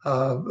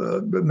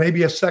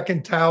 maybe a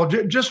second towel.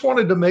 Just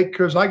wanted to make,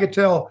 because I could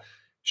tell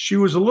she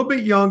was a little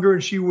bit younger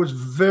and she was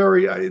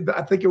very,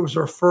 I think it was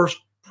her first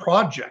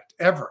project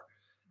ever.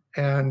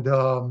 And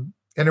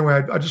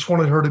anyway, I just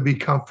wanted her to be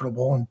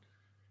comfortable.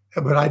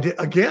 But I did,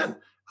 again,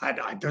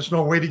 there's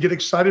no way to get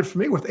excited for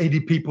me with 80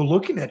 people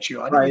looking at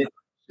you. Right.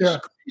 Yeah.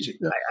 Crazy.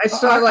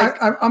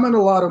 Yeah. I'm in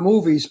a lot of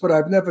movies, but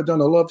I've never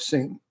done a love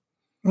scene.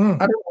 I don't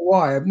know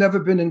why. I've never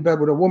been in bed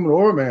with a woman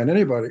or a man,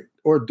 anybody,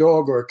 or a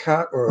dog or a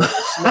cat or a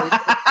snake.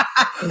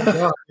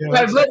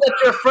 I've read that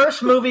your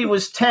first movie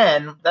was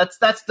 10. That's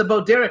the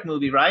Bo Derek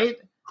movie, right?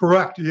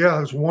 Correct. Yeah,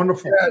 it was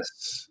wonderful.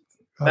 Yes.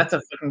 That's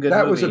a fucking good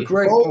that movie. That was a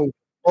great movie.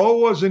 Oh,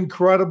 was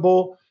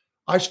incredible.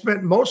 I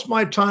spent most of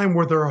my time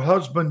with her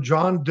husband,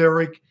 John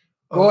Derek.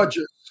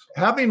 Gorgeous.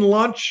 Having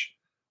lunch,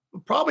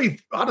 probably,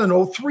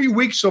 3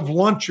 weeks of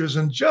lunches,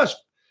 and just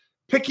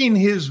picking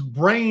his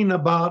brain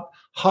about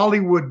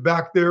Hollywood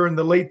back there in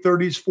the late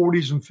 30s,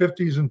 40s, and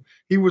 50s. And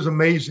he was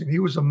amazing.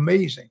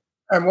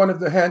 And one of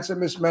the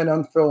handsomest men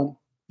on film.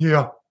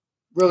 Yeah.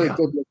 Really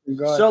good looking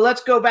guy. So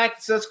let's go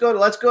back. So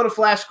let's go to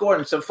Flash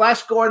Gordon. So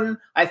Flash Gordon,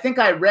 I think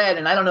I read,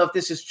 and I don't know if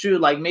this is true,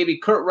 like maybe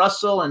Kurt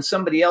Russell and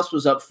somebody else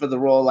was up for the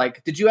role.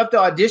 Like, did you have to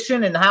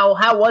audition, and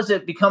how was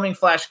it becoming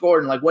Flash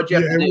Gordon? Like, what'd you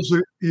have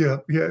to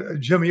do?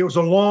 Jimmy, it was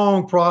a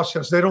long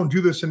process. They don't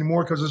do this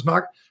anymore because it's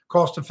not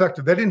cost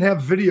effective. They didn't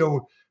have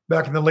video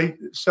back in the late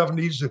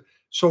 70s.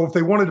 So if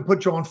they wanted to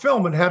put you on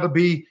film, it had to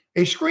be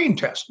a screen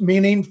test,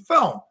 meaning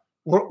film.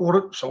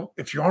 So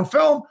if you're on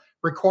film,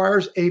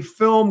 requires a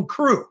film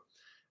crew.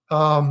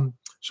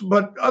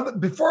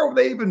 Before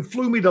they even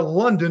flew me to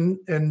London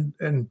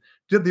and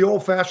did the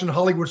old-fashioned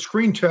Hollywood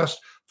screen test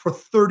for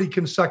 30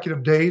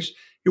 consecutive days,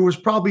 it was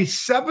probably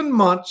 7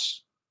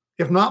 months,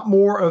 if not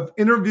more, of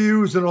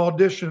interviews and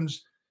auditions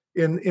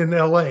in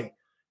LA.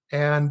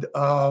 And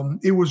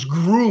it was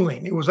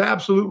grueling. It was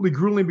absolutely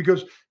grueling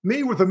because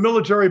me, with a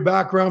military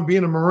background,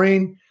 being a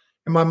Marine,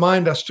 in my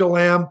mind, I still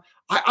am.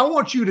 I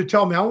want you to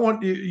tell me, I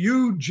want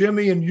you,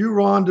 Jimmy, and you,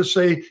 Ron, to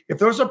say, if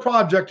there's a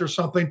project or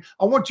something,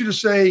 I want you to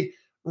say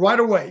right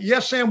away,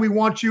 yes, Sam, we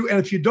want you. And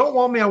if you don't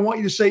want me, I want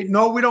you to say,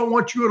 no, we don't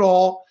want you at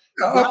all.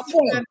 Up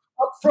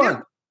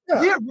front.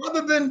 Yeah,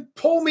 rather than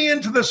pull me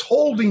into this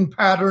holding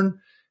pattern.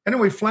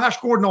 Anyway, Flash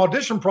Gordon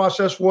audition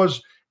process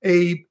was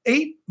a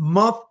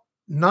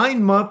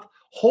 9-month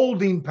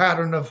holding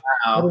pattern of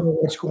I don't know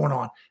what's going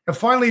on. And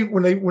finally,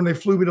 when they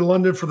flew me to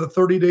London for the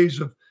 30 days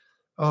of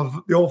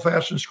the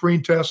old-fashioned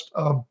screen test,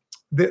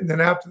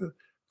 then after the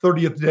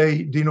 30th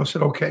day, Dino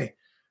said, okay.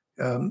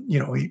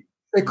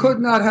 They could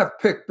not have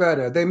picked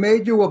better. They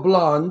made you a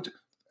blonde,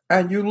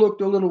 and you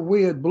looked a little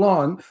weird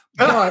blonde.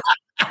 But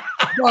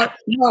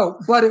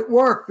but it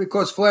worked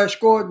because Flash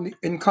Gordon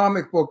in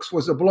comic books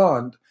was a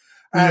blonde.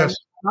 And yes.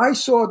 I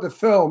saw the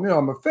film.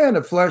 I'm a fan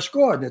of Flash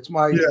Gordon. It's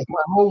my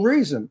whole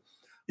reason.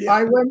 Yeah.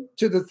 I went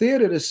to the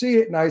theater to see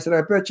it, and I said,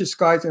 I bet this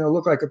guy's going to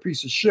look like a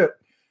piece of shit.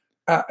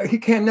 He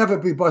can never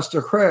be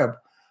Buster Crabbe.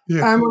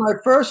 Yeah. And when I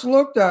first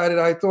looked at it,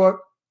 I thought,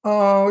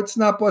 oh, it's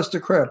not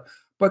Buster Crabbe.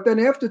 But then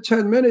after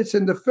 10 minutes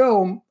in the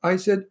film, I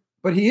said,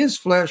 but he is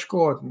Flash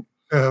Gordon.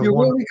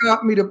 Really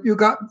you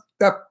got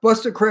that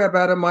Buster Crabbe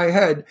out of my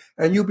head,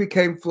 and you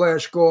became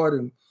Flash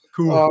Gordon.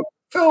 Cool.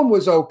 Film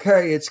was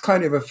okay. It's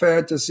kind of a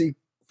fantasy,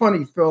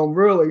 funny film,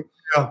 really.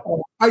 Yeah.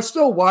 I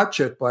still watch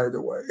it, by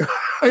the way.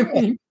 I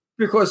mean,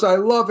 because I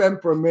love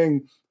Emperor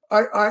Ming.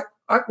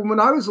 When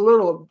I was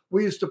little,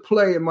 we used to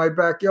play in my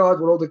backyard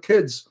with all the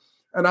kids.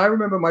 And I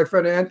remember my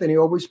friend Anthony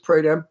always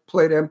played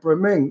Emperor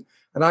Ming,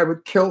 and I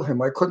would kill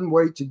him. I couldn't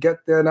wait to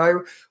get there.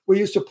 And we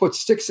used to put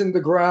sticks in the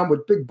ground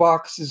with big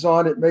boxes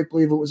on it, make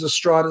believe it was a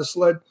Strata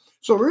sled.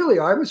 So really,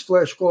 I was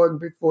Flash Gordon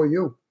before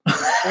you.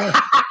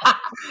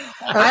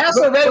 I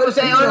also read it was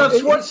Arnold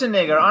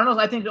Schwarzenegger.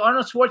 I think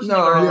Arnold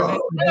Schwarzenegger.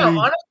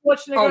 Arnold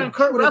Schwarzenegger and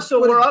Kurt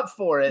Russell were up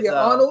for it.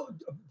 Yeah,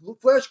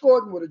 Flash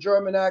Gordon with a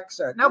German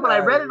accent. No, but I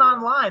read it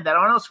online that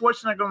Arnold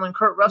Schwarzenegger and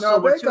Kurt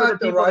Russell were two of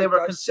the people they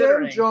were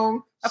considering.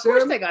 Of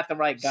course, they got the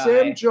right guy.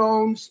 Sam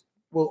Jones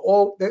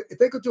if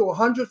they could do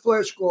 100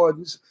 Flash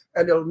Gordons,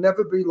 and it'll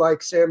never be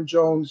like Sam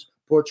Jones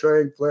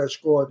portraying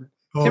Flash Gordon.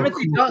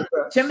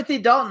 Timothy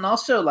Dalton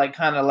also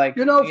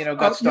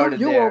got started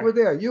you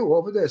there. You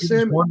over there.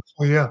 Sam,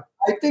 yeah.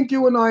 I think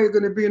you and I are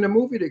going to be in a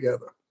movie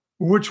together.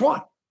 Which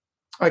one?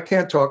 I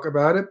can't talk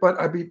about it, but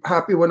I'd be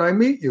happy when I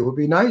meet you. It would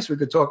be nice. We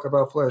could talk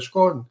about Flash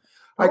Gordon.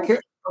 I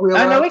can't.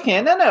 No, we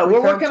can't. No. We're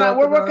working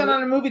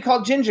on a movie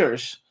called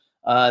Gingers.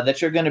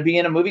 That you're going to be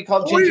in a movie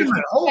called Gingers.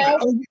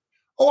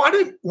 I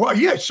didn't. Well,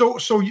 yeah. So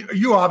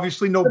you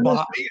obviously know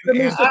Bobby.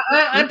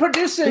 I'm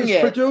producing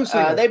it.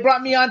 They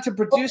brought me on to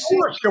produce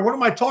it. What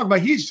am I talking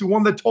about? He's the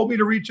one that told me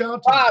to reach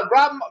out to.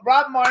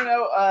 Rob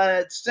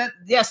Marno sent.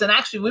 Yes, and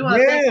actually, we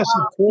want to thank him.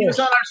 He was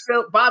on our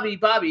show. Bobby. We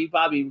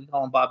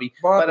call him Bobby.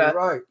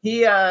 Right.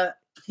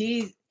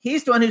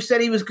 He's the one who said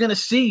he was going to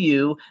see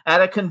you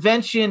at a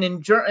convention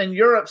in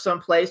Europe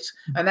someplace,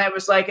 and I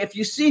was like, if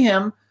you see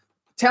him,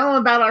 tell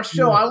him about our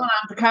show. I want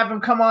to have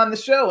him come on the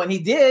show, and he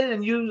did,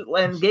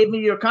 and gave me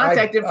your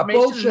contact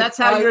information, and that's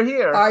how you're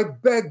here. I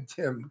begged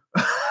him.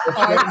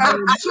 I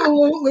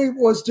absolutely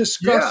was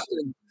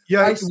disgusting.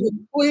 Yeah. I said,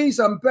 please,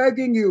 I'm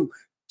begging you,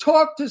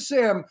 talk to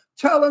Sam.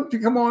 Tell him to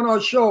come on our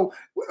show.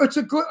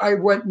 I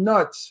went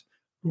nuts.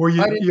 Well,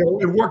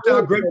 it worked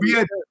out great.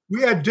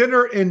 We had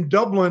dinner in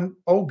Dublin.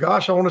 Oh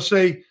gosh, I want to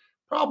say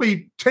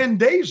probably 10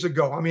 days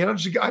ago. I mean,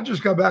 I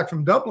just got back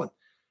from Dublin.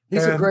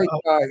 He's a great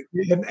guy.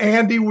 And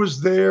Andy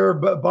was there,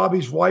 but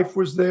Bobby's wife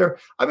was there.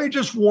 I mean,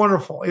 just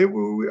wonderful.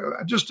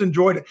 I just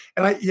enjoyed it.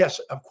 And yes,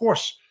 of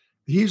course,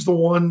 he's the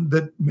one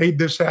that made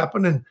this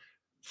happen. And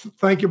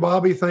thank you,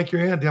 Bobby. Thank you,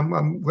 Andy.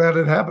 I'm glad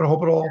it happened. I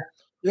hope it all.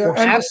 Yeah,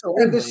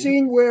 and the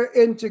scene we're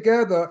in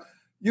together,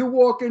 you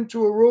walk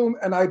into a room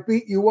and I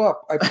beat you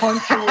up. I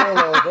punch you all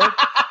over.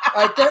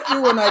 I get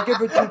you and I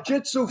give a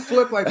jiu-jitsu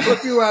flip. I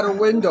flip you out a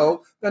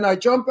window. Then I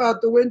jump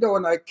out the window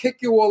and I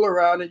kick you all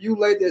around. And you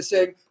lay there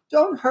saying,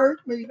 don't hurt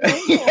me.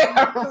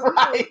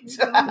 Right.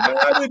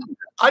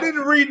 I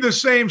didn't read the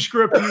same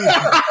script. The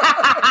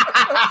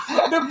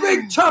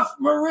big tough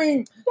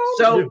Marine.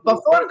 So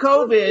before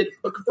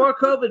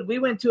COVID, we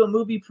went to a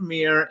movie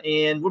premiere,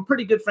 and we're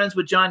pretty good friends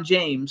with John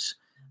James.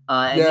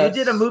 You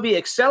did a movie,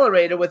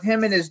 Accelerator, with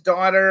him and his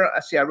daughter.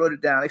 I wrote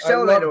it down.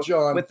 Accelerator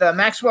with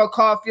Maxwell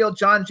Caulfield,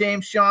 John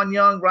James, Sean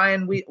Young,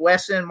 Ryan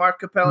Wesson, Mark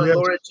Capel, and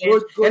Laura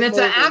James. Good and it's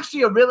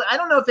actually a really, I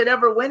don't know if it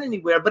ever went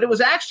anywhere, but it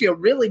was actually a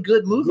really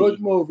good movie. Good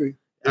movie.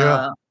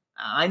 Yeah.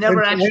 I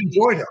never actually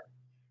enjoyed it.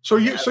 So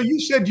you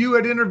said you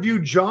had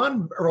interviewed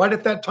John right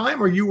at that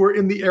time, or you were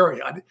in the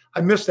area? I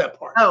missed that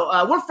part.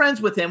 Oh, we're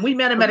friends with him. We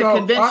met him at a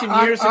convention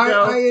years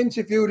ago. I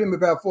interviewed him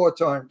about 4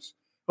 times.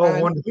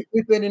 Oh,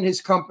 we've been in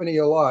his company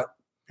a lot.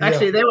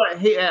 Actually, they were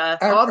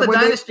all the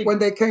Dynasty. When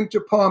they came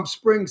to Palm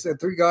Springs, the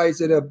 3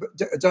 guys at a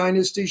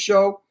Dynasty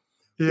show.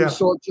 Yeah.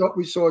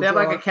 We saw. They have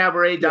like a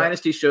cabaret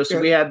Dynasty show, so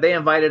they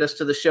invited us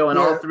to the show, and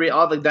all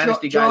the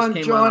Dynasty guys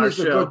came on our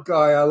show. John is a good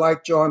guy. I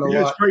like John a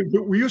lot. It's great.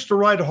 We used to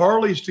ride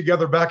Harleys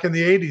together back in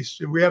the '80s.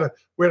 We had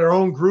our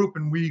own group,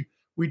 and we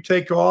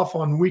take off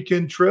on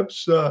weekend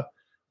trips on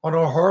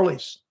our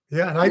Harleys.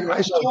 Yeah, and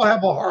I still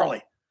have a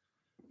Harley.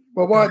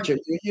 Well, watch it.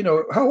 You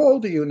know, how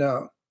old are you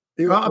now?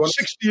 I'm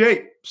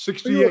 68.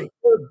 68.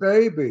 You're a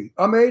baby.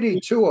 I'm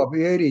 82. I'll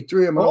be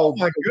 83. I'm old.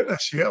 Oh, my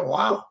goodness. Yeah,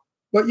 wow.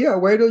 But yeah,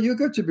 wait till you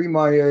get to be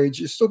my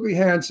age. You still be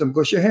handsome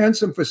because you're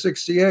handsome for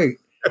 68.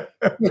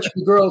 Which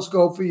the girls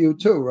go for you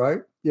too, right?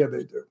 Yeah,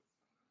 they do.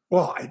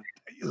 Well,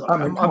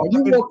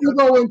 you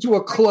go into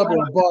a club or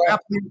a bar.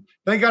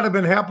 Thank God I've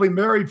been happily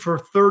married for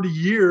 30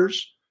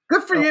 years.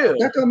 Good for you.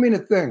 That don't mean a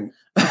thing.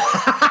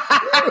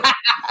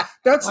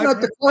 That's not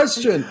the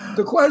question.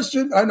 The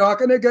question, I'm not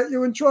going to get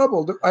you in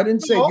trouble. I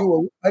didn't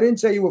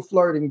say you were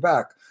flirting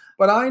back.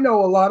 But I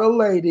know a lot of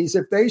ladies,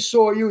 if they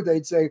saw you,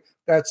 they'd say,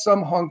 that's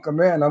some hunk of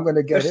man. I'm going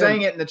to get They're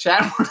saying it in the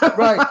chat room.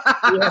 Right.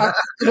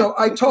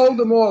 I told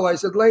them all, I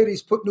said,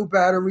 ladies, put new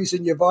batteries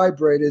in your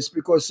vibrators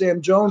because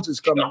Sam Jones is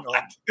coming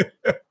on.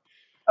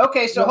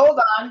 Okay, so hold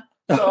on.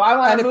 So I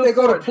want and if they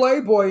go to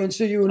Playboy and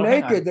see you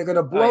naked, they're going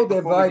to blow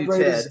their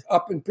vibrators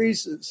up in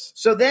pieces.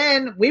 So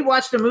then we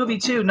watched a movie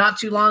too, not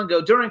too long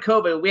ago during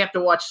COVID. We have to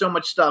watch so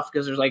much stuff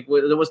because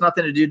there was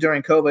nothing to do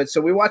during COVID.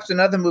 So we watched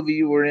another movie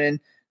you were in,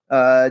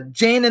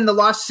 Jane and the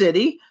Lost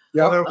City.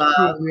 Yeah, that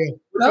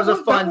was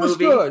a fun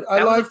movie. Good.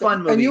 That was a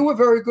fun movie, and you were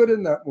very good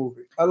in that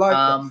movie. I like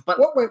that. But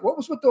what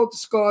was with all the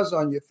scars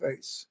on your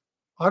face?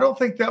 I don't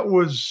think that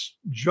was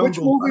Jungle. Which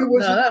movie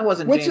was it? No, that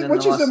wasn't. Which is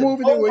the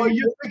movie that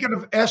you're thinking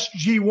of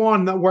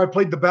SG-1 where I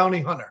played the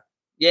bounty hunter?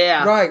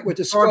 Yeah, right, with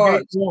the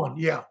scars. One,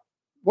 yeah.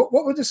 What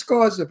were the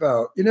scars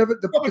about? You never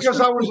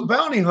because I was a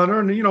bounty hunter,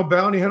 and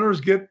bounty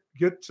hunters get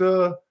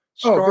scars.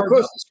 Oh,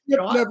 because the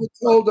script never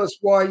told us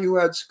why you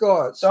had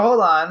scars. So hold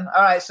on.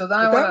 All right, so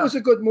then that was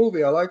a good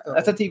movie. I like that.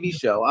 That's a TV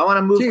show. I want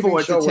to move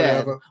forward to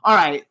Ted. Whatever. All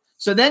right.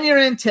 So then you're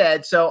in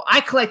Ted. So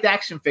I collect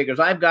action figures.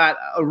 I've got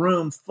a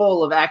room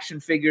full of action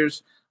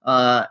figures.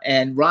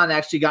 And Ron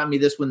actually got me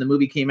this when the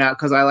movie came out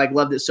because I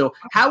loved it. So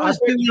how was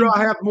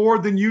I have more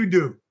than you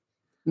do?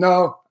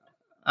 No.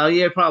 Oh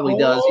yeah, it probably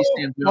does.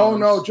 Oh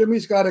no,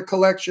 Jimmy's got a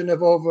collection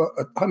of over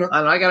 100.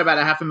 I got about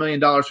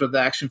 $500,000 worth of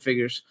action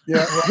figures.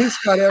 Yeah, well, he's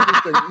got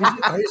everything.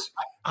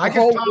 I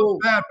can tell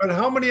that, but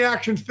how many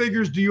action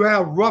figures do you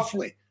have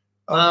roughly?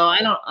 I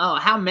don't. Oh,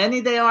 how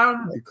many they are?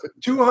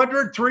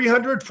 200,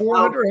 300,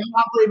 400?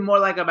 Probably more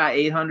like about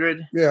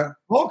 800. Yeah.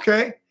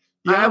 Okay.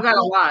 Yeah, I've got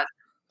a lot.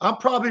 I'm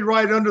probably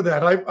right under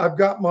that. I've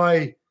got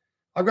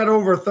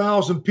over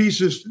 1,000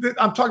 pieces.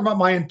 I'm talking about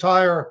my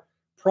entire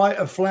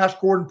Flash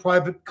Gordon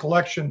private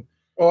collection.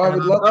 Oh, I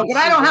would love to. But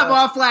I don't have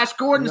all Flash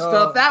Gordon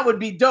stuff. That would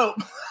be dope.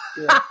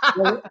 Yeah.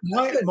 Well,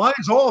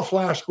 mine's all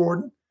Flash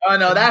Gordon. Oh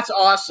no, that's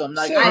awesome!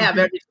 I have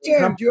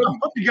everything. I'm putting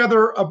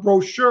together a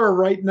brochure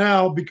right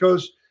now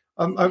because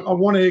I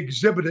want to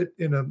exhibit it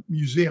in a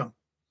museum.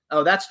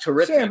 Oh, that's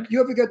terrific! Sam,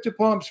 you ever get to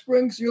Palm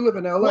Springs? You live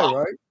in LA,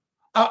 right?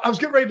 I was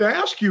getting ready to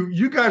ask you.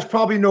 You guys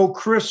probably know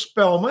Chris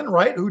Spellman,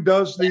 right? Who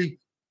does the?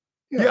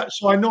 Yeah.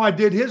 So I know I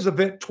did his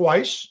event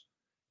twice,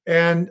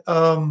 and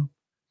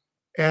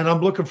and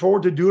I'm looking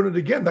forward to doing it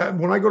again. That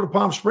when I go to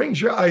Palm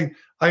Springs, I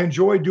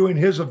enjoy doing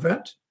his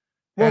event.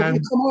 Well, And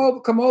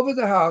you come over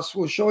the house.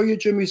 We'll show you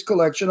Jimmy's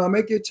collection. I'll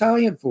make you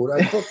Italian food.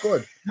 I cook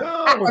good.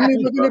 I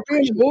mean, we're going to be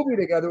in a movie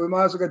together. We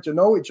might as well get to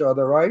know each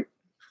other, right?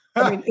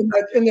 I mean,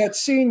 in that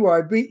scene where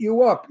I beat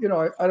you up, you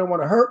know, I don't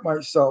want to hurt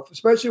myself,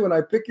 especially when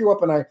I pick you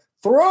up and I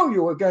throw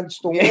you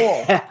against the wall.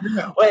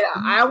 Yeah. Wait,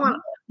 I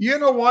want. You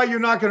know why you're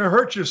not going to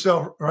hurt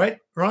yourself, right,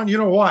 Ron? You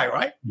know why,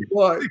 right?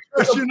 Why?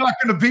 Because you're not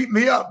going to beat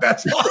me up.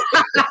 That's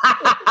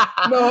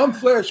why. No, I'm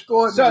Flash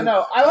Gordon. So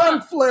no,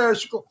 I'm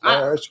Flash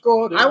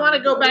Gordon. I want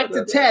to go back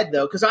to Ted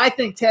though, because I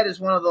think Ted is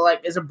one of the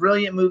is a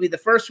brilliant movie. The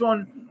first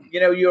one, you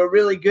know, you were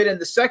really good,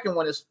 and the second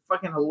one is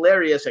fucking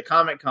hilarious at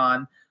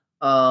Comic-Con.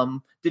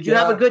 Did you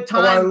have a good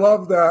time? Oh, I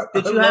love that.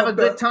 Did you have a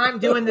good time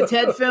doing the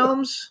Ted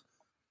films?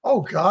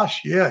 Oh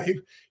gosh, yeah.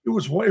 It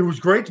was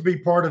great to be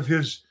part of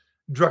his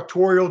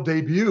directorial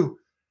debut.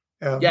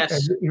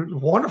 Yes, and it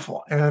was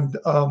wonderful. And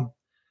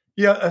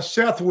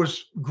Seth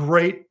was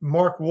great.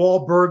 Mark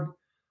Wahlberg,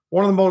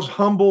 one of the most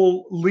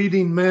humble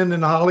leading men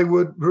in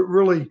Hollywood.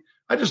 Really,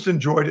 I just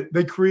enjoyed it.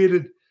 They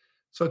created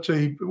such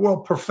a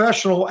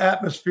professional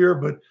atmosphere,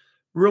 but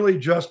really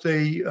just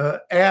a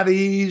at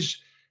ease,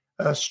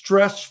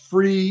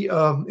 stress-free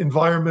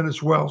environment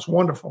as well. It's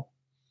wonderful.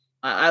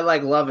 I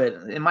love it.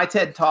 In my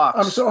TED Talks,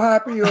 I'm so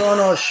happy you're on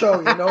our show.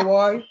 You know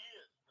why?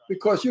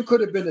 Because you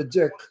could have been a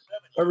dick,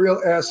 a real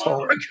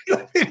asshole.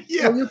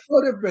 Yeah, well, you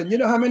could have been. You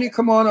know how many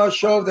come on our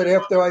show that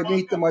after I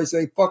meet them, I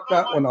say, fuck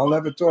that one. I'll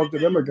never talk to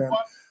them again.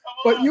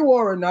 But you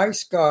are a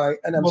nice guy,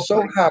 and I'm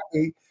so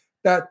happy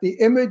that the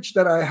image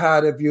that I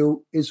had of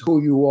you is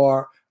who you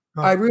are.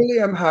 I really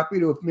am happy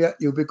to have met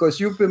you because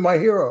you've been my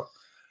hero.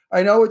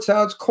 I know it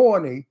sounds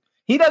corny.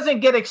 He doesn't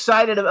get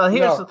excited about.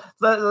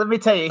 Let me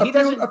tell you,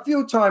 a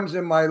few times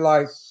in my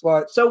life.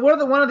 But so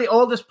we're one of the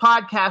oldest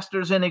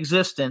podcasters in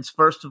existence.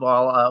 First of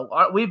all,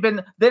 they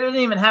didn't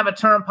even have a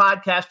term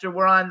podcaster.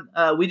 We're on.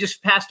 We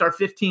just passed our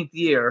 15th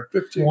year.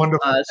 15.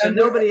 Wonderful. So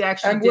nobody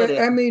actually did it. And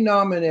we're Emmy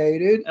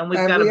nominated, and we've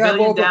got a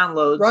billion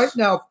downloads right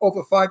now.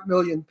 Over 5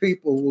 million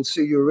people will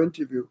see your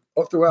interview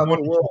throughout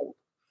the world.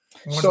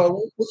 So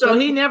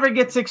he never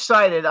gets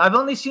excited. I've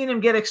only seen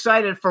him get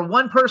excited for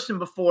one person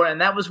before, and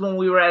that was when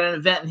we were at an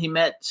event and he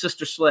met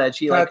Sister Sledge.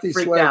 He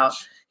freaked out.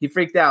 He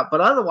freaked out.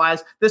 But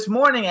otherwise, this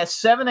morning at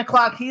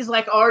 7:00, he's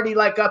already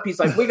up. He's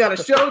like, we got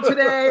a show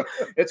today.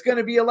 It's going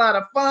to be a lot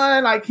of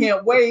fun. I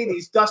can't wait.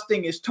 He's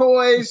dusting his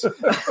toys.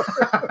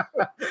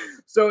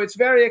 So it's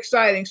very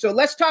exciting. So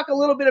let's talk a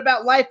little bit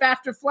about Life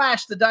After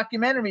Flash, the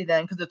documentary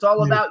then, because it's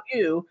all about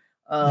you.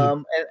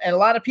 And a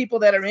lot of people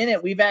that are in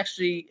it, we've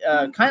actually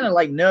kind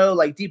of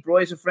know, Deep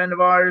Roy's a friend of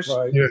ours.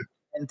 Right. Yeah.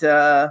 And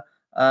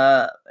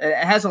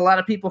it has a lot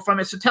of people from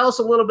it. So tell us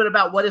a little bit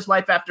about what is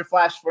Life After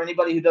Flash for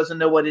anybody who doesn't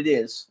know what it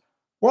is.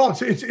 Well,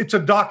 it's a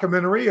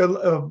documentary, a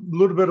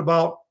little bit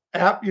about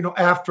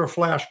after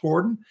Flash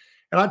Gordon.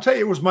 And I'll tell you,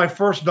 it was my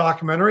first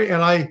documentary,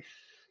 and I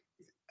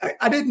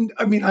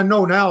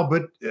know now,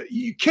 but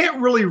you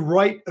can't really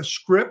write a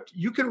script.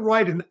 You can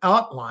write an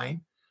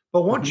outline.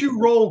 But once you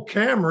roll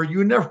camera,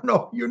 you never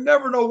know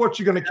what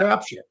you're going to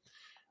capture.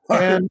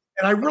 And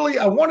I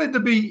wanted to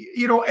be,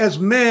 as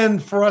men,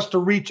 for us to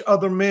reach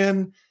other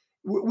men,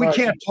 we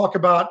can't talk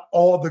about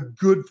all the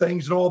good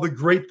things and all the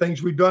great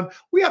things we've done.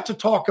 We have to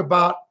talk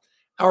about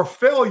our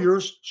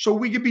failures so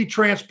we can be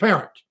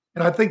transparent.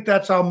 And I think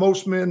that's how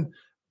most men,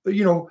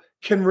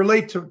 can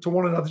relate to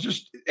one another.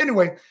 Just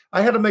anyway,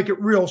 I had to make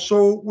it real.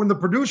 So when the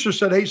producer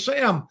said, "Hey,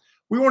 Sam,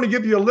 we want to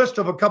give you a list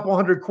of a couple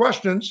hundred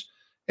questions,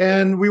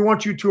 and we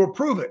want you to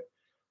approve it."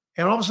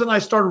 And all of a sudden I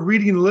started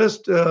reading the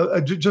list,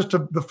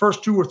 the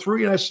first 2 or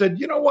 3. And I said,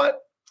 you know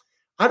what?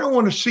 I don't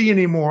want to see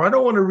anymore. I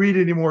don't want to read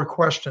any more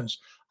questions.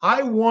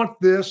 I want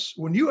this.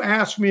 When you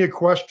ask me a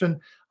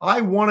question,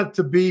 I want it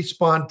to be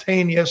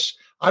spontaneous.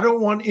 I don't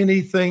want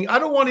anything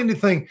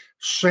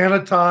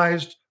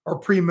sanitized or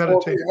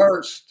premeditated. Or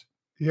rehearsed.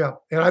 Yeah.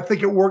 And I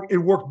think it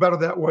worked better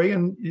that way.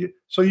 And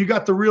so you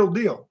got the real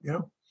deal,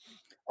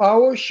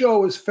 Our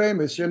show is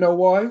famous. You know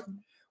why?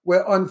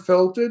 We're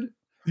unfiltered.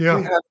 Yeah.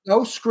 We have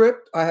no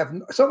script. I have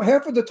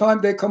half of the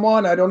time they come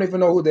on, I don't even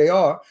know who they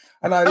are.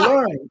 And I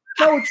learn.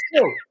 No, it's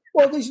true.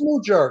 Well, these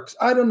new jerks.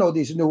 I don't know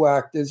these new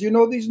actors.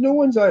 These new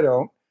ones I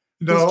don't.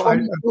 No, He's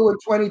 22 and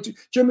 22.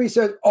 Jimmy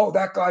said, "Oh,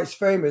 that guy's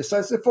famous."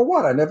 I said, "For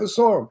what? I never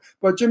saw him."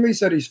 But Jimmy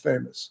said he's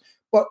famous.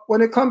 But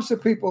when it comes to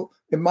people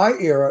in my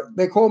era,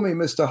 they call me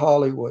Mr.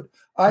 Hollywood.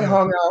 I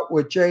hung out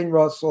with Jane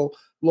Russell,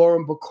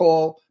 Lauren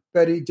Bacall,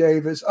 Betty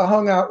Davis. I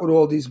hung out with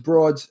all these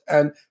broads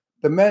and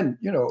the men,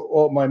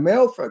 all my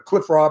male friends,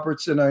 Cliff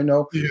Robertson, I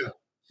know. Yeah.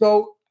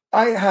 So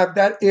I have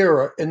that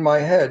era in my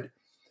head.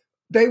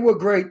 They were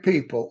great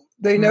people.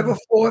 They never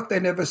fought.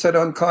 They never said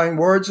unkind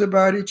words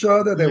about each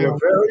other. They were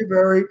very,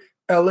 very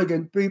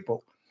elegant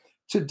people.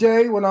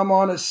 Today, when I'm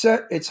on a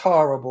set, it's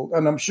horrible.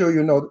 And I'm sure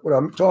you know what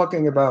I'm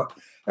talking about.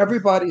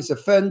 Everybody's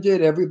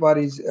offended.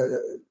 Everybody's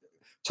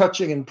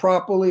touching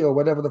improperly or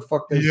whatever the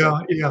fuck they say.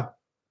 Yeah.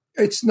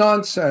 It's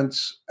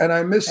nonsense, and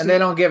I missed. And they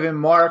don't give him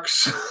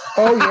marks.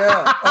 Oh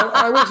yeah,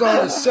 I was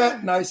on a set,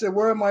 and I said,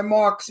 "Where are my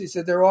marks?" He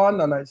said, "They're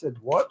on." And I said,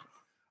 "What?"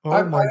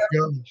 Oh my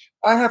gosh!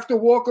 I have to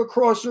walk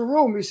across the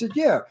room. He said,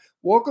 "Yeah,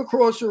 walk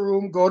across the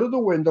room, go to the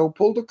window,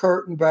 pull the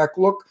curtain back,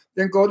 look,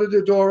 then go to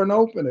the door and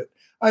open it."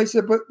 I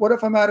said, "But what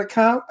if I'm out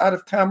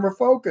of camera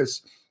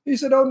focus?" He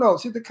said, "Oh no,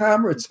 see the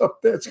camera? It's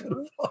up there. It's gonna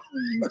fall."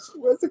 I said,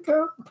 "Where's the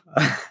camera?"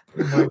 Oh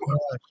my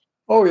gosh!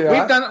 Oh yeah,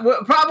 we've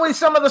done probably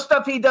some of the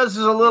stuff he does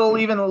is a little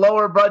even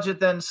lower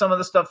budget than some of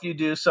the stuff you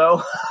do.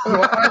 So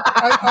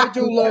I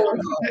do lower.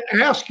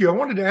 I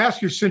wanted to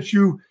ask you, since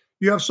you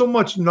have so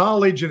much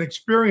knowledge and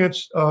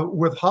experience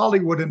with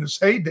Hollywood in its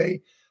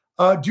heyday,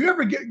 do you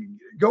ever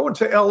go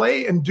into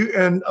LA and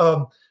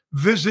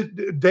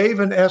visit Dave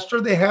and Esther?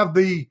 They have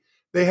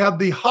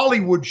the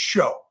Hollywood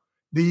show,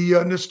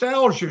 the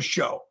nostalgia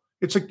show.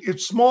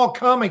 It's small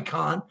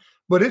Comic-Con,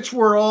 but it's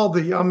where all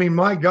the, I mean,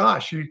 my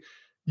gosh,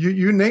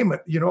 you name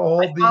it, I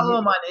follow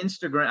him on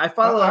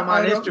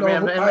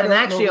Instagram. And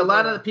actually a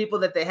lot of the people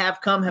that they have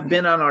come have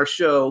been on our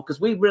show because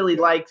we really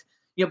liked,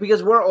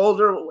 because we're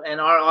older and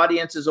our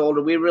audience is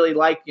older. We really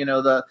like,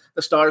 the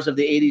stars of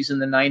the 80s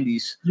and the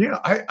 90s. Yeah,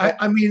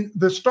 I mean,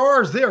 the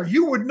stars there,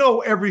 you would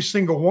know every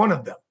single one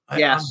of them.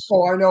 Yes.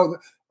 I know.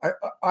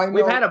 I know.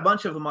 We've had a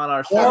bunch of them on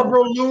our show.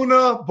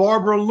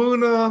 Barbara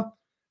Luna.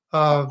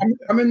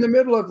 I'm in the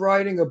middle of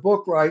writing a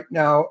book right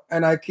now,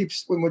 and I keep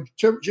when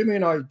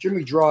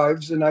Jimmy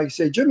drives, and I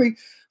say, "Jimmy,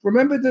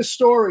 remember this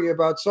story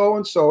about so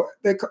and so?"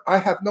 I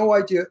have no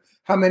idea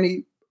how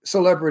many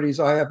celebrities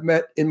I have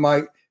met in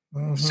my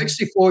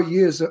 64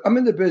 years. I'm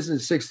in the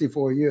business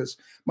 64 years.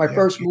 My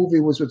first movie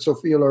was with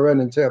Sophia Loren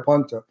and Tab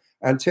Hunter,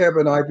 and Tab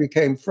and I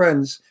became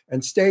friends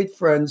and stayed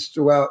friends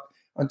throughout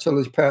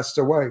until he passed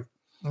away.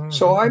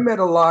 So I met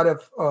a lot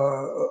of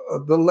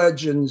the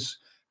legends,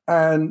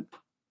 and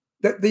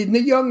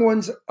the young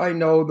ones, I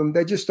know them.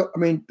 They just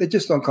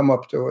don't come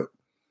up to it.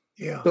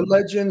 Yeah, the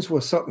legends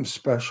were something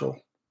special.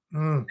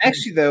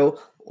 Actually, though,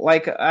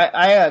 like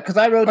because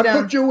I wrote down.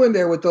 I put you in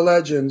there with the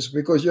legends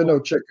because you're no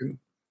chicken.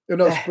 You're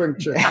no spring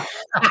chicken.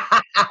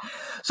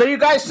 So you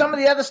guys, some of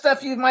the other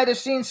stuff you might have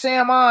seen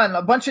Sam on,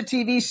 a bunch of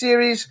TV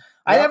series.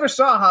 I never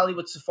saw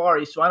Hollywood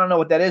Safari, so I don't know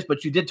what that is,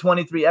 but you did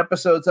 23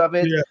 episodes of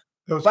it. Yeah.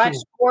 Black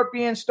cool.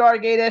 Scorpion,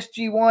 Stargate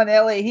SG-1,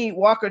 LA Heat,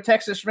 Walker,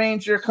 Texas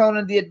Ranger,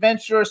 Conan the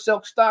Adventurer,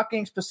 Silk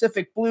Stockings,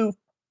 Pacific Blue,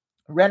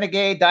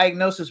 Renegade,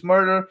 Diagnosis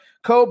Murder,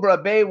 Cobra,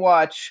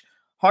 Baywatch,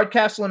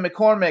 Hardcastle and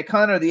McCormick,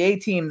 Hunter, The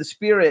A-Team, The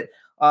Spirit,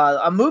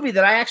 a movie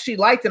that I actually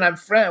liked, and I'm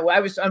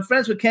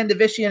friends with Ken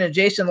Davician and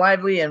Jason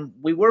Lively, and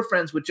we were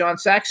friends with John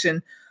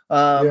Saxon.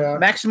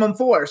 Maximum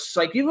Force.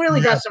 Like, you really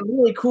got some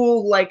really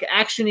cool, like,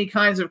 action-y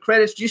kinds of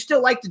credits. Do you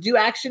still like to do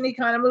action-y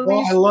kind of movies?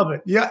 Well, I love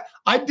it. Yeah,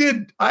 I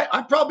did.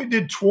 I probably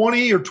did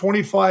 20 or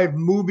 25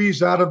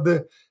 movies out of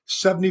the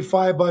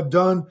 75 I've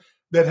done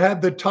that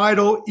had the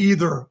title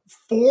either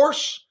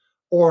Force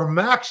or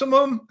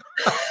Maximum.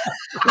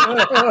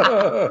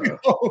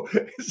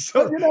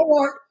 So you know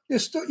what? You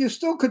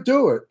still could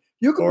do it.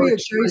 You could be a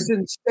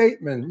Jason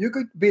Statham. You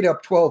could beat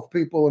up 12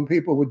 people and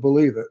people would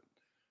believe it.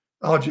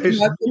 Oh,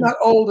 Jason. You're not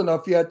old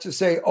enough yet to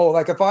say,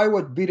 like if I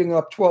were beating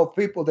up 12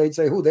 people, they'd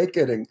say, who they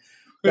kidding?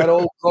 That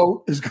old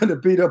goat is going to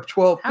beat up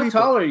 12 people. How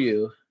tall are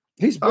you?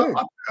 He's big.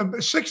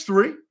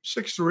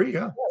 6'3",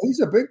 yeah. He's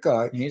a big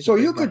guy. So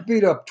you could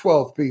beat up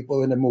 12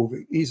 people in a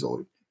movie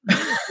easily.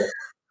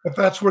 If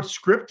that's what's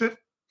scripted.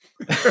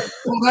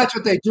 Well, that's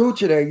what they do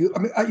today.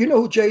 You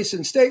know who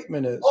Jason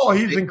Statham is? Oh,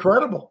 he's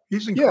incredible.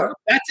 He's incredible.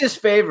 Yeah, that's his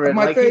favorite.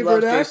 My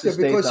favorite actor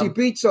because he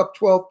beats up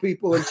 12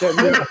 people in 10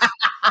 minutes.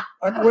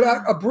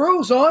 Without a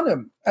bruise on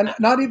him, and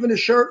not even a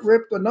shirt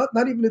ripped, or not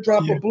even a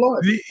drop of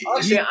blood.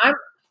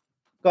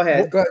 Go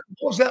ahead. What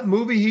was that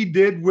movie he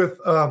did with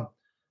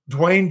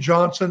Dwayne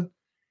Johnson?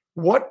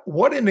 What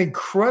an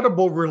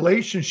incredible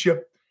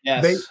relationship.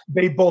 Yes.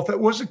 They both. What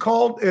was it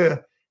called?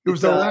 It was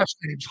their last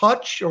names,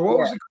 Hutch, or what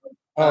was it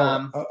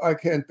called? I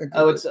can't think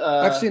of it.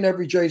 I've seen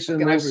every Jason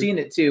movie. I've seen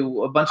it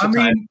too a bunch of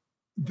times.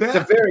 It's a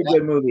very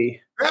good movie.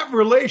 That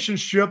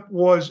relationship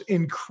was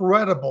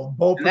incredible.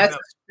 Both of them. That's a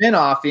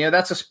spinoff.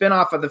 That's a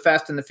spinoff of the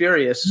Fast and the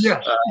Furious.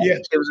 Yes, yes.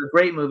 It was a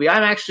great movie.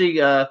 I'm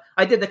actually I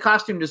did the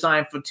costume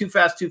design for Too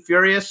Fast, Too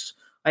Furious.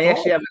 I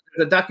actually have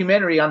a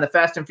documentary on the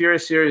Fast and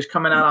Furious series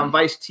coming out on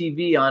Vice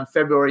TV on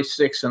February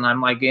 6th, and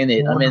I'm like in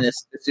it. I'm in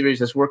this series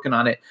that's working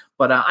on it.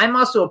 But I'm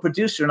also a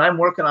producer, and I'm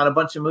working on a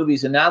bunch of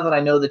movies. And now that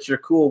I know that you're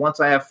cool, once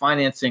I have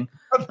financing,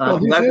 I've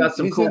got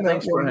some cool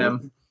things for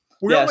him.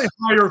 We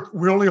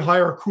only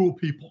hire cool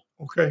people.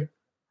 Okay.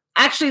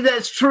 Actually,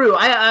 that's true.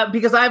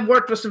 Because I've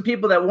worked with some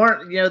people that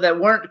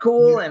weren't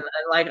cool, and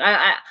like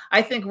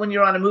I think when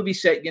you're on a movie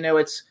set,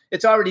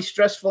 it's already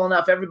stressful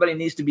enough. Everybody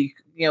needs to be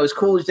as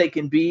cool as they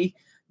can be.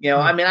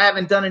 I mean, I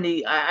haven't done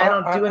any. I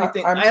don't do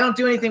anything. I don't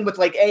do anything with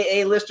like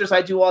AA listers.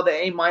 I do all the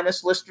A-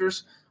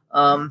 listers.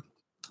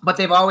 But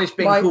they've always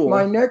been cool.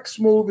 My next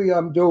movie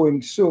I'm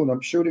doing soon.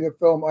 I'm shooting a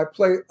film. I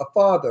play a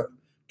father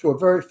to a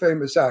very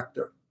famous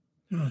actor.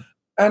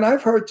 And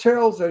I've heard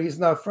tales that he's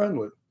not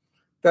friendly.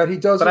 that he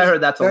does. But I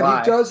heard that's a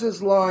lie. He does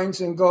his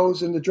lines and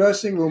goes in the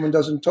dressing room and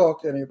doesn't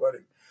talk to anybody.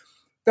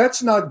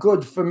 That's not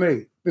good for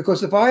me,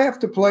 because if I have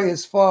to play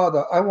his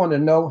father, I want to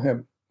know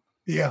him.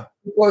 Yeah.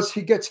 Because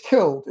he gets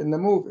killed in the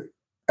movie.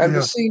 And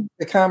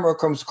the camera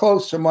comes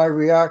close to my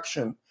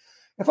reaction.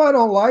 If I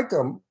don't like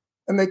him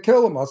and they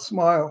kill him, I'll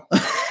smile.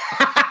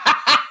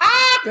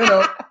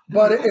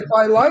 But if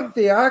I like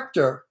the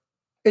actor,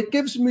 it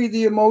gives me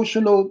the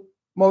emotional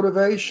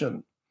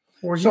motivation.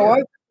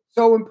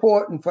 So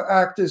important for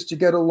actors to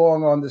get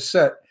along on the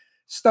set.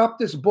 Stop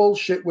this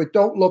bullshit with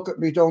don't look at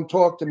me, don't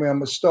talk to me,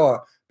 I'm a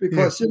star.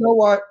 Because you know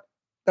what?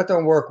 That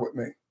don't work with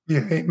me.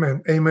 Yeah,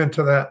 amen. Amen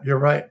to that. You're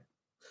right.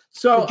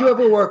 So did you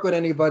ever work with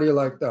anybody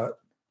like that?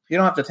 You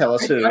don't have to tell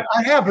us who.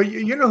 I have.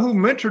 You know who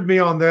mentored me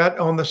on that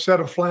on the set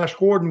of Flash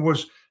Gordon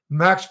was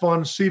Max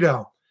von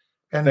Sydow.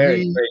 And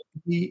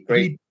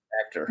great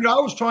actor. I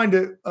was trying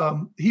to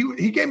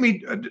he gave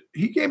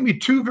me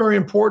two very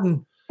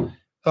important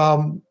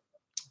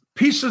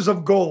pieces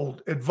of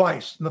gold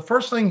advice. And the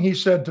first thing he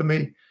said to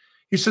me,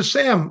 he says,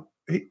 Sam,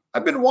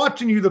 I've been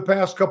watching you the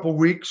past couple of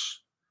weeks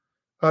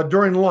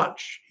during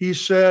lunch. He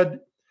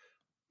said,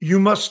 you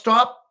must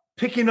stop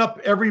picking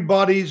up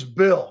everybody's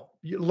bill.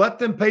 You let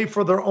them pay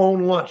for their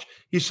own lunch.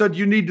 He said,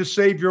 you need to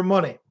save your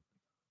money.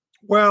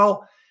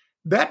 Well,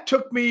 that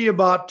took me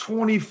about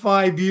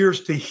 25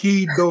 years to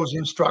heed those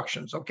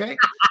instructions, okay?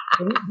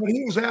 But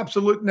he was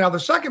absolute. Now, the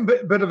second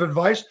bit of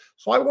advice,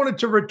 so I wanted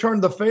to return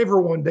the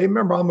favor one day.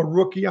 Remember, I'm a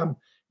rookie. I'm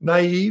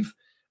naive.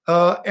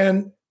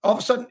 And all of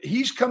a sudden,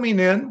 he's coming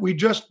in. We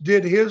just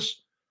did his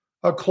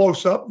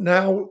close-up.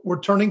 Now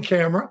we're turning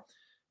camera.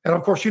 And,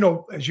 of course,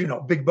 as you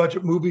know, big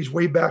budget movies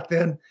way back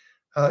then,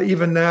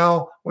 even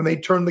now, when they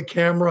turn the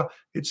camera,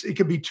 it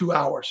could be 2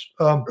 hours.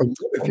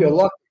 If you're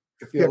lucky.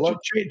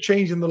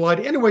 Changing the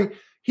light. Anyway,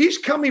 he's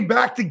coming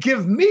back to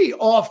give me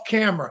off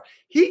camera.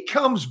 He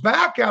comes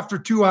back after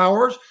 2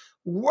 hours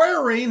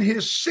wearing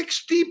his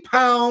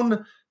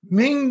 60-pound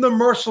Ming the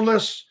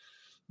Merciless,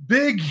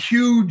 big,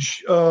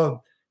 huge,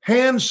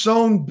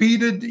 hand-sewn,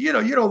 beaded, you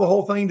know the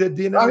whole thing that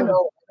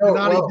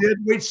Gianni did,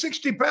 weighed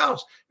 60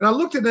 pounds. And I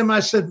looked at him and I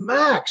said,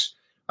 Max,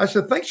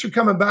 thanks for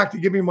coming back to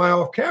give me my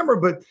off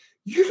camera, but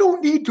you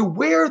don't need to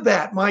wear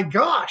that. My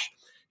gosh.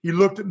 He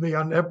looked at me.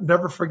 I'll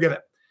never forget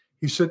it.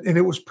 He said, and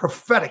it was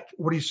prophetic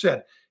what he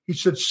said. He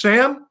said,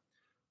 Sam,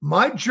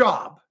 my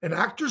job, an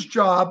actor's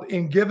job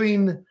in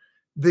giving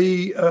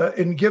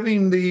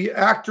the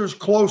actors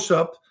close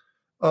up,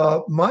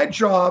 my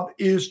job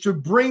is to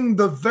bring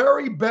the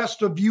very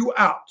best of you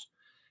out.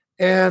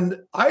 And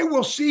I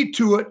will see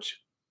to it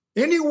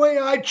any way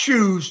I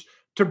choose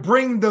to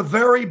bring the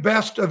very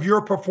best of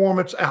your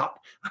performance out.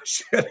 I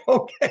said,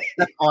 okay.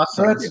 That's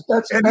awesome.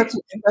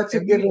 That's a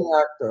giving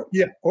actor.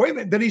 Yeah. Wait a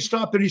minute. Then he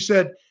stopped and he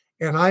said,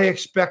 and I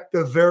expect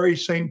the very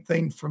same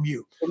thing from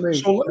you.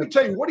 So let me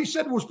tell you, what he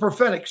said was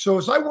prophetic. So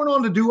as I went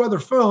on to do other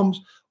films,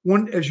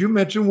 as you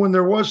mentioned, when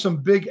there was some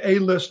big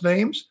A-list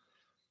names,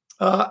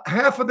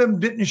 half of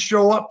them didn't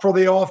show up for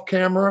the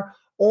off-camera,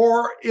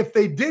 or if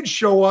they did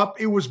show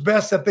up, it was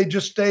best that they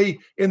just stay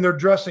in their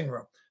dressing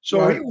room.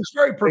 So He was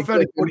very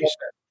prophetic what he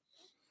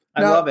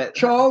said. I love it.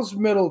 Charles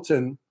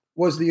Middleton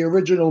was the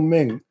original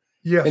Ming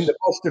in the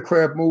Buster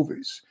Crab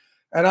movies.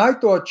 And I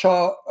thought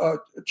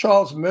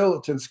Charles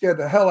Middleton scared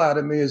the hell out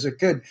of me as a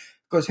kid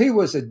because he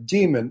was a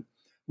demon.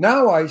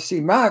 Now I see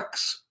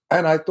Max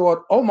and I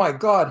thought, oh my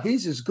God,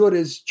 he's as good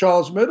as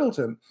Charles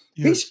Middleton.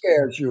 Yes. He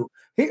scares you.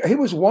 He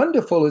was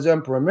wonderful as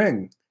Emperor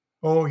Ming.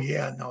 Oh,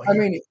 yeah. No, I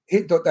mean,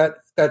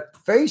 that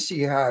face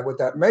he had with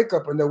that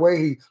makeup and the way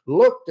he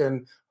looked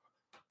and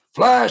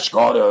Flash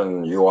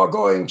Gordon, you are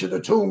going to the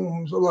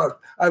tombs.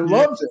 I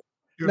loved it.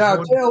 Now,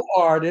 Dale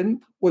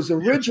Arden was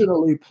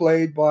originally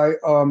played by,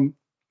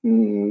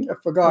 I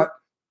forgot.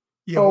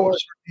 I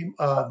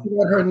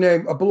forgot her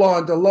name. A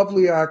blonde, a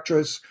lovely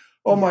actress.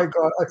 Oh, my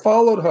God. I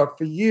followed her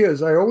for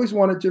years. I always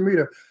wanted to meet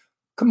her.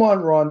 Come on,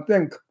 Ron,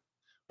 think.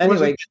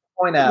 Anyway,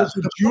 point out. Was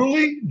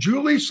it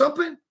Julie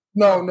something?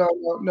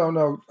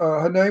 No.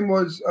 Her name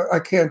was, I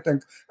can't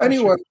think.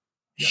 Anyway,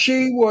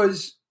 she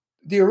was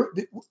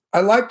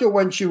I liked her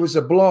when she was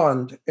a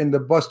blonde in the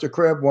Buster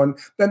Crab one.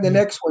 Then the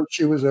next one,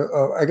 she was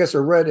I guess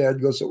a redhead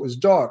because it was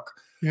dark.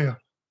 Yeah.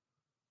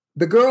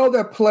 The girl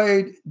that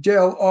played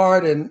Dale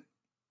Arden,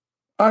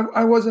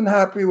 I wasn't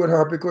happy with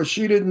her because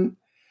she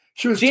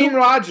was Gene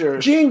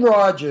Rogers. Gene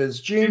Rogers,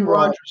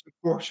 of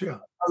course, yeah.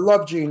 I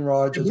love Gene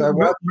Rogers.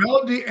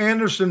 Melody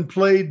Anderson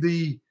played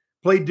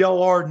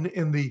Dale Arden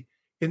in the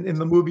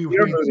movie.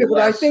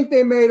 But I think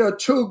they made her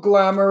too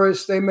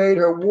glamorous. They made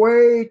her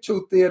way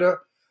too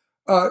theater.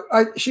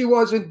 She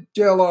wasn't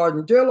Dale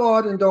Arden. Dale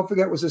Arden, don't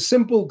forget, was a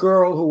simple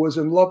girl who was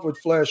in love with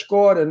Flash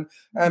Gordon,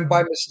 and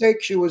by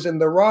mistake, she was in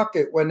the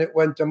rocket when it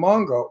went to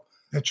Mongo.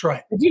 That's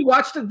right. Did you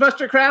watch the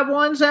Buster Crab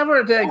ones ever?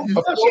 Of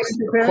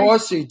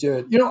course he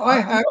did. I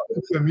have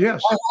them.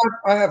 Yes,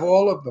 I have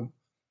all of them.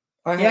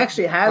 He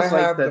actually has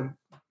them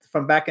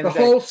from back in the, The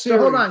day. whole So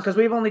hold on, series.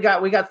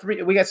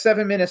 because we got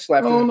 7 minutes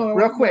left. Oh, no,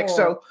 real quick.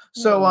 no.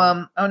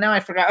 Now I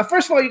forgot.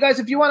 First of all, you guys,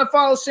 if you want to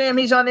follow Sam,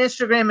 he's on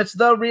Instagram. It's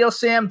the real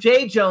Sam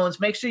J Jones.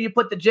 Make sure you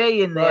put the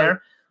J in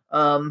there.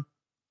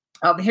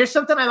 Here's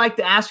something I like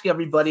to ask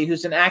everybody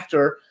who's an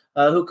actor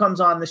who comes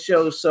on the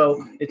show.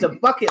 So it's a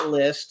bucket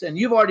list, and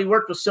you've already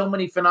worked with so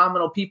many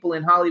phenomenal people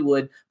in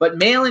Hollywood, but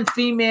male and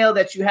female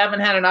that you haven't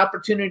had an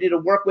opportunity to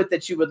work with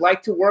that you would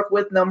like to work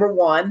with, number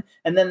one.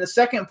 And then the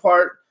second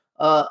part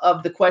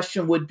of the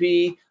question would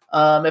be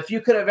if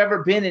you could have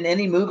ever been in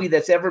any movie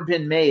that's ever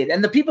been made,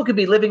 and the people could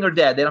be living or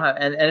dead. They don't have,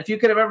 and if you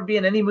could have ever been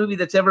in any movie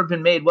that's ever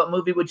been made, what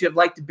movie would you have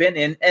liked to been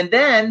in? And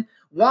then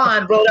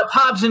Juan wrote up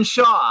Hobbs and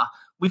Shaw.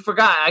 We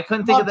forgot. I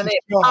couldn't think of the name.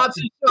 Hobbs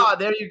and Shaw.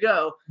 There you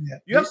go. Yeah.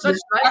 You have such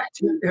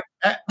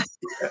nice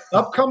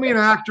upcoming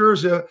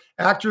actors,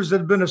 actors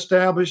that have been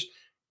established.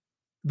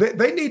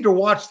 They need to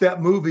watch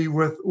that movie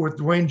with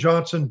Dwayne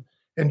Johnson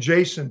and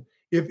Jason.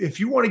 If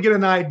you want to get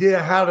an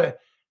idea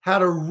how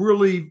to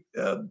really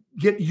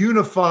get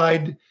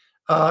unified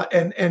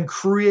and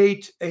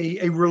create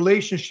a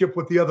relationship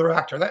with the other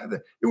actor,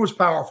 it was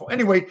powerful.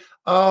 Anyway,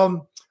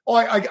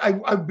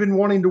 I've been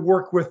wanting to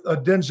work with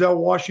Denzel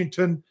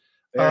Washington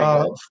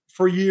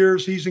for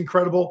years. He's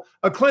incredible.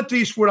 Clint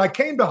Eastwood. I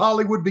came to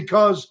Hollywood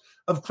because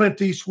of Clint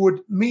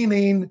Eastwood,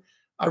 meaning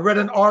I read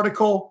an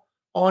article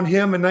on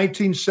him in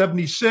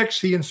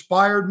 1976. He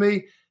inspired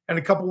me, and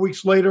a couple of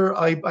weeks later,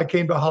 I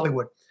came to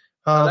Hollywood.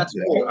 That's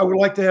cool. I would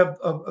like to have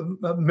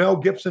Mel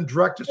Gibson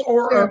direct this,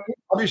 or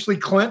obviously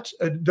Clint.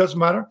 It doesn't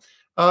matter.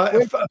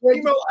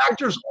 Female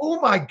actors.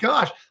 Oh my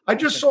gosh! I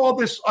just saw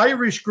this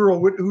Irish girl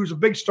who's a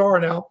big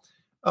star now.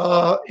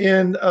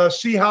 And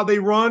See How They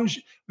Run.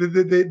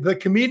 The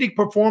comedic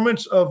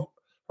performance of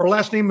her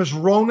last name is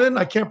Ronan.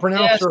 I can't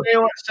pronounce her.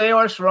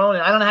 Saoirse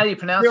Ronan. I don't know how you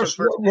pronounce her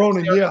first name.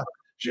 Ronan. Yeah,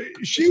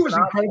 she was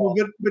incredible.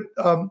 But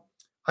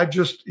I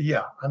just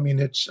I mean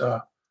it's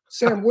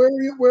Sam.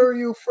 Where are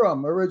you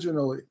from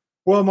originally?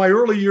 Well, my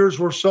early years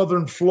were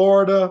Southern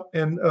Florida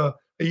and a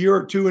year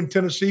or two in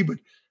Tennessee. But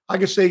I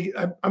could say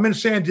I'm in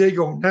San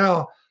Diego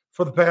now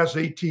for the past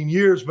 18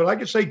 years. But I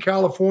could say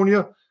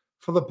California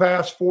for the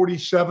past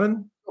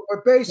 47.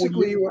 But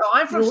basically,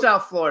 I'm from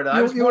South Florida.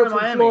 I was born in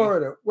Miami.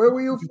 Florida. Where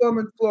were you from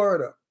in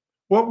Florida?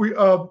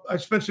 I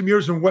spent some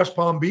years in West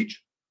Palm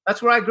Beach.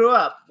 That's where I grew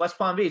up, West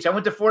Palm Beach. I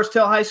went to Forest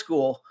Hill High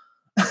School.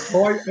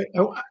 I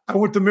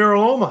went to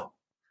Mariloma.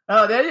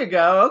 Oh, there you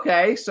go.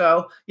 Okay,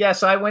 so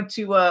I went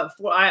to.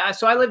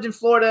 I lived in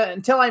Florida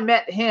until I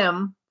met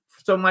him.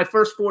 So my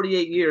first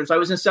 48 years, I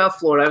was in South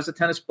Florida. I was a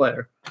tennis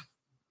player.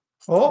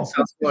 Oh, in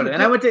South Florida,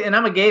 and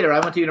I'm a Gator. I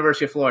went to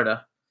University of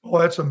Florida. Oh,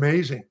 that's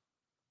amazing.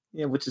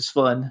 Yeah, which is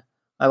fun.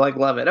 I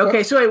love it.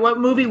 Okay, so what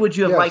movie would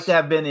you have liked to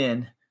have been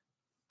in?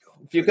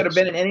 If you could have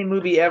been in any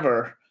movie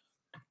ever.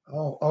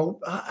 I'm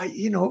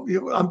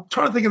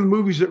trying to think of the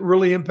movies that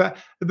really impact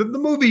the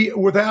movie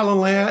with Alan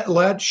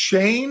Ladd,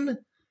 Shane.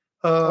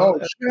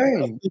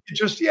 Shane.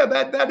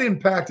 That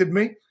impacted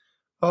me.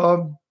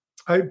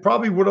 I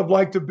probably would have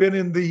liked to have been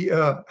in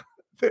the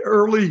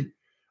early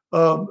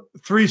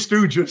Three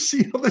Stooges.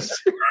 You know,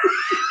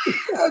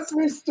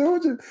 Three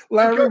Stooges.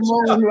 Larry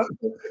Mullen.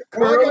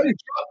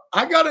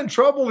 I got in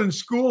trouble in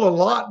school a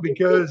lot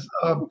because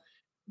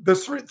the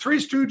Three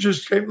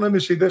Stooges came. Let me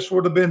see. This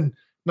would have been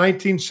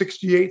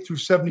 1968 through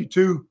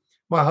 72,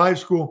 my high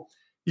school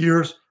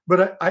years.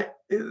 But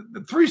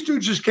the Three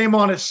Stooges came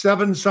on at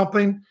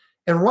 7-something.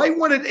 And right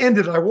when it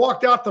ended, I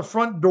walked out the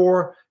front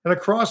door, and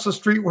across the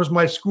street was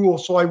my school.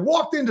 So I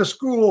walked into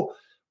school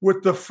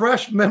with the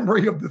fresh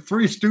memory of the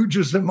Three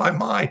Stooges in my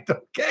mind.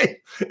 Okay.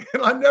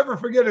 And I never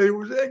forget it. It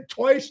was like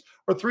twice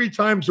or 3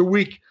 times a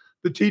week.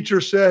 The teacher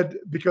said,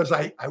 because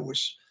I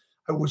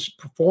was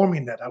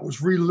performing that, I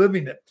was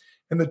reliving it.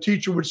 And the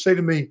teacher would say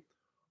to me,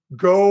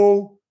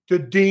 go to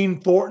Dean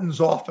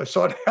Thornton's office.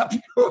 So I'd have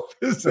to go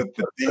visit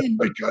the dean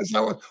because I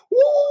was,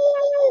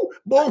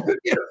 boom,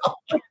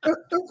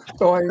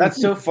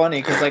 That's so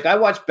funny because I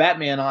watched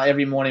Batman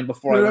every morning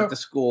before I went to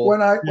school.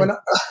 When I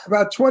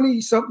about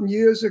 20-something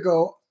years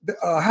ago,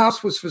 a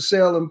house was for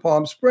sale in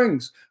Palm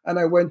Springs, and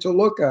I went to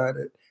look at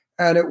it,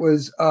 and it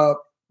was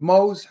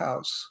Moe's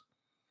house.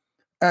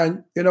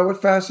 And you know what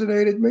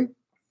fascinated me?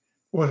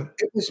 What?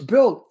 It was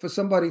built for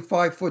somebody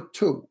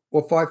 5'2"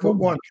 or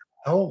 5'1".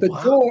 Oh,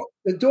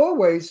 The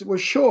doorways were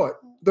short.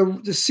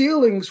 The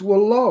ceilings were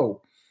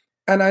low.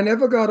 And I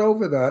never got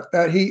over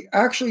that he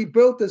actually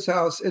built this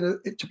house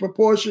to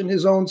proportion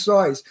his own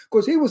size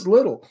because he was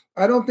little.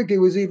 I don't think he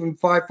was even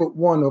 5'1"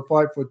 or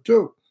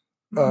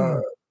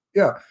 5'2".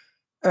 Yeah.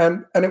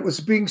 And it was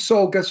being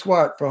sold, guess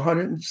what, for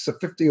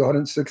 $150,000 or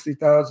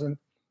 $160,000.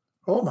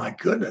 Oh my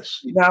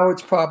goodness. Now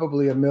it's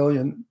probably $1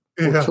 million.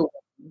 Yeah.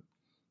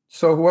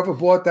 So whoever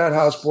bought that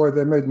house, boy,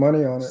 they made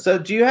money on it. So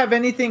do you have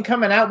anything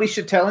coming out we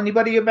should tell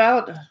anybody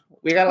about?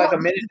 We got a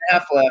minute and a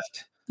half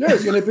left. Yeah,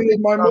 it's going to be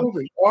in my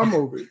movie, our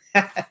movie.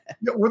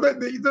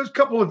 There's a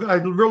couple of, I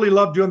really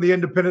love doing the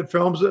independent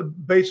films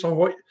based on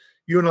what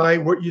you and I,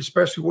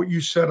 especially what you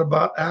said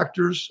about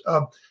actors.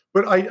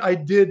 But I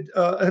did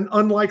An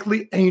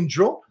Unlikely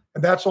Angel,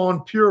 and that's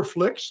on Pure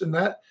Flix,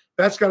 and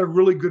That's got a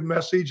really good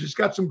message. It's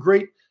got some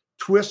great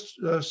twists,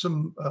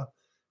 some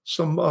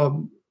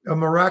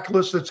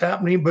miraculous that's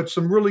happening, but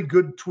some really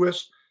good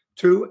twists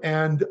too.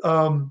 And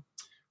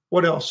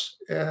what else?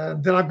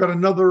 And then I've got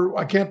another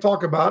I can't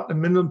talk about.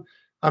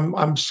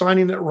 I'm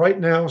signing it right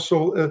now.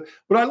 So,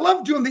 but I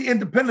love doing the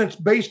independents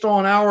based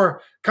on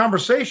our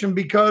conversation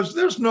because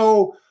there's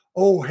no,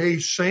 oh, hey,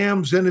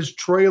 Sam's in his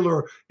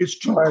trailer. It's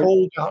too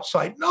cold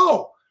outside.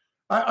 No,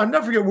 I'll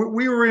never forget.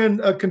 We were in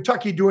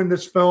Kentucky doing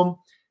this film.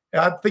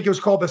 I think it was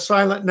called The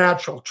Silent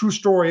Natural, true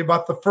story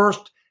about the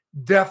first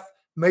deaf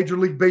Major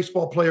League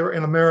Baseball player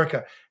in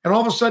America. And all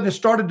of a sudden it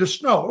started to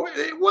snow.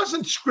 It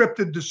wasn't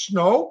scripted to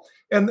snow.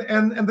 And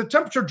the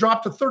temperature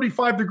dropped to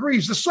 35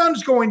 degrees. The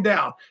sun's going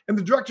down. And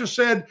the director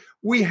said,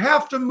 we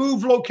have to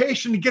move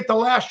location to get the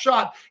last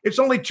shot. It's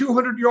only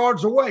 200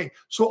 yards away.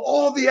 So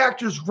all the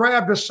actors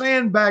grabbed a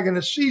sandbag and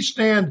a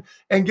C-stand.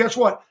 And guess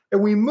what?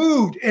 And we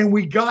moved and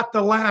we got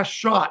the last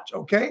shot.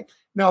 Okay.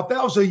 Now, if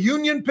that was a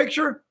union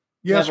picture,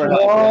 yes.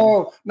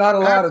 No, not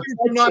allowed to.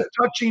 We're not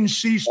touching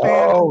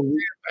C-stand and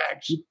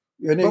sandbags.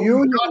 In a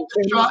union, got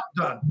the shot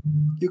done.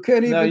 You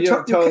can't even. No,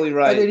 you're totally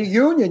right. In a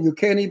union, you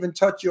can't even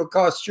touch your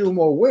costume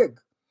or wig.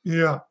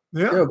 Yeah.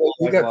 You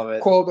get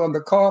called on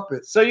the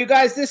carpet. So, you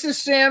guys, this is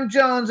Sam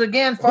Jones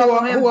again.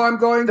 Follow him. Who I'm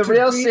going the to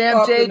real beat Sam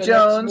up J. in the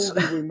Jones.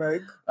 next movie we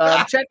make.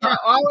 Check out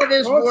all of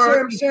his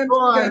work. Sam,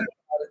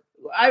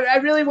 I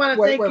really want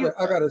to thank you. Wait,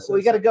 I gotta say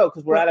we got to go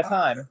because we're out of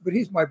time. But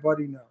he's my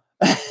buddy now.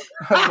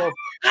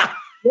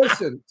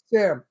 Listen,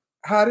 Sam,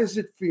 how does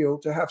it feel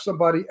to have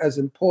somebody as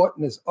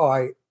important as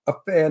I, a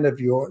fan of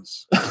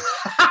yours?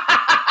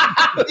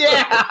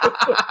 Yeah.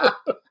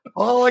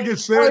 All I can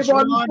say is,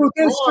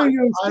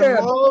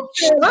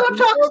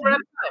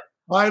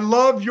 I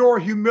love your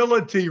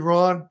humility,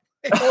 Ron.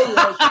 Oh,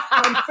 yes.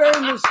 I'm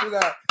famous for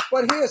that.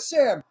 But here,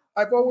 Sam,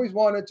 I've always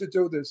wanted to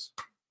do this.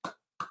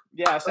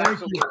 Yes,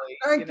 absolutely.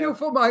 Thank you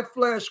for my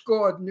Flash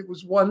Gordon. It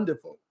was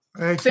wonderful.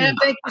 Sam,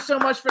 thank you so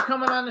much for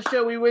coming on the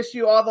show. We wish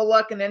you all the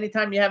luck, and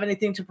anytime you have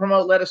anything to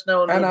promote, let us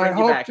know. And we'll I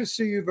hope back. to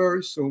see you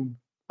very soon.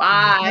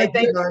 Bye.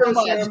 Thank you so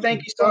much. Sam.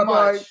 Thank you so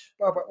much.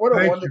 Bye-bye. What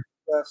a wonderful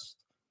guest.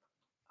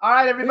 All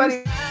right,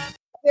 everybody. That's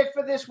it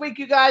for this week,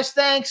 you guys.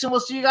 Thanks, and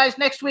we'll see you guys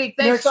next week.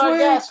 Thanks, our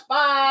guests.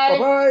 Bye.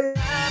 Bye-bye.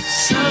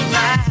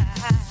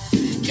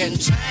 Can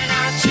turn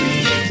out to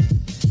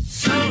be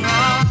so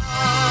wrong.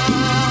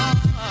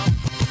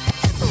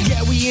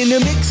 Yeah, we in the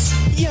mix.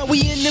 Yeah,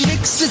 we in the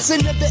mix. It's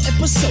another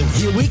episode.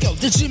 Here we go.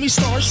 The Jimmy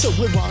Star Show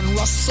with Ron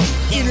Russell.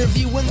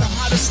 Interviewing the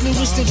hottest,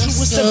 newest, and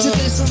truest of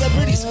today's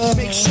celebrities.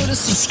 Make sure to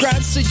subscribe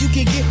so you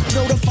can get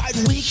notified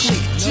weekly.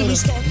 Jimmy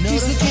Star,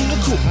 he's the king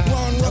of cool.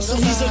 Ron Russell,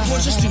 he's a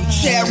gorgeous dude.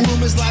 Chat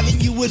room is live and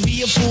you would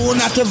be a fool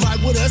not to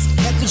vibe with us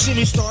at the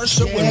Jimmy Star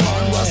Show with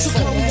Ron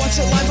Russell. Come watch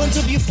it live on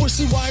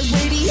W4CY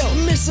Radio.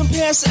 Miss some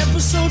past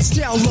episodes?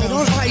 Download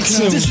on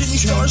iTunes. The Jimmy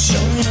Star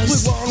Show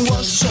with Ron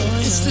Russell.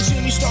 It's the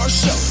Jimmy Star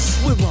Show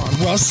with Ron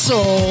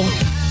Russell.